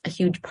a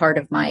huge part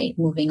of my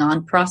moving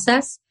on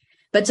process.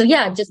 But so,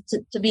 yeah, just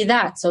to be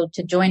that. So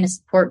to join a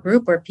support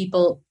group where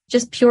people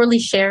just purely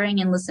sharing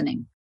and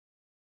listening.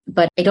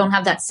 But I don't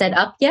have that set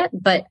up yet,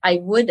 but I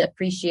would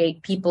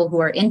appreciate people who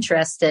are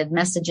interested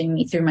messaging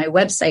me through my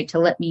website to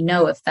let me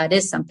know if that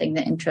is something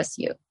that interests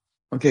you.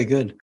 Okay,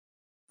 good.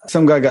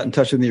 Some guy got in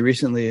touch with me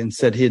recently and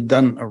said he had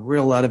done a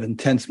real lot of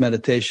intense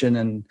meditation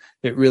and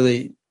it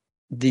really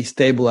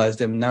destabilized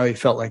him. Now he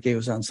felt like he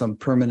was on some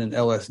permanent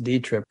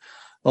LSD trip,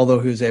 although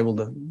he was able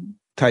to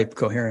type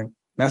coherent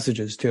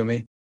messages to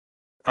me.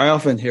 I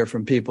often hear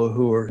from people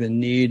who are in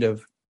need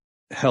of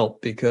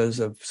help because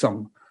of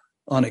some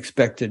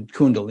unexpected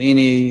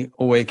Kundalini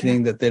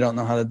awakening that they don't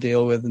know how to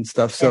deal with and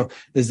stuff. So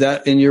is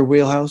that in your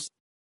wheelhouse?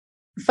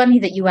 Funny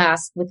that you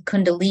asked with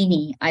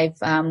Kundalini. I've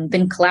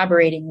been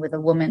collaborating with a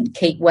woman,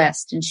 Kate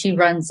West, and she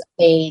runs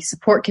a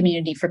support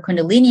community for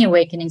Kundalini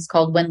awakenings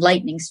called When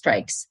Lightning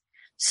Strikes.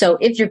 So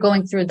if you're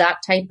going through that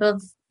type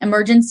of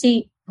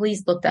Emergency,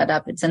 please look that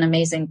up. It's an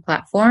amazing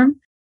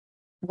platform.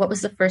 What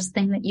was the first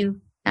thing that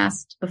you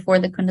asked before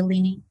the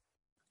Kundalini?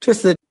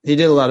 Just that he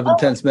did a lot of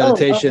intense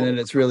meditation and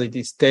it's really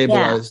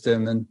destabilized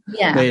him and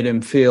made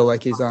him feel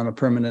like he's on a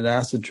permanent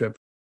acid trip.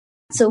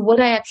 So what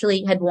I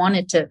actually had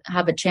wanted to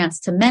have a chance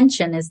to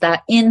mention is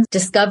that in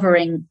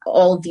discovering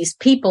all of these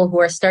people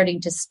who are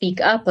starting to speak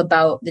up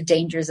about the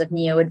dangers of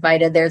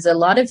Neo-Advaita, there's a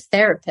lot of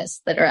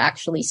therapists that are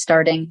actually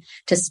starting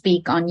to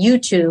speak on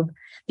YouTube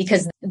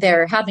because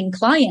they're having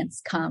clients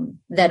come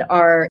that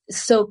are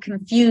so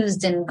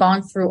confused and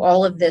gone through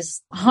all of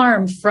this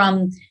harm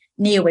from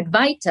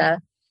Neo-Advaita.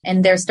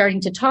 And they're starting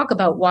to talk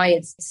about why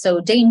it's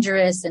so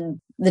dangerous and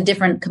the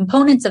different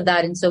components of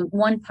that. And so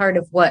one part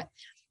of what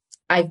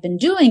I've been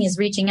doing is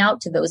reaching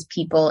out to those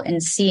people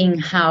and seeing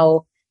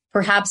how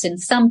perhaps in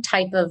some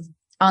type of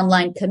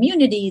online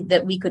community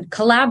that we could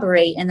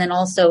collaborate and then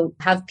also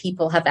have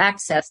people have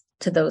access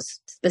to those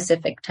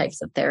specific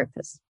types of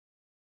therapists.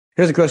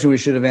 Here's a question we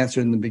should have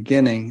answered in the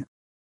beginning.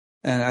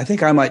 And I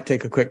think I might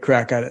take a quick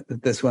crack at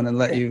this one and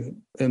let you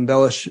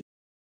embellish.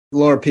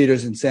 Laura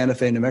Peters in Santa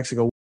Fe, New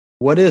Mexico.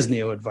 What is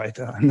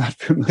Neo-Advaita? I'm not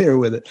familiar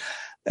with it.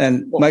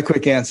 And my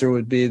quick answer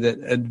would be that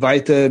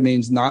Advaita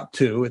means not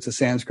two. It's a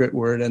Sanskrit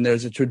word. And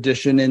there's a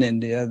tradition in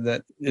India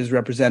that is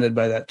represented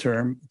by that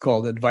term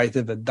called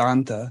Advaita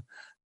Vedanta.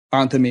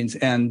 Anta means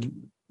end.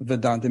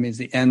 Vedanta means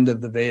the end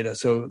of the Veda.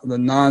 So the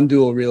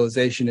non-dual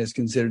realization is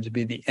considered to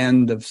be the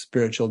end of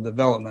spiritual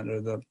development or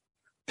the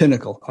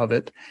pinnacle of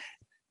it.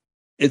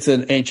 It's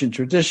an ancient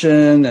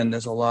tradition and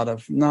there's a lot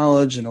of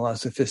knowledge and a lot of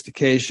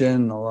sophistication,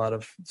 and a lot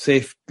of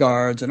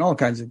safeguards and all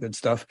kinds of good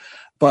stuff.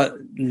 But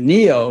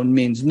neo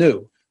means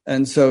new.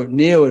 And so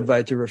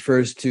Neo-Advaita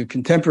refers to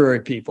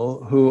contemporary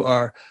people who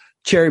are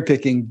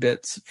cherry-picking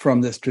bits from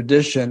this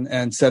tradition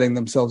and setting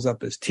themselves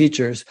up as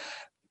teachers,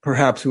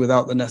 perhaps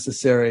without the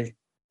necessary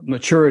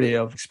maturity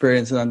of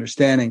experience and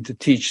understanding to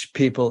teach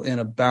people in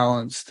a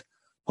balanced,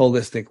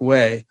 holistic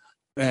way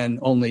and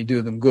only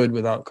do them good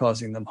without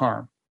causing them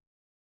harm.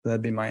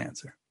 That'd be my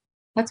answer.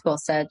 That's well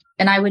said.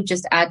 And I would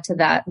just add to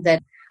that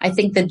I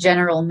think the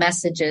general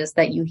messages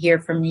that you hear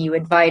from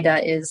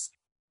Neo-Advaita is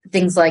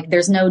things like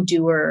there's no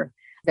doer,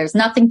 there's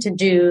nothing to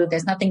do,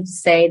 there's nothing to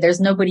say, there's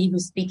nobody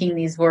who's speaking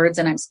these words,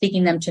 and I'm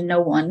speaking them to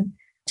no one,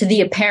 to the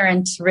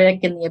apparent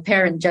Rick and the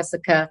apparent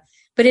Jessica.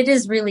 But it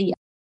is really,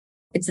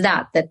 it's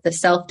that the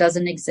self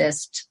doesn't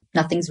exist,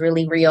 nothing's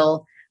really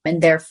real,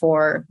 and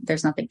therefore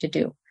there's nothing to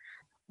do.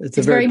 It's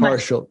a very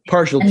partial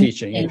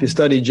teaching. If you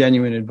study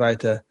genuine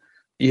Advaita,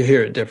 you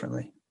hear it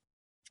differently.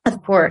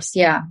 Of course,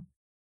 yeah.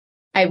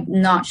 I'm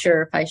not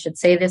sure if I should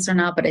say this or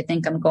not, but I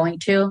think I'm going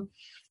to.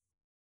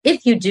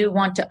 If you do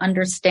want to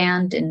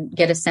understand and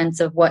get a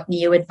sense of what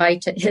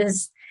Neo-Advaita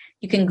is,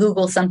 you can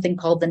Google something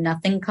called the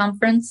Nothing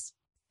Conference,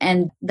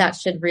 and that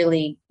should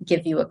really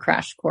give you a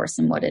crash course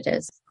in what it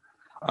is.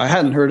 I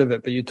hadn't heard of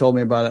it, but you told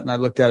me about it, and I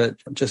looked at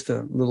it just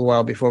a little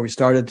while before we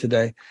started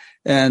today.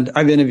 And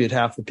I've interviewed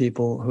half the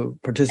people who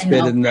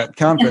participated in that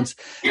conference,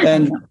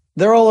 and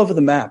they're all over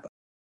the map.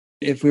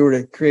 If we were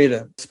to create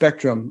a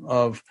spectrum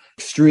of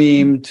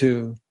extreme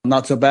to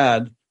not so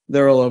bad,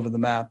 they're all over the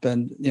map.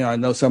 And, I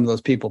know some of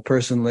those people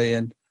personally,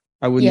 and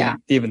I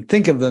wouldn't even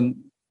think of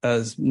them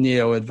as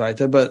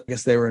Neo-Advaita, but I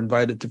guess they were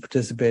invited to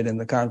participate in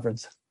the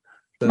conference.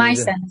 So my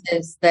sense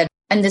is that,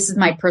 and this is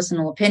my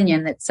personal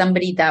opinion, that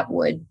somebody that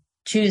would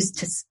choose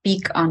to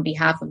speak on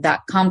behalf of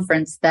that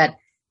conference, that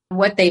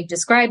what they've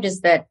described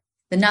is that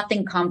the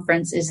Nothing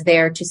Conference is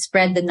there to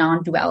spread the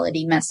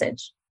non-duality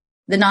message.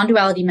 The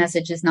non-duality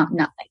message is not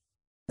nothing.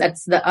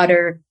 That's the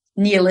utter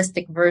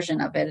nihilistic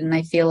version of it. And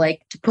I feel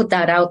like to put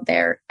that out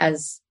there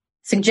as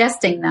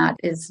suggesting that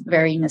is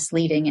very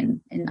misleading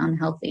and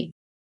unhealthy.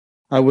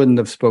 I wouldn't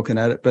have spoken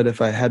at it, but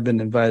if I had been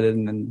invited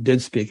and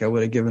did speak, I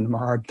would have given them a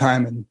hard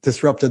time and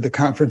disrupted the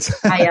conference.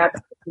 I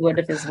absolutely would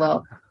have as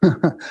well.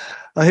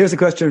 Here's a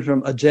question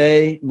from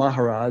Ajay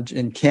Maharaj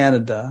in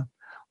Canada.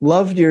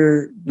 Loved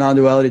your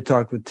non-duality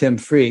talk with Tim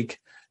Freke,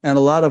 and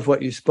a lot of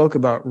what you spoke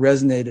about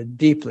resonated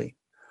deeply.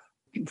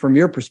 From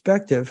your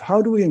perspective,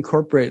 how do we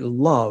incorporate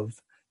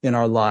love in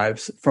our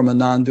lives from a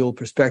non-dual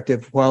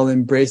perspective while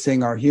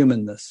embracing our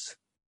humanness?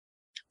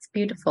 It's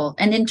beautiful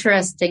and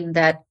interesting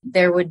that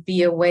there would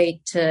be a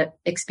way to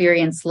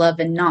experience love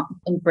and not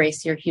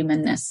embrace your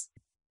humanness.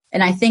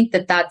 And I think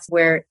that that's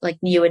where, like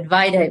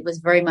Neo-Advaita, it was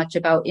very much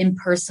about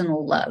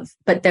impersonal love,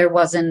 but there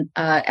wasn't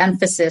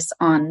emphasis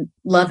on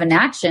love in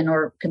action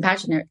or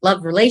compassionate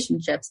love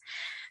relationships.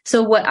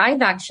 So what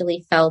I've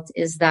actually felt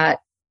is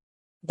that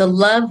the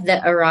love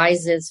that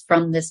arises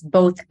from this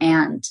both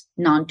and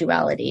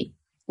non-duality,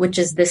 which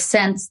is the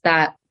sense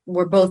that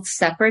we're both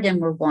separate and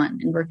we're one,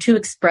 and we're two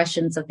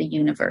expressions of the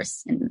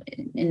universe,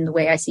 in the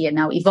way I see it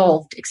now,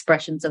 evolved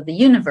expressions of the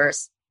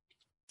universe.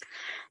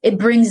 It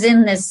brings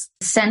in this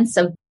sense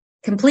of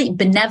complete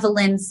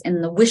benevolence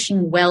and the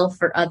wishing well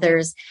for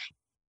others.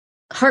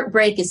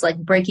 Heartbreak is like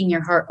breaking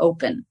your heart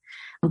open,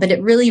 but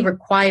it really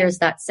requires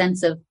that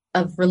sense of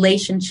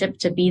relationship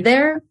to be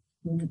there.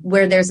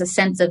 where there's a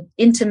sense of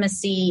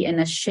intimacy and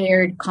a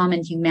shared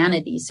common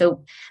humanity.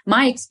 So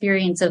my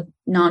experience of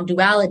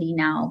non-duality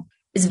now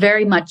is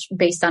very much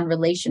based on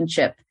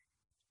relationship.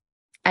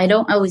 I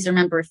don't always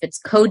remember if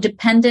it's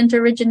codependent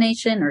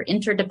origination or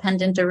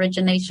interdependent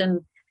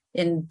origination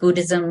in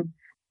Buddhism,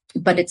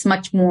 but it's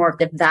much more of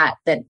that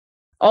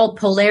all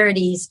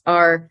polarities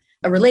are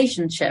a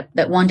relationship,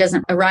 that one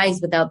doesn't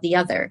arise without the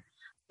other.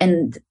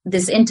 And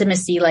this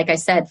intimacy, like I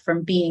said,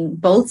 from being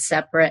both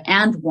separate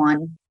and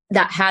one,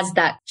 that has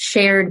that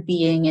shared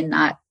being and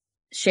that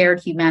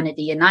shared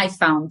humanity. And I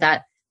found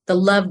that the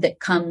love that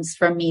comes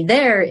from me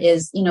there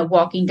is,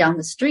 walking down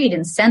the street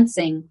and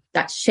sensing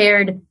that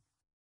shared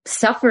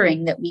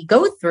suffering that we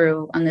go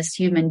through on this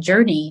human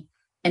journey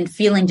and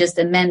feeling just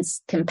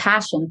immense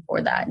compassion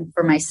for that and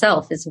for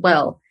myself as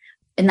well.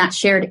 And that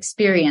shared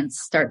experience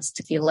starts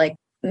to feel like,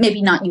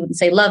 maybe not, you wouldn't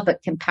say love,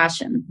 but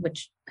compassion,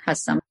 which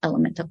has some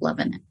element of love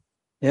in it.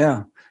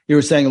 Yeah. You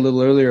were saying a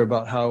little earlier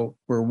about how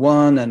we're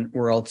one and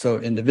we're also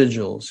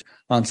individuals.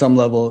 On some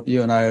level,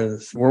 you and I,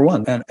 we're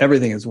one and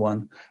everything is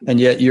one. And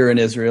yet you're in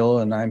Israel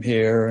and I'm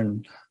here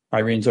and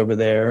Irene's over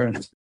there.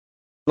 And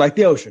like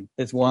the ocean,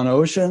 it's one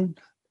ocean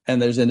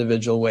and there's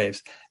individual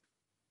waves.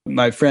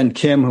 My friend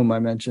Kim, whom I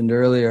mentioned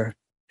earlier,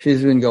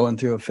 she's been going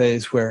through a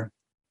phase where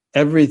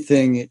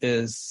everything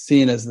is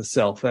seen as the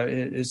self.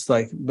 It's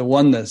like the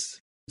oneness,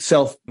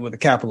 self with a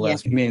capital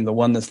S, meaning the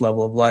oneness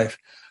level of life.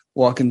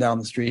 Walking down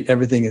the street,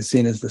 everything is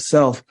seen as the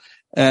self.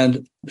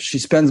 And she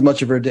spends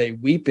much of her day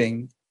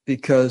weeping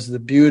because the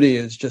beauty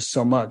is just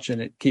so much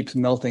and it keeps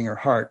melting her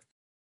heart.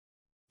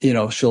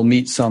 She'll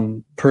meet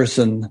some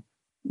person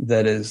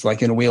that is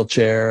like in a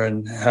wheelchair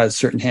and has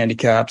certain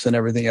handicaps and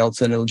everything else,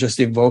 and it'll just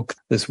evoke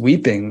this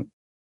weeping.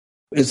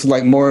 It's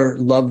like more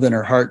love than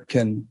her heart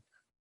can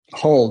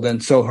hold.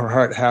 And so her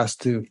heart has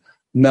to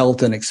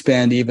melt and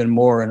expand even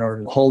more in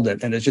order to hold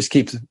it. And it just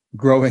keeps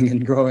growing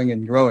and growing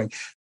and growing.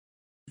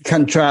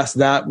 Contrast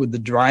that with the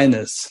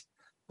dryness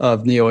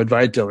of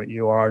Neo-Advaita.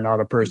 You are not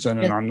a person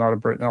and I'm not a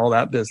person, all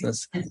that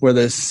business, where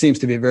there seems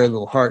to be very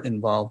little heart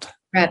involved.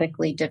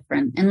 Radically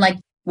different. And like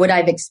what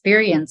I've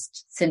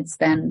experienced since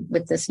then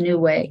with this new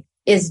way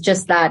is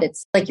just that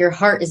it's like your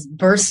heart is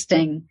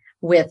bursting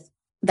with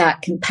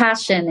that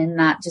compassion and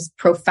that just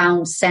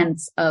profound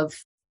sense of,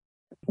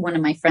 one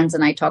of my friends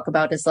and I talk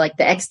about is like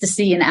the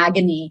ecstasy and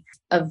agony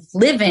of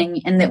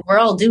living, and that we're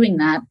all doing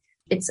that.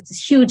 It's a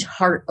huge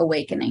heart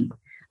awakening.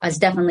 Is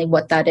definitely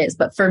what that is.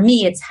 But for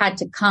me, it's had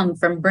to come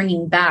from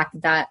bringing back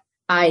that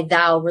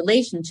I-thou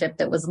relationship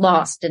that was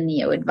lost in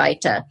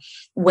Neo-Advaita,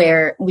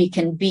 where we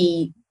can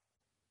be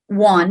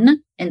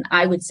one, and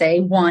I would say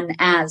one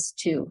as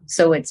two.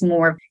 So it's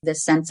more of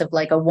this sense of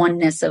like a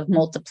oneness of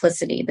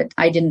multiplicity. That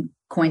I didn't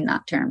coin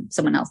that term.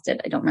 Someone else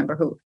did. I don't remember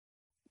who.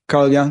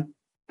 Carl Jung?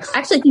 I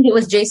actually think it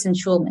was Jason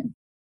Schulman.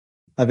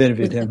 I've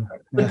interviewed him.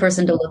 Good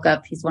person to look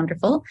up. He's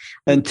wonderful.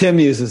 And Tim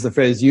uses the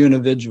phrase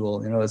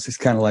unividual. It's just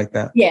kind of like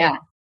that. Yeah.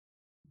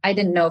 I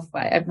didn't know if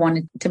I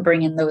wanted to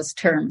bring in those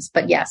terms,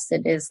 but yes,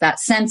 it is that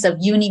sense of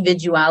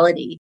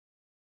unividuality,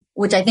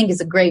 which I think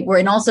is a great word.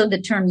 And also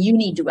the term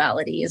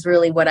uniduality is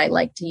really what I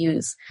like to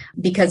use,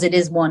 because it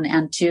is one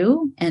and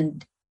two,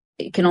 and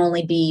they can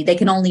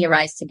only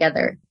arise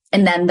together.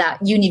 And then that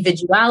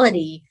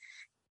unividuality,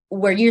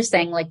 where you're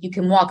saying like you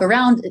can walk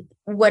around,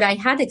 what I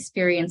had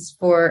experienced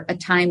for a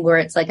time where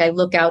it's like I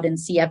look out and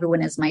see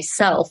everyone as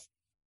myself,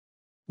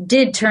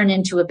 did turn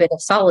into a bit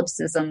of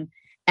solipsism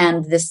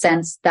and the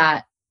sense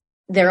that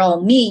they're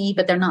all me,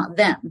 but they're not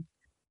them.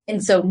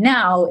 And so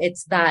now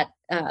it's that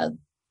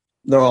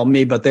they're all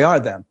me, but they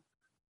are them.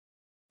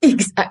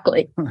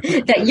 Exactly.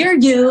 That you're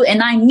you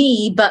and I'm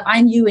me, but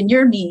I'm you and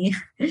you're me,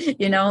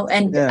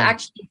 and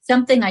actually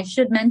something I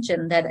should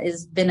mention that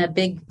has been a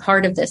big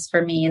part of this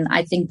for me. And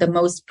I think the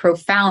most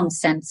profound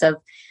sense of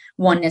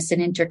oneness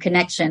and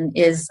interconnection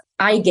is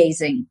eye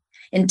gazing.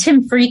 And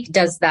Tim Freke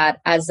does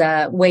that as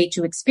a way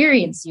to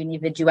experience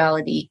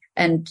unividuality.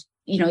 And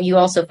you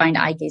also find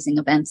eye gazing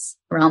events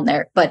around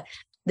there. But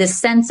this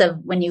sense of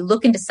when you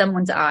look into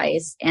someone's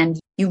eyes and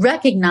you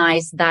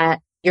recognize that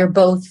you're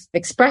both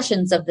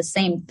expressions of the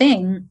same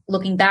thing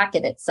looking back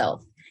at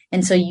itself.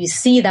 And so you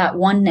see that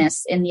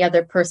oneness in the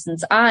other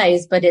person's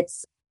eyes, but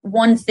it's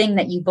one thing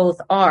that you both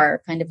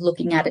are kind of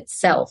looking at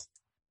itself.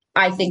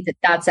 I think that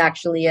that's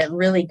actually a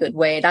really good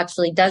way. It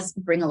actually does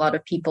bring a lot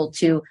of people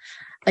to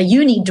a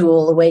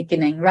unidual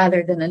awakening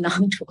rather than a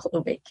non-dual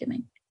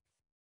awakening.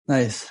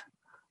 Nice.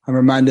 I'm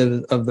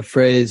reminded of the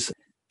phrase,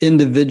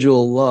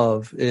 individual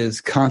love is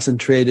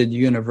concentrated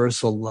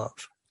universal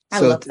love. I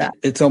love that.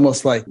 It's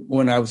almost like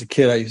when I was a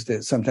kid, I used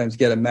to sometimes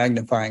get a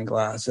magnifying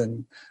glass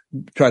and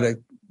try to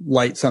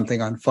light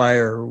something on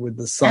fire with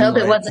the sunlight. I hope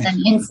it wasn't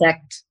an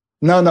insect.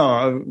 No,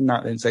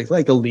 not insects,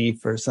 like a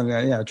leaf or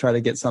something. Try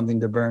to get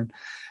something to burn.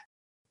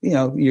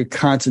 You're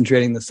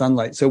concentrating the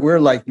sunlight. So we're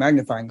like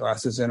magnifying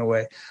glasses in a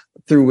way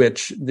through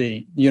which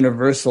the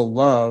universal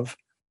love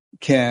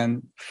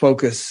can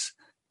focus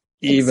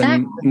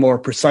even more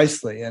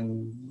precisely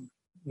and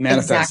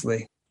manifestly.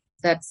 Exactly.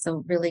 That's a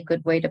really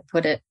good way to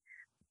put it.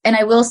 And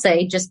I will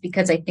say, just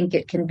because I think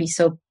it can be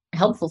so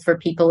helpful for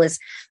people is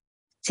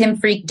Tim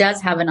Freke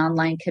does have an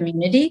online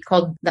community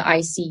called the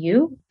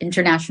ICU,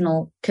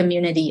 International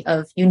Community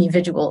of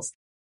Unividuals.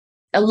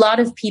 A lot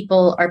of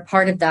people are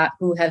part of that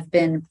who have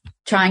been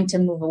trying to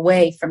move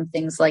away from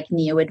things like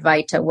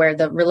Neo-Advaita, where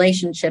the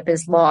relationship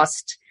is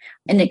lost,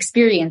 and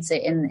experience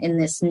it in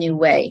this new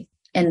way,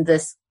 in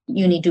this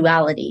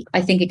uniduality.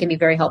 I think it can be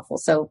very helpful.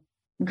 So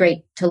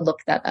great to look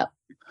that up.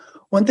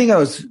 One thing I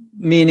was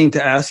meaning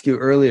to ask you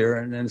earlier,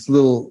 and it's a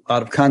little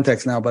out of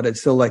context now, but I'd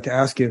still like to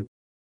ask you,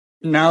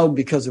 now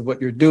because of what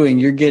you're doing,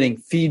 you're getting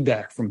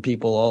feedback from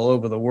people all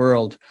over the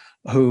world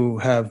who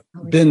have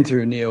been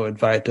through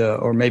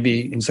Neo-Advaita, or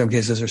maybe in some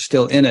cases are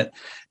still in it.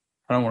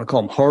 I don't want to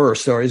call them horror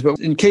stories, but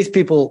in case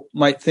people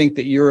might think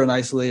that you're an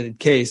isolated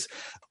case,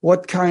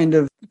 what kind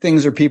of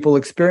things are people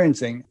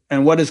experiencing,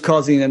 and what is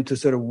causing them to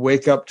sort of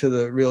wake up to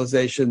the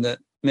realization that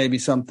maybe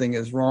something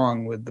is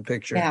wrong with the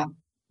picture? Yeah,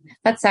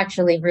 that's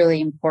actually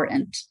really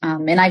important.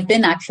 And I've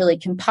been actually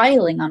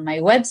compiling on my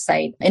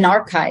website an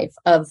archive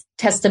of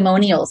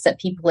testimonials that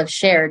people have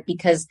shared,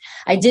 because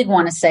I did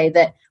want to say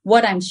that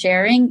what I'm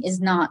sharing is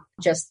not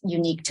just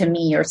unique to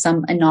me or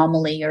some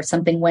anomaly or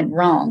something went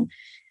wrong.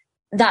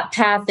 That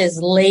path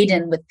is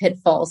laden with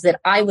pitfalls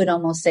that I would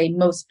almost say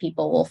most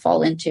people will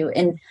fall into.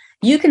 And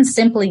you can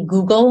simply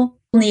Google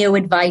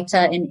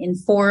Neo-Advaita in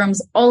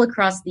forums all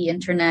across the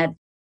internet,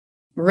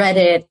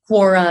 Reddit,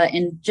 Quora,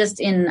 and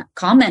just in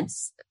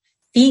comments,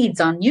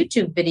 feeds on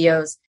YouTube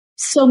videos.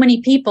 So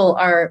many people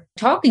are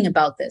talking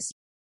about this.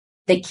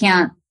 They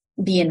can't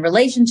be in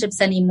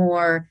relationships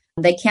anymore.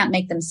 They can't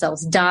make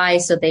themselves die,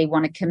 so they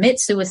want to commit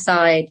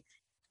suicide.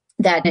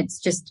 That it's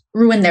just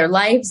ruined their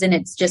lives, and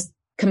it's just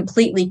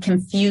completely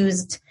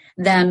confused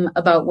them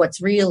about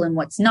what's real and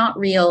what's not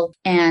real.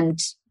 And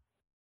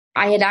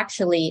I had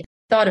actually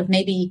thought of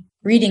maybe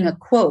reading a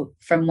quote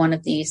from one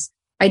of these.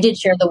 I did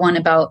share the one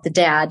about the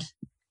dad.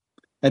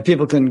 And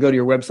people can go to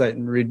your website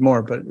and read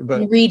more, but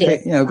read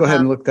it. Hey, go ahead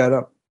and look that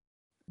up.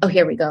 Oh,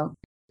 here we go.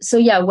 So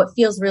yeah, what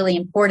feels really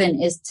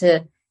important is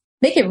to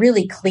make it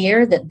really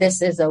clear that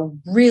this is a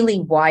really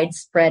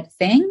widespread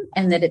thing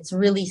and that it's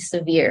really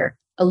severe.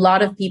 A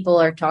lot of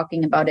people are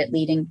talking about it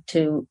leading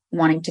to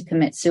wanting to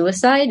commit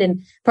suicide.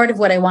 And part of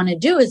what I want to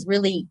do is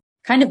really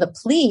kind of a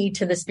plea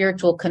to the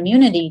spiritual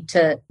community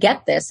to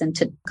get this and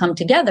to come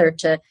together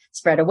to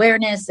spread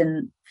awareness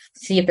and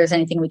see if there's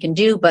anything we can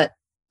do. But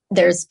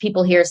there's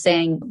people here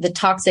saying the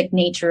toxic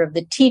nature of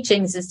the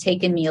teachings has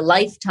taken me a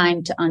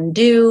lifetime to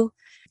undo,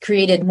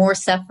 created more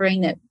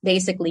suffering that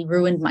basically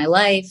ruined my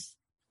life,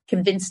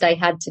 convinced I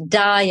had to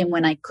die. And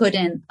when I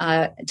couldn't,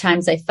 at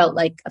times I felt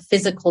like a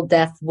physical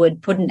death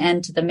would put an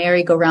end to the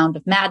merry-go-round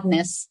of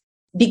madness,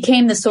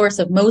 became the source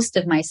of most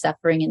of my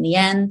suffering in the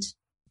end,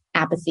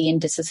 apathy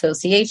and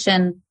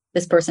disassociation.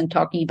 This person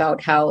talking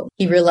about how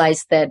he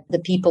realized that the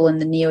people in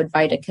the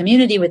Neo-Advaita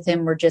community with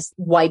him were just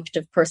wiped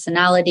of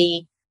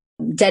personality,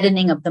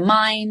 deadening of the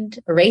mind,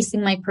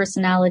 erasing my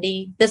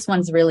personality. This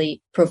one's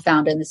really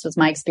profound, and this was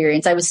my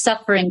experience. I was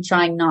suffering,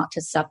 trying not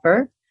to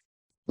suffer.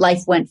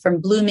 Life went from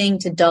blooming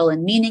to dull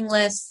and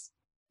meaningless,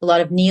 a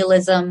lot of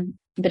nihilism.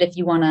 But if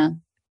you want to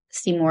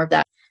see more of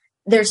that,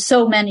 there's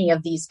so many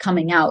of these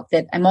coming out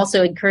that I'm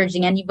also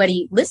encouraging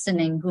anybody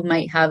listening who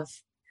might have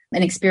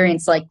an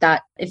experience like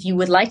that, if you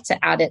would like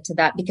to add it to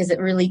that, because it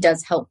really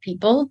does help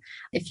people.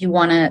 If you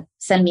want to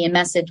send me a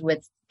message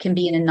can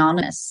be an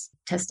anonymous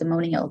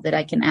testimonial that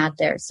I can add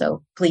there.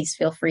 So please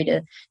feel free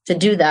to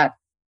do that.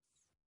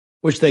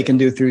 Which they can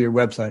do through your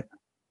website.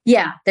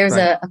 Yeah, there's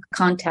a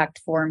contact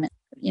form.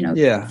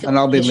 Yeah, and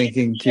I'll be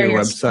linking to your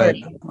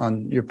website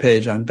on your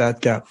page on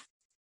Batgap.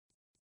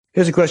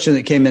 Here's a question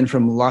that came in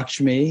from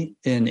Lakshmi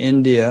in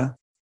India.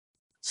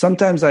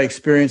 Sometimes I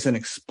experience an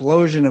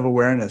explosion of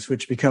awareness,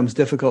 which becomes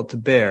difficult to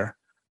bear.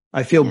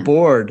 I feel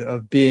bored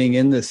of being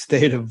in this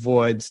state of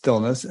void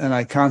stillness, and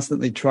I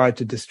constantly try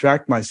to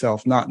distract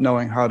myself, not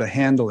knowing how to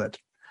handle it,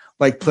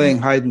 like playing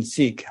hide and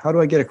seek. How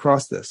do I get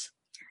across this?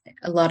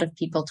 A lot of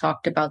people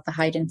talked about the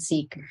hide and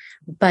seek,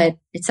 but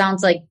it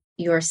sounds like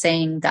you're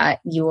saying that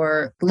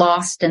you're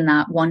lost in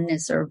that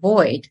oneness or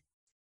void.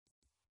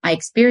 I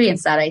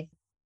experience that.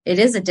 It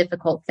is a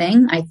difficult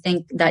thing. I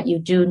think that you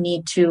do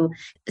need to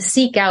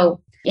seek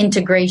out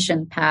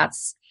integration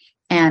paths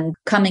and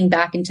coming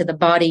back into the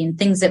body and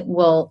things that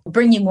will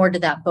bring you more to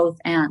that both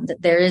and.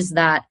 There is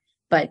that.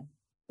 But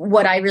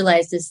what I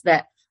realized is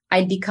that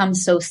I'd become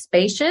so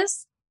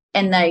spacious,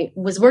 and I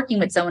was working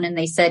with someone and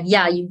they said,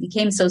 yeah, you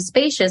became so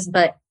spacious,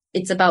 but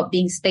it's about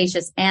being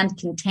spacious and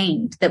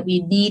contained, that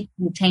we need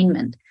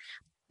containment.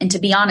 And to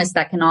be honest,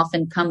 that can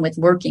often come with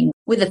working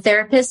with a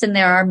therapist. And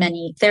there are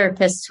many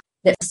therapists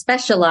that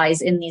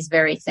specialize in these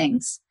very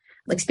things,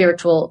 like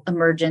spiritual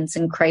emergence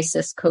and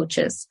crisis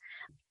coaches.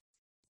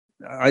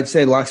 I'd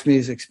say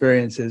Lakshmi's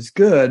experience is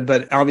good,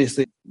 but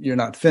obviously you're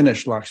not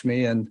finished,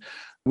 Lakshmi. And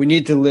we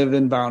need to live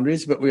in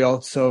boundaries, but we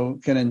also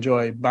can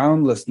enjoy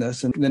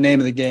boundlessness. And the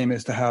name of the game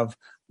is to have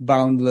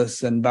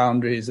boundless and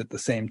boundaries at the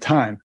same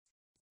time.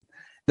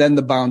 Then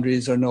the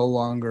boundaries are no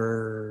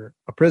longer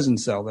a prison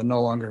cell. They're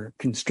no longer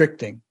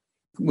constricting.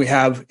 We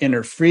have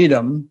inner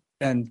freedom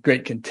and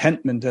great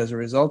contentment as a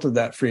result of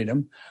that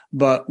freedom,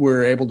 but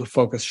we're able to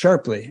focus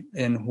sharply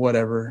in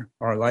whatever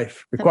our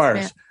life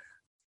requires.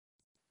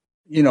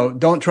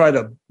 Don't try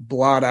to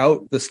blot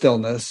out the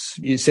stillness.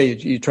 You say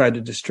you try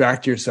to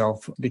distract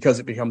yourself because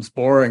it becomes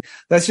boring.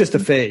 That's just a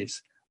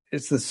phase.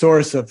 It's the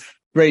source of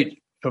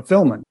great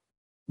fulfillment.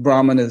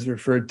 Brahman is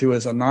referred to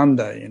as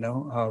Ananda,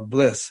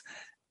 bliss.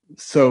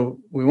 So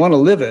we want to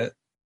live it,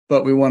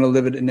 but we want to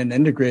live it in an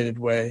integrated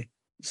way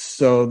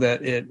so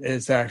that it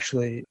is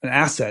actually an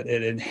asset.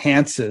 It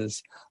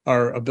enhances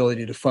our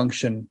ability to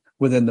function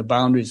within the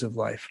boundaries of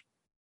life.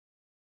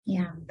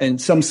 Yeah.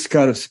 And some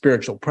kind of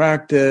spiritual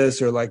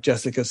practice, or like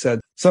Jessica said,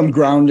 some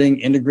grounding,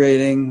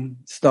 integrating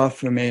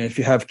stuff. I mean, if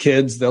you have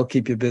kids, they'll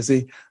keep you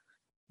busy.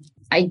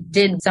 I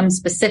did some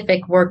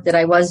specific work that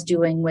I was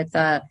doing with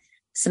a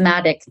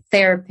somatic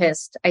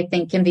therapist. I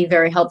think can be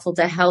very helpful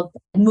to help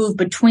move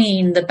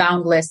between the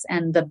boundless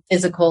and the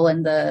physical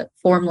and the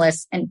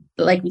formless. And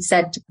like we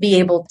said, to be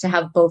able to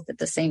have both at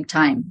the same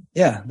time.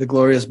 Yeah, the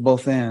glorious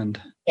both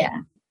and. Yeah.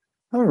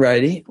 All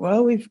righty.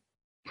 Well, we've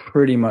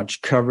pretty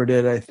much covered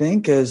it, I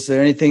think. Is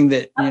there anything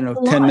that,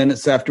 10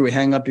 minutes after we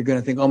hang up, you're going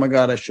to think, oh my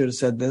God, I should have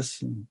said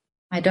this?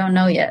 I don't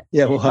know yet.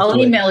 Yeah, we'll have I'll to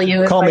email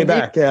you. Call me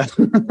back. Yeah.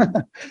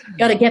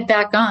 Got to get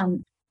back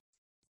on.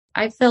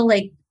 I feel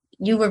like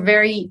you were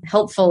very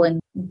helpful in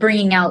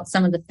bringing out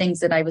some of the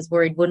things that I was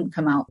worried wouldn't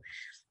come out.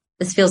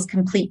 This feels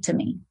complete to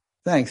me.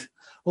 Thanks.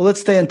 Well,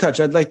 let's stay in touch.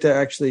 I'd like to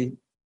actually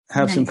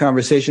have some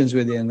conversations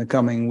with you in the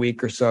coming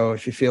week or so.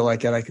 If you feel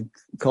like it, I could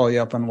call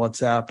you up on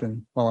WhatsApp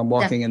and while I'm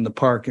walking in the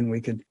park, and we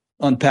could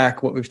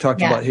unpack what we've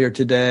talked about here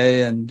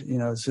today. And,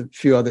 there's a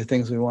few other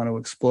things we want to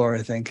explore,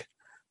 I think.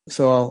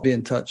 So I'll be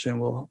in touch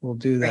and we'll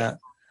do that.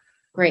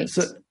 Great.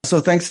 So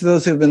thanks to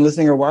those who've been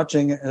listening or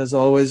watching. As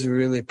always, we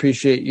really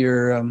appreciate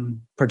your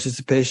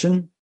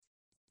participation.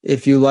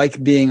 If you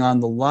like being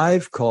on the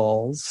live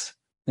calls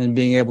and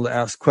being able to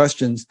ask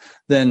questions,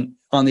 then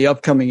on the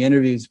upcoming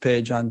interviews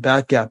page on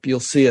Batgap, you'll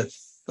see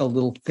a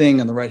little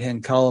thing in the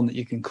right-hand column that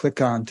you can click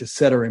on to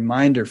set a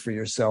reminder for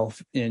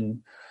yourself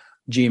in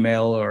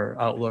Gmail or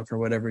Outlook or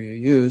whatever you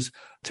use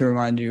to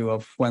remind you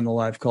of when the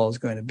live call is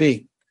going to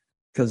be,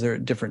 because they're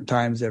at different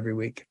times every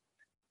week.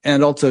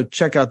 And also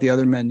check out the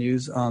other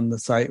menus on the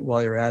site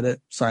while you're at it.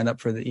 Sign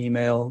up for the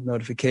email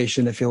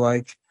notification if you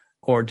like,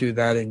 or do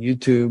that in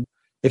YouTube.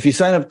 If you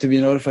sign up to be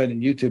notified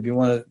in YouTube, you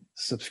want to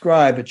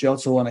subscribe, but you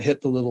also want to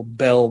hit the little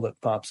bell that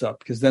pops up,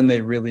 because then they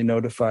really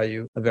notify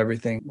you of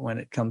everything when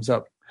it comes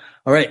up.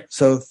 All right.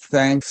 So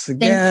thanks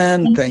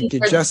again. Thank you,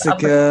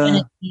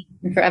 Jessica.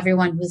 And for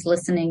everyone who's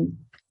listening.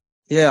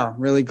 Yeah, I'm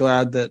really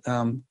glad that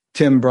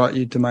Tim brought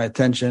you to my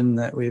attention,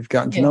 that we've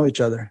gotten to know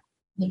each other.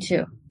 Me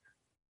too.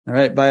 All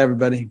right. Bye,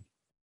 everybody.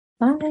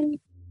 Bye.